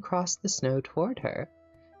hopping across the snow toward her.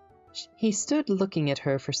 He stood looking at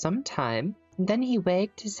her for some time, and then he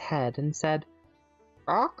wagged his head and said,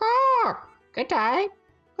 "Caw-caw! Good day!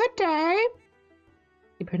 Good day!"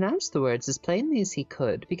 He pronounced the words as plainly as he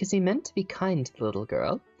could, because he meant to be kind to the little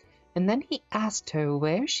girl, and then he asked her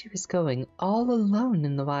where she was going all alone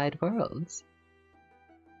in the wide world.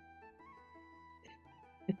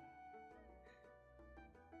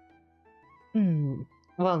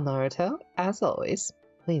 Well, Naruto, as always,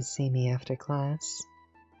 please see me after class.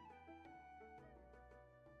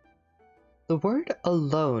 The word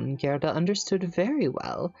alone Gerda understood very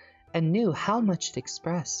well and knew how much it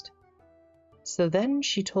expressed. So then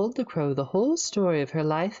she told the crow the whole story of her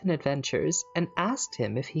life and adventures and asked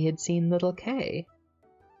him if he had seen little Kay.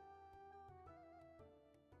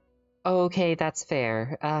 Okay, that's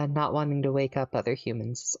fair. Not wanting to wake up other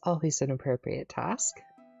humans is always an appropriate task.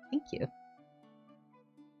 Thank you.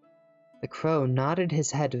 The crow nodded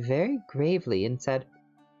his head very gravely and said,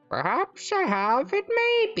 "Perhaps I have, it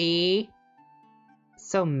may be."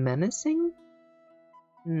 So menacing?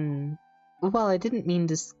 Well, I didn't mean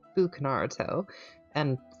to spook Naruto,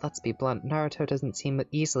 and let's be blunt, Naruto doesn't seem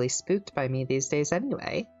easily spooked by me these days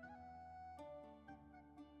anyway.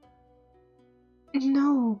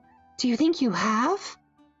 No, do you think you have?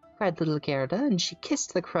 Cried little Gerda, and she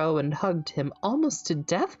kissed the crow and hugged him almost to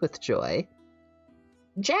death with joy.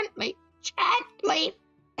 Gently, gently.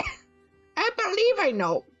 I believe I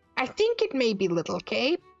know. I think it may be little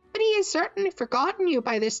Kay, but he has certainly forgotten you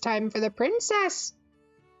by this time for the princess.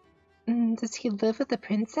 Does he live with the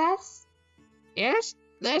princess? Yes,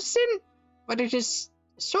 listen, but it is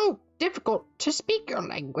so difficult to speak your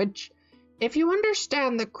language. If you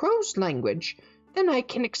understand the crow's language, then I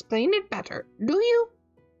can explain it better. Do you?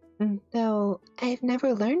 No, I've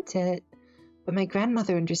never learned it. But my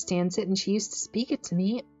grandmother understands it and she used to speak it to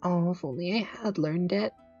me. Oh, if only I had learned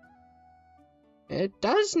it. It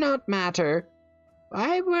does not matter.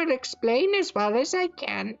 I will explain as well as I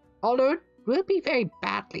can, although it will be very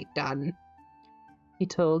badly done. He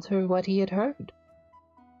told her what he had heard.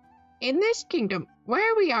 In this kingdom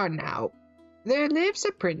where we are now, there lives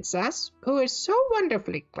a princess who is so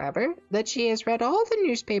wonderfully clever that she has read all the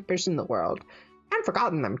newspapers in the world, and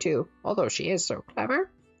forgotten them too, although she is so clever.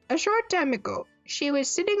 A short time ago, she was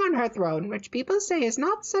sitting on her throne, which people say is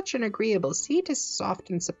not such an agreeable seat as is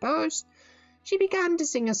often supposed. She began to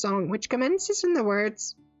sing a song which commences in the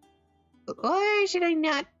words, "Why should I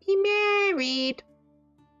not be married?"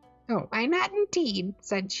 "Oh, why not indeed?"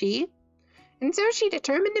 said she. And so she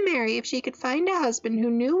determined to marry if she could find a husband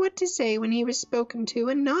who knew what to say when he was spoken to,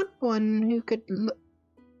 and not one who could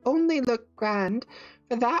only look grand,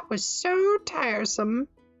 for that was so tiresome.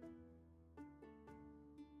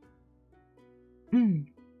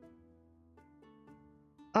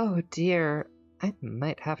 Oh dear, I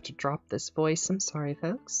might have to drop this voice. I'm sorry,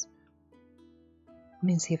 folks. Let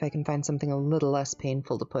me see if I can find something a little less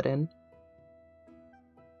painful to put in.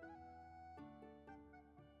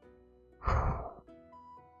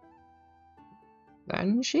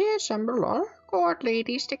 Then she assembled all her court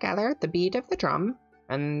ladies together at the beat of the drum,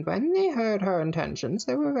 and when they heard her intentions,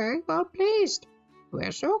 they were very well pleased.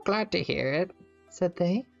 "We're so glad to hear it," said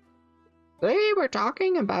they. We were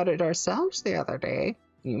talking about it ourselves the other day.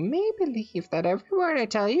 You may believe that every word I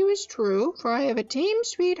tell you is true, for I have a tame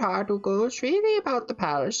sweetheart who goes freely about the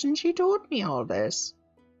palace, and she told me all this.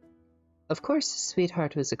 Of course, his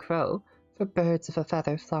sweetheart was a crow, for birds of a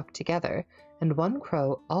feather flock together, and one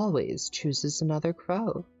crow always chooses another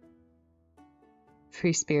crow.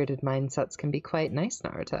 Free-spirited mindsets can be quite nice,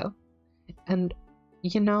 Naruto. And,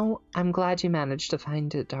 you know, I'm glad you managed to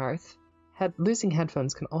find it, Darth. Losing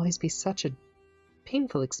headphones can always be such a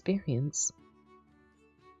painful experience.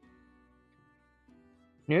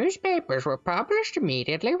 Newspapers were published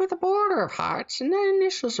immediately with a border of hearts and the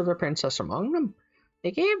initials of the princess among them. They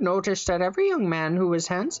gave notice that every young man who was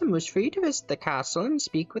handsome was free to visit the castle and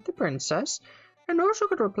speak with the princess, and those who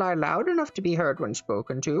could reply loud enough to be heard when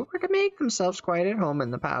spoken to were to make themselves quite at home in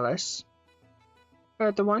the palace.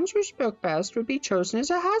 But the ones who spoke best would be chosen as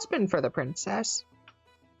a husband for the princess.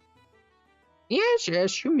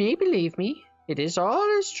 Yes, you may believe me. It is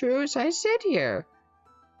all as true as I said here.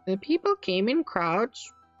 The people came in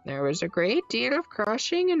crowds. There was a great deal of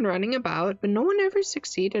crushing and running about, but no one ever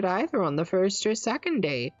succeeded either on the first or second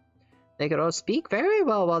day. They could all speak very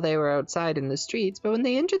well while they were outside in the streets, but when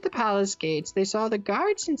they entered the palace gates, they saw the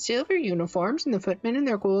guards in silver uniforms and the footmen in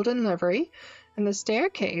their golden livery, and the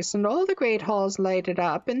staircase and all the great halls lighted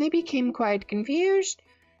up, and they became quite confused.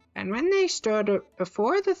 And when they stood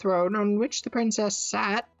before the throne on which the princess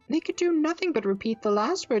sat, they could do nothing but repeat the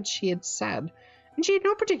last words she had said, and she had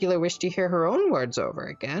no particular wish to hear her own words over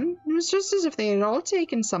again. It was just as if they had all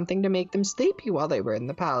taken something to make them sleepy while they were in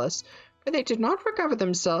the palace, for they did not recover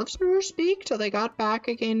themselves nor speak till they got back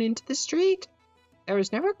again into the street. There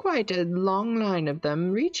was never quite a long line of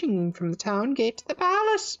them reaching from the town gate to the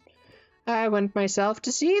palace. I went myself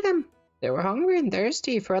to see them. They were hungry and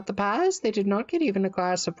thirsty, for at the palace they did not get even a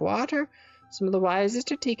glass of water. Some of the wisest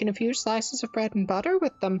had taken a few slices of bread and butter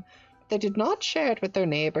with them, but they did not share it with their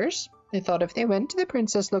neighbours. They thought if they went to the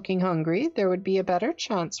princess looking hungry, there would be a better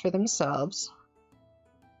chance for themselves.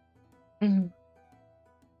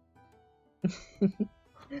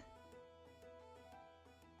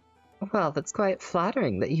 Well, that's quite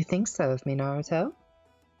flattering that you think so of me, Naruto.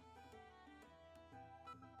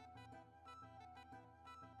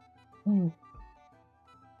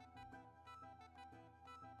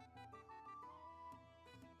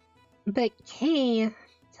 But Kay,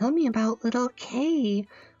 tell me about little Kay.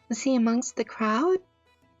 Was he amongst the crowd?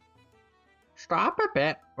 Stop a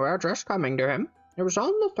bit. We're just coming to him. It was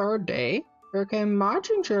on the third day. There came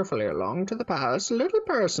marching cheerfully along to the palace a little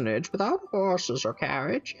personage without horses or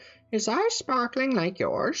carriage, his eyes sparkling like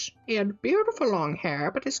yours. He had beautiful long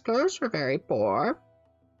hair, but his clothes were very poor.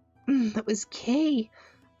 That was Kay.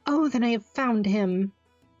 Oh, then I have found him.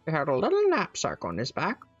 He had a little knapsack on his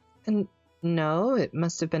back. And no, it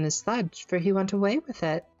must have been his sledge, for he went away with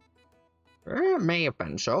it. It may have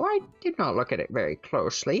been so. I did not look at it very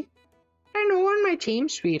closely. I know on my tame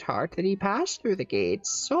sweetheart that he passed through the gates,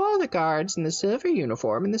 saw the guards in the silver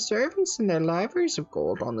uniform and the servants in their liveries of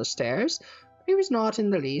gold on the stairs, but he was not in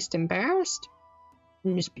the least embarrassed.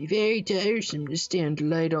 "It must be very tiresome to stand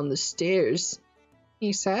light on the stairs,"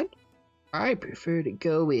 he said. "I prefer to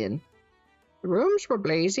go in." The rooms were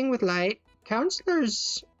blazing with light.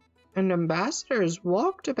 Councillors and ambassadors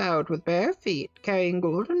walked about with bare feet, carrying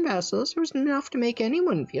golden vessels. It was enough to make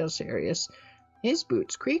anyone feel serious. His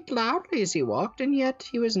boots creaked loudly as he walked, and yet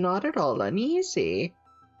he was not at all uneasy.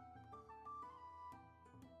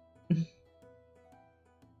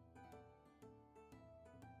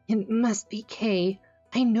 It must be Kay.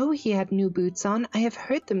 I know he had new boots on. I have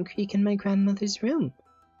heard them creak in my grandmother's room.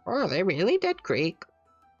 Oh, they really did creak,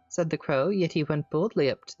 said the crow, yet he went boldly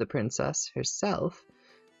up to the princess herself.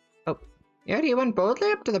 Yet he went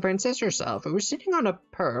boldly up to the princess herself, who was sitting on a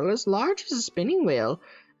pearl as large as a spinning wheel,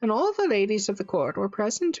 and all the ladies of the court were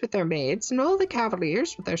present with their maids, and all the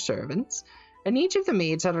cavaliers with their servants, and each of the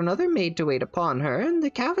maids had another maid to wait upon her, and the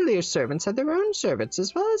cavaliers' servants had their own servants,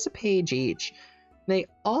 as well as a page each. They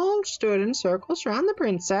all stood in circles round the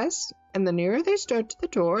princess, and the nearer they stood to the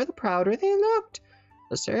door, the prouder they looked.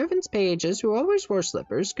 The servants' pages, who always wore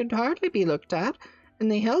slippers, could hardly be looked at, and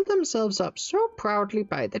they held themselves up so proudly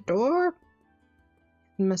by the door.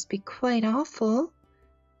 It must be quite awful.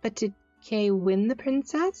 But did Kay win the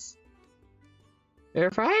princess?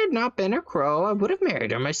 If I had not been a crow, I would have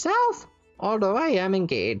married her myself, although I am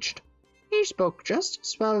engaged. He spoke just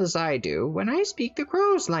as well as I do when I speak the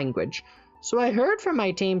crow's language, so I heard from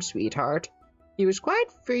my tame sweetheart. He was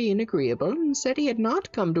quite free and agreeable, and said he had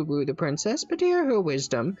not come to woo the princess, but to hear her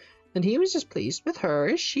wisdom, and he was as pleased with her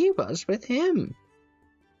as she was with him.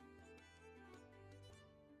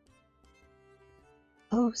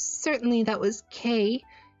 Oh, certainly that was Kay.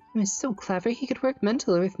 He was so clever he could work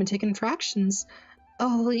mental arithmetic and fractions.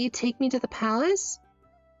 Oh, will you take me to the palace?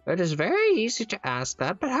 It is very easy to ask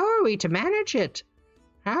that, but how are we to manage it?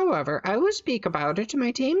 However, I will speak about it to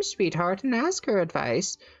my tame sweetheart and ask her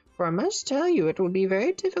advice, for I must tell you it will be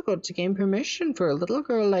very difficult to gain permission for a little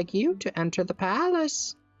girl like you to enter the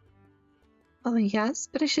palace. Oh, yes,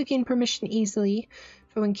 but I shall gain permission easily,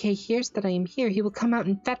 for when Kay hears that I am here, he will come out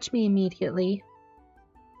and fetch me immediately.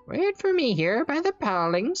 Wait for me here by the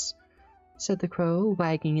palings, said the crow,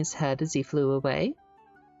 wagging his head as he flew away.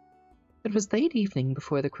 It was late evening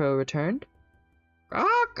before the crow returned.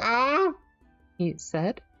 "Caw-caw," he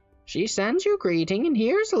said. "She sends you greeting, and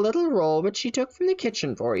here's a little roll which she took from the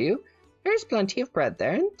kitchen for you. There's plenty of bread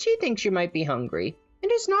there, and she thinks you might be hungry.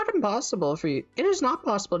 It is not possible for you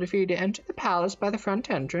to enter the palace by the front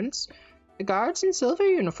entrance. The guards in silver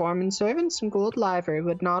uniform and servants in gold livery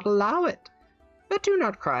would not allow it. But do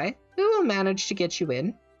not cry, we will manage to get you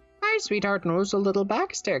in. My sweetheart knows a little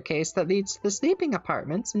back staircase that leads to the sleeping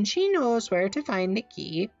apartments, and she knows where to find the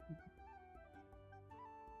key."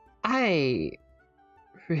 I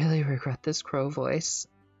really regret this crow voice.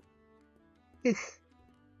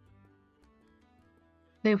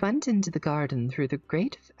 They went into the garden through the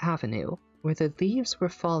great avenue, where the leaves were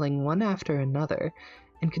falling one after another,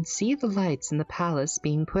 and could see the lights in the palace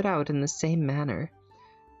being put out in the same manner.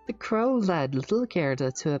 The crow led little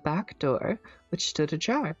Gerda to a back door, which stood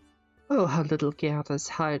ajar. Oh, how little Gerda's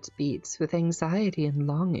heart beats with anxiety and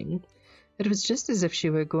longing. It was just as if she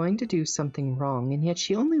were going to do something wrong, and yet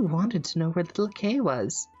she only wanted to know where little Kay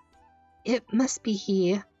was. It must be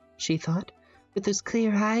he, she thought, with those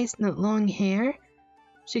clear eyes and that long hair.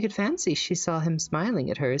 She could fancy she saw him smiling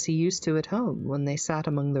at her as he used to at home when they sat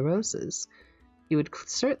among the roses. He would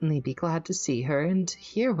certainly be glad to see her and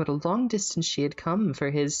hear what a long distance she had come for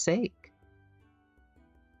his sake.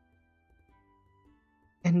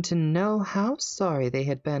 And to know how sorry they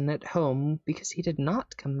had been at home because he did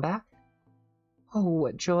not come back. Oh,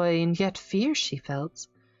 what joy and yet fear she felt.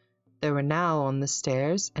 They were now on the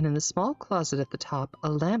stairs, and in the small closet at the top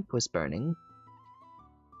a lamp was burning.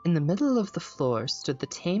 In the middle of the floor stood the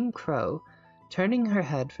tame crow, turning her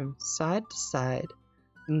head from side to side,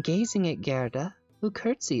 and gazing at Gerda, who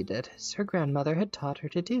curtsied as her grandmother had taught her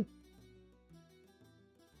to do.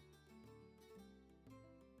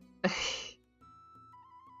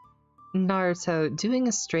 Naruto, doing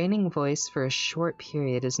a straining voice for a short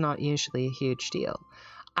period is not usually a huge deal.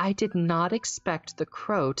 I did not expect the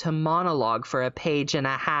crow to monologue for a page and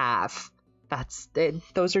a half.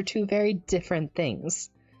 Those are two very different things.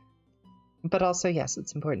 But also, yes,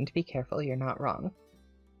 it's important to be careful. You're not wrong.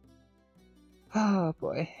 Oh,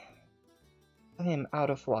 boy. I am out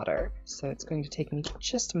of water, so it's going to take me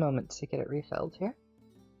just a moment to get it refilled here.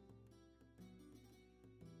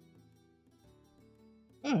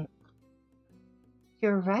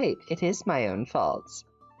 You're right, it is my own fault.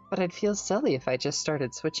 But I'd feel silly if I just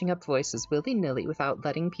started switching up voices willy-nilly without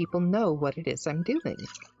letting people know what it is I'm doing.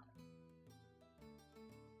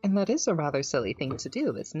 And that is a rather silly thing to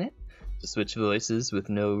do, isn't it? To switch voices with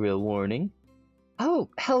no real warning. Oh,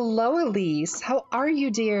 hello, Elise. How are you,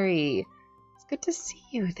 dearie? It's good to see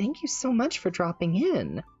you. Thank you so much for dropping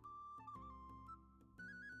in.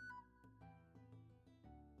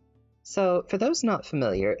 So, for those not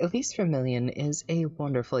familiar, Elise Vermillion is a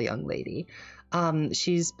wonderful young lady.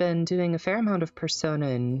 She's been doing a fair amount of Persona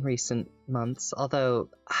in recent months, although,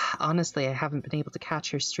 honestly, I haven't been able to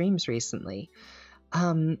catch her streams recently.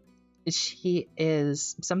 She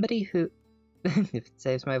is somebody who, if it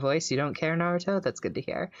saves my voice, you don't care, Naruto? That's good to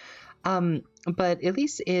hear. But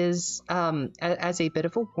Elise is, as a bit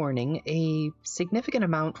of a warning, a significant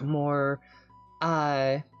amount more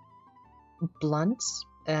blunt,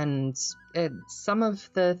 and some of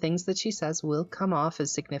the things that she says will come off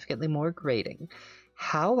as significantly more grating.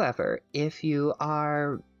 However, if you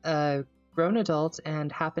are a grown adult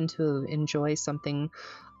and happen to enjoy something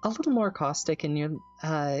a little more caustic in your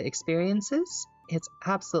experiences, it's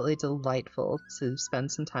absolutely delightful to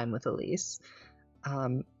spend some time with Elise.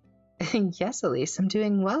 Yes, Elise, I'm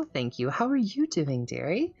doing well, thank you. How are you doing,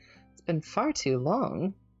 dearie? It's been far too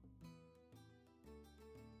long.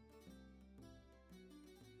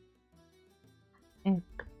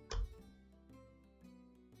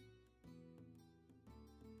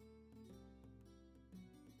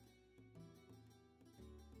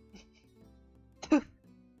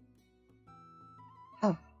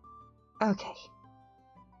 Oh, okay.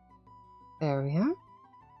 There we are.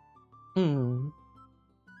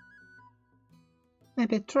 My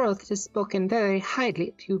betrothed has spoken very highly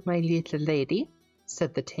of you, my little lady,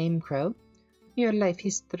 said the tame crow. Your life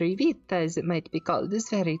history vita, as it might be called, is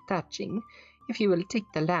very touching. If you will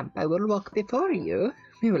take the lamp, I will walk before you.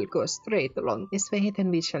 We will go straight along this way, then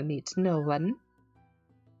we shall meet no one."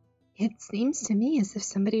 "It seems to me as if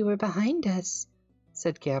somebody were behind us,"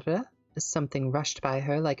 said Gerda, as something rushed by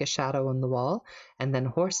her like a shadow on the wall, and then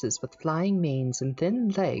horses with flying manes and thin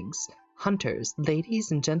legs, hunters,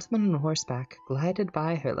 ladies, and gentlemen on horseback glided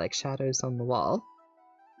by her like shadows on the wall.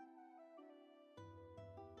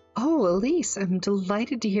 "Oh, Elise, I'm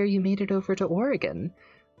delighted to hear you made it over to Oregon.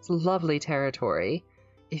 It's lovely territory.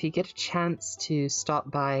 If you get a chance to stop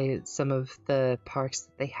by some of the parks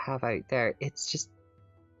that they have out there, it's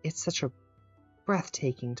such a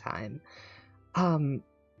breathtaking time.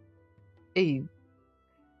 It's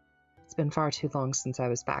been far too long since I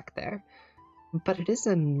was back there, but it is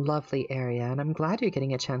a lovely area, and I'm glad you're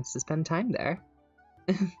getting a chance to spend time there."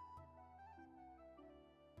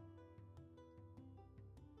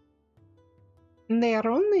 "They are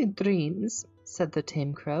only dreams," said the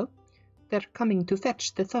tame crow. "They're coming to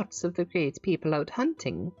fetch the thoughts of the great people out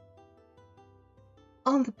hunting."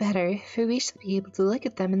 "All the better, for we shall be able to look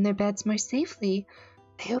at them in their beds more safely.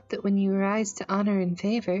 I hope that when you rise to honor and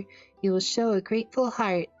favor, you will show a grateful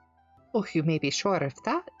heart." "Oh, you may be sure of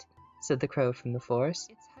that," said the crow from the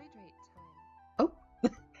forest. "It's hydrate time." "Oh,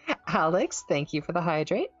 Alex, thank you for the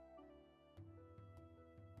hydrate."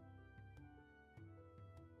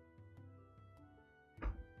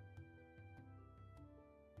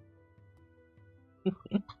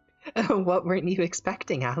 What weren't you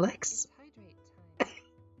expecting, Alex? "It's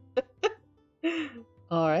hydrate time."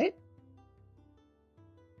 All right.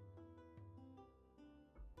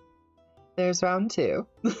 There's round 2.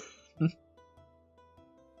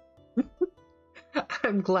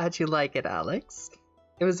 I'm glad you like it, Alex.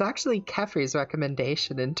 It was actually Kefri's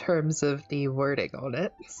recommendation in terms of the wording on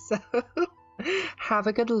it. So have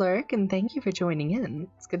a good lurk, and thank you for joining in.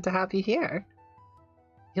 It's good to have you here.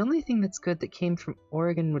 The only thing that's good that came from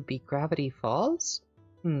Oregon would be Gravity Falls?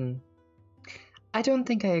 I don't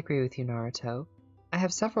think I agree with you, Naruto. I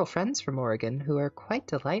have several friends from Oregon who are quite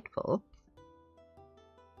delightful.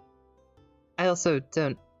 I also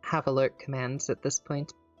don't have alert commands at this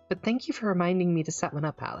point, but thank you for reminding me to set one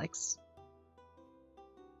up, Alex.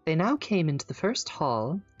 They now came into the first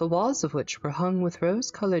hall, the walls of which were hung with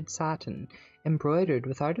rose-colored satin, embroidered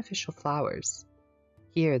with artificial flowers.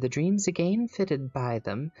 Here the dreams again flitted by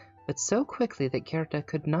them, but so quickly that Gerda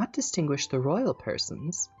could not distinguish the royal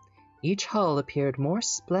persons. Each hall appeared more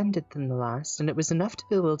splendid than the last, and it was enough to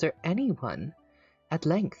bewilder anyone. At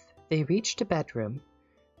length they reached a bedroom.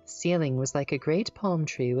 The ceiling was like a great palm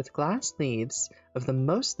tree with glass leaves of the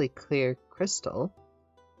mostly clear crystal.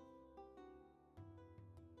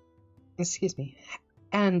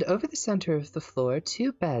 And over the center of the floor,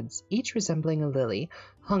 2 beds, each resembling a lily,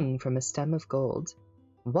 hung from a stem of gold.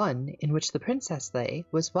 One, in which the princess lay,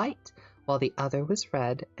 was white, while the other was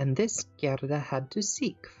red, and this Gerda had to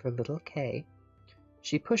seek for little Kay.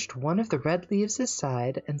 She pushed one of the red leaves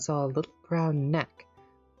aside and saw a little brown neck.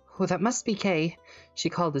 "Oh, that must be Kay!"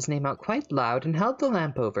 She called his name out quite loud and held the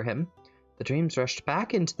lamp over him. The dreams rushed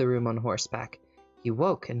back into the room on horseback. He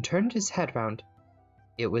woke and turned his head round.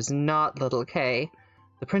 It was not little Kay.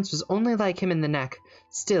 The prince was only like him in the neck.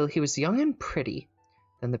 Still, he was young and pretty.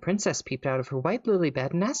 Then the princess peeped out of her white lily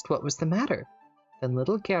bed and asked what was the matter. Then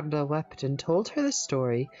little Gerda wept and told her the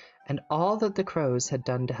story and all that the crows had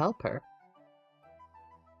done to help her.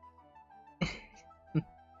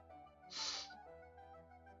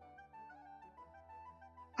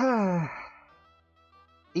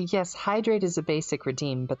 Yes, hydrate is a basic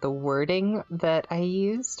redeem, but the wording that I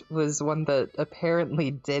used was one that apparently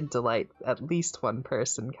did delight at least one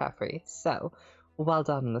person, Kefri. So, well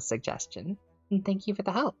done on the suggestion. And thank you for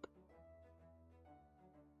the help.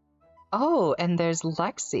 Oh, and there's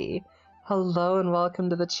Lexi. Hello and welcome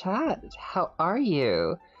to the chat. How are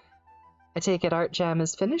you? I take it Art Jam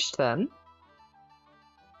is finished then.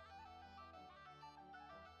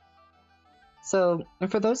 So,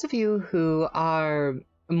 for those of you who are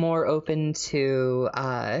more open to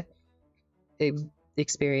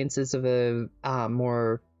experiences of a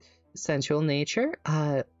more sensual nature,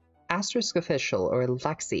 Asterisk Official, or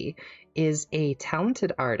Lexi, is a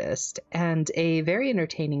talented artist and a very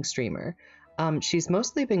entertaining streamer. She's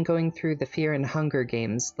mostly been going through the Fear and Hunger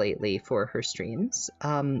games lately for her streams,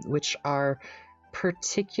 which are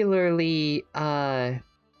particularly...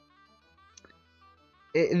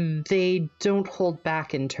 they don't hold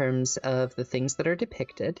back in terms of the things that are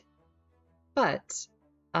depicted, but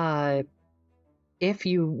if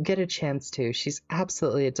you get a chance to, she's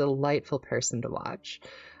absolutely a delightful person to watch.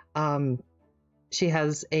 She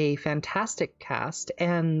has a fantastic cast,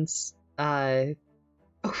 and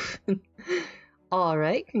All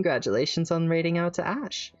right, congratulations on rating out to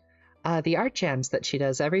Ash. The art jams that she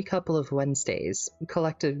does every couple of Wednesdays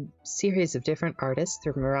collect a series of different artists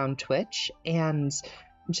from around Twitch and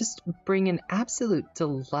just bring an absolute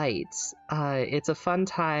delight. It's a fun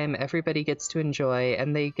time, everybody gets to enjoy,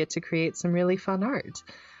 and they get to create some really fun art.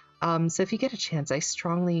 So if you get a chance, I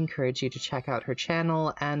strongly encourage you to check out her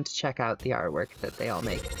channel and check out the artwork that they all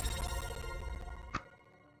make.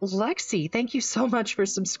 Lexi, thank you so much for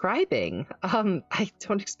subscribing. I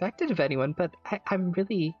don't expect it of anyone, but I'm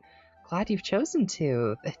really glad you've chosen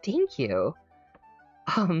to. Thank you.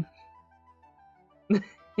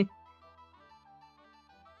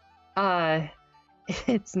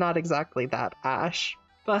 It's not exactly that, Ash,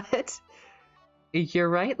 but you're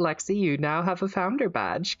right, Lexi, you now have a founder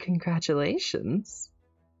badge. Congratulations.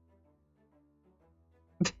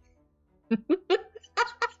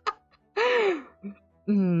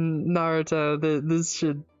 Naruto, this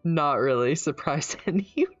should not really surprise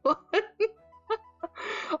anyone.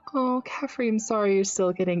 Oh, Caffrey, I'm sorry you're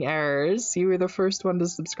still getting errors. You were the first one to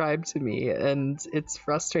subscribe to me, and it's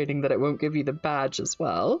frustrating that it won't give you the badge as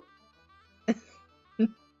well.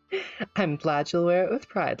 I'm glad you'll wear it with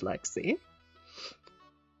pride, Lexi.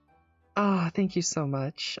 Ah, oh, thank you so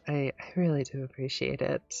much. I really do appreciate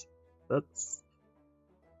it.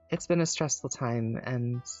 It's been a stressful time,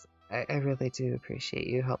 and I really do appreciate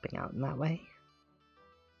you helping out in that way.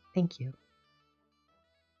 Thank you.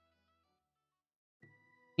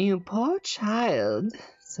 You poor child,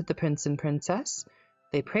 said the prince and princess.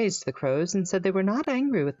 They praised the crows and said they were not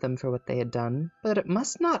angry with them for what they had done, but it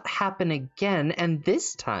must not happen again, and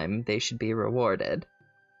this time they should be rewarded.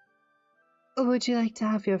 Would you like to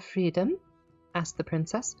have your freedom? Asked the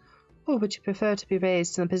princess, or would you prefer to be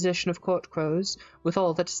raised in the position of court crows, with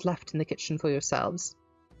all that is left in the kitchen for yourselves?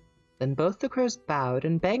 Then both the crows bowed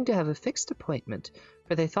and begged to have a fixed appointment,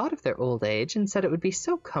 for they thought of their old age and said it would be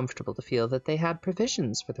so comfortable to feel that they had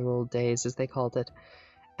provisions for their old days, as they called it.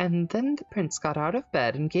 And then the prince got out of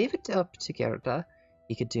bed and gave it up to Gerda.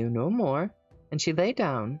 He could do no more, and she lay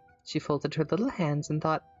down. She folded her little hands and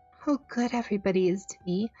thought, how good everybody is to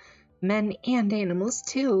me, men and animals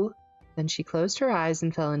too. Then she closed her eyes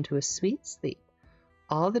and fell into a sweet sleep.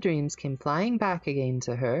 All the dreams came flying back again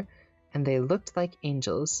to her, and they looked like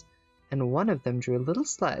angels, and one of them drew a little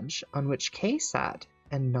sledge on which Kay sat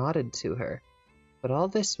and nodded to her. But all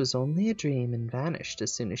this was only a dream and vanished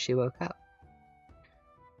as soon as she woke up.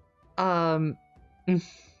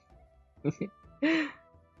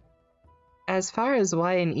 As far as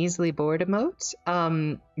why an easily bored emote,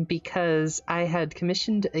 because I had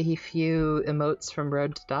commissioned a few emotes from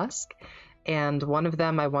Road to Dusk, and one of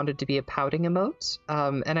them I wanted to be a pouting emote,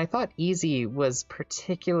 and I thought easy was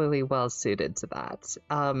particularly well suited to that.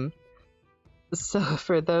 So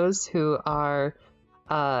for those who are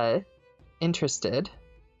interested,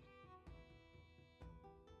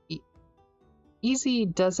 Easy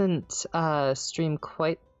doesn't stream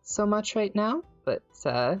quite so much right now, but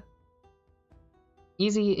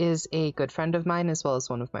Easy is a good friend of mine as well as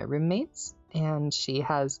one of my roommates, and she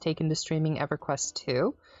has taken to streaming EverQuest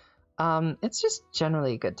 2. It's just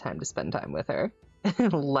generally a good time to spend time with her.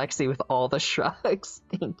 Lexi with all the shrugs.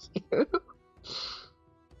 Thank you.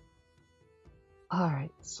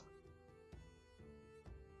 Alright.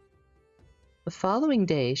 The following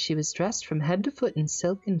day, she was dressed from head to foot in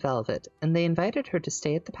silk and velvet, and they invited her to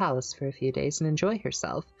stay at the palace for a few days and enjoy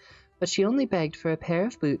herself, but she only begged for a pair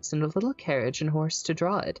of boots and a little carriage and horse to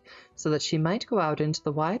draw it, so that she might go out into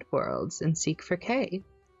the wide worlds and seek for Kay.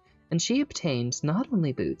 And she obtained not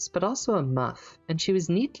only boots, but also a muff, and she was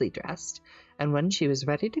neatly dressed, and when she was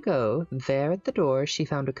ready to go, there at the door she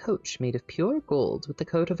found a coach made of pure gold, with the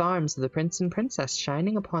coat of arms of the prince and princess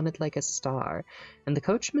shining upon it like a star, and the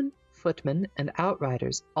coachman, footmen, and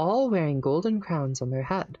outriders all wearing golden crowns on their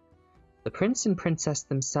head. The prince and princess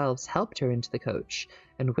themselves helped her into the coach,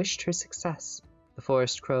 and wished her success. The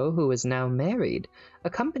forest crow, who was now married,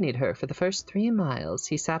 accompanied her for the first 3 miles.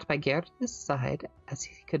 He sat by Gerda's side, as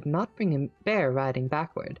he could not bear riding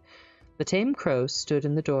backward. The tame crow stood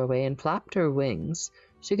in the doorway and flapped her wings.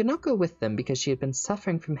 She could not go with them because she had been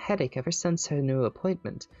suffering from headache ever since her new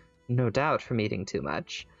appointment, no doubt from eating too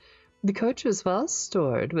much. The coach was well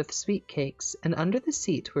stored with sweet cakes, and under the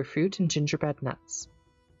seat were fruit and gingerbread nuts.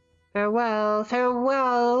 "Farewell,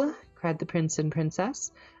 farewell!" cried the prince and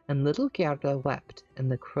princess, and little Gerda wept,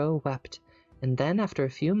 and the crow wept, and then after a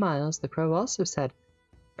few miles the crow also said,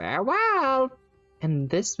 "Farewell!" and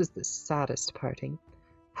this was the saddest parting.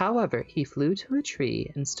 However, he flew to a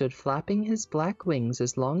tree and stood flapping his black wings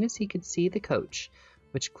as long as he could see the coach,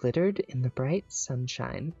 which glittered in the bright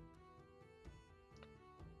sunshine.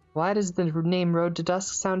 Why does the name Road to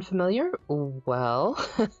Dusk sound familiar? Well,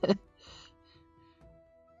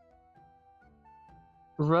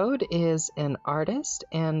 Road is an artist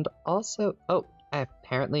and also... Oh, I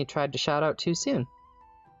apparently tried to shout out too soon.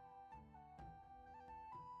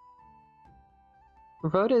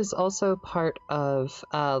 Road is also part of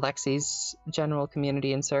Lexi's general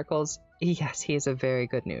community and circles. Yes, he is a very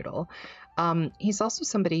good noodle. He's also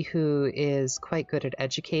somebody who is quite good at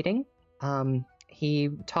educating. He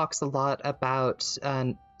talks a lot about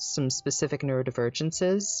some specific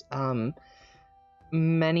neurodivergences.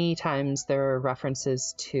 Many times there are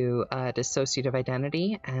references to dissociative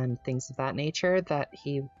identity and things of that nature that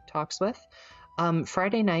he talks with.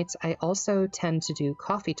 Friday nights, I also tend to do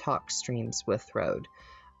coffee talk streams with Road.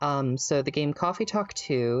 So the game Coffee Talk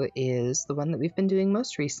 2 is the one that we've been doing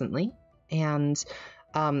most recently, and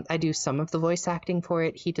I do some of the voice acting for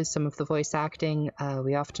it. He does some of the voice acting.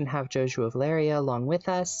 We often have Joshua Valeria along with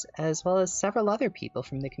us, as well as several other people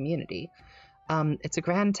from the community. It's a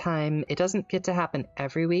grand time. It doesn't get to happen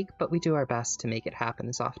every week, but we do our best to make it happen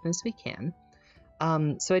as often as we can.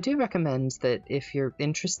 So I do recommend that if you're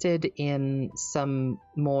interested in some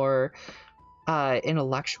more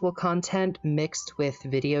intellectual content mixed with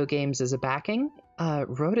video games as a backing,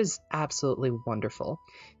 Road is absolutely wonderful.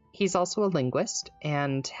 He's also a linguist,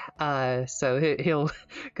 and so he'll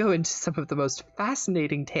go into some of the most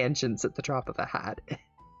fascinating tangents at the drop of a hat.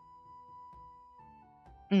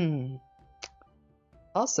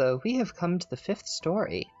 Also, we have come to the 5th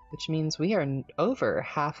story, which means we are over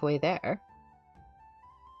halfway there.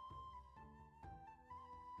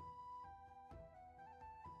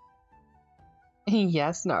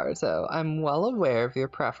 Yes, Naruto, I'm well aware of your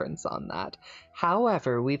preference on that.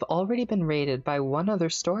 However, we've already been raided by one other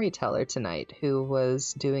storyteller tonight who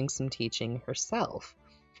was doing some teaching herself.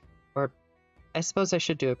 Or, I suppose I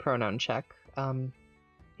should do a pronoun check.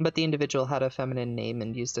 But the individual had a feminine name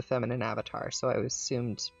and used a feminine avatar, so I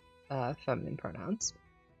assumed feminine pronouns.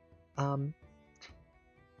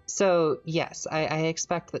 So, yes, I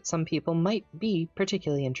expect that some people might be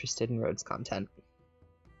particularly interested in Road's content.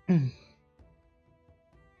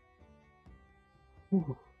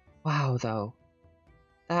 Ooh, wow, though.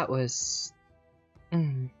 That was...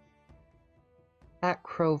 That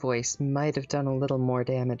crow voice might have done a little more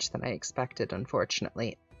damage than I expected,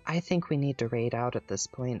 unfortunately. I think we need to raid out at this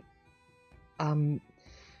point.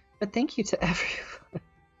 But thank you to everyone.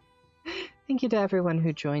 Thank you to everyone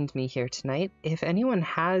who joined me here tonight. If anyone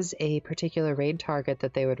has a particular raid target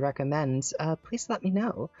that they would recommend, please let me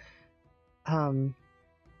know.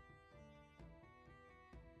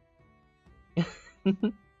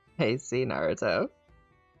 Hey, see, Naruto.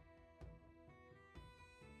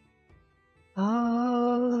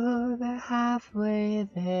 Oh, they're halfway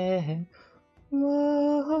there.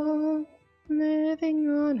 Whoa, living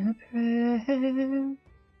on a prayer.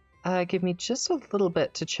 Give me just a little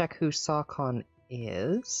bit to check who Sakon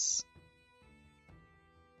is.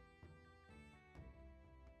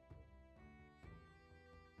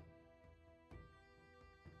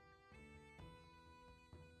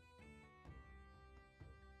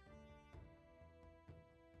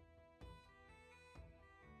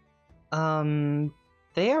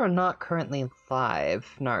 They are not currently live,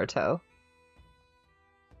 Naruto.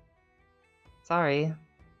 Sorry.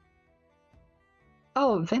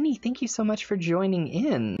 Oh, Venny, thank you so much for joining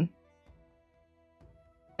in.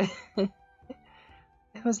 It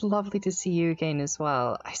was lovely to see you again as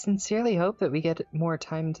well. I sincerely hope that we get more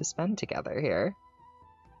time to spend together here.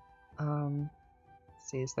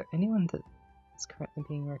 Let's see, is there anyone that is currently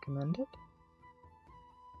being recommended?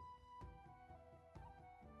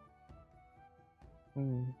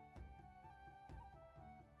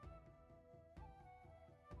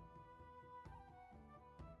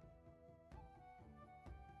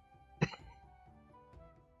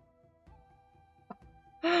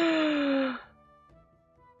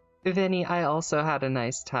 Vinny, I also had a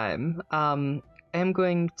nice time. I am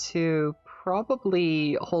going to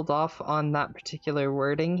probably hold off on that particular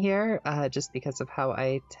wording here, just because of how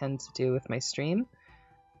I tend to do with my stream.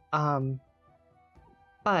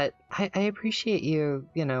 But I appreciate you,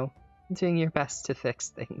 doing your best to fix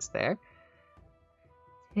things there.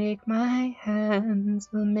 Take my hands,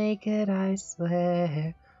 we'll make it, I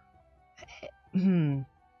swear.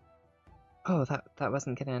 Oh, that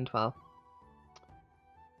wasn't gonna end well.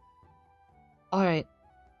 Alright.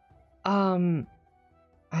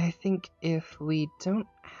 I think if we don't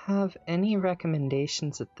have any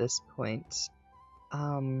recommendations at this point,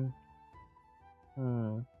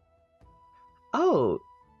 Oh,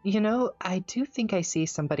 I do think I see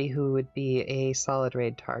somebody who would be a solid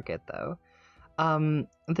raid target, though.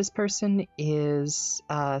 This person is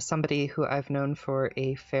somebody who I've known for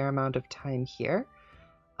a fair amount of time here.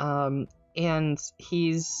 And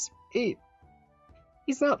he's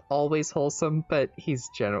not always wholesome, but he's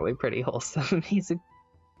generally pretty wholesome. He's an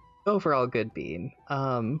overall good being.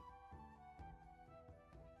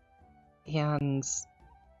 And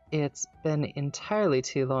it's been entirely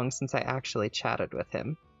too long since I actually chatted with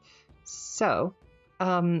him. So,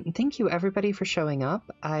 thank you everybody for showing up.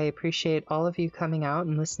 I appreciate all of you coming out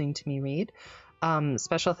and listening to me read.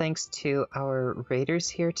 Special thanks to our raiders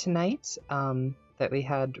here tonight, that we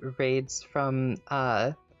had raids from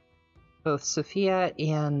both Sophia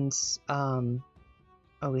and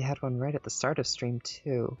we had one right at the start of stream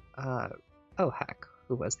too. Oh heck,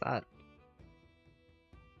 who was that?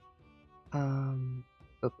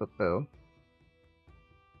 Boo.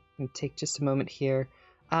 Take just a moment here.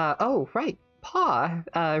 Oh right, Paw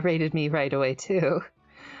raided me right away too.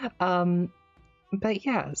 But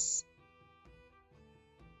yes.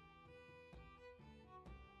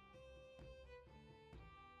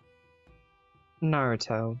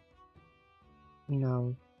 Naruto.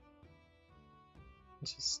 No.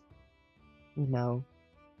 Just no.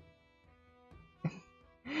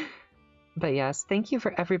 But yes, thank you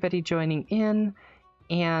for everybody joining in.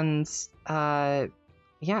 And yeah,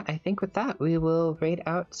 I think with that, we will raid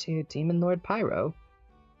out to Demon Lord Pyro.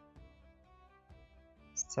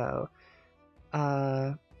 So,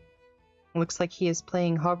 looks like he is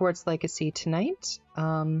playing Hogwarts Legacy tonight.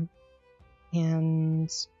 And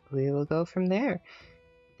we will go from there.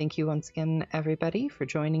 Thank you once again, everybody, for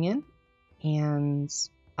joining in. And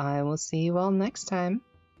I will see you all next time.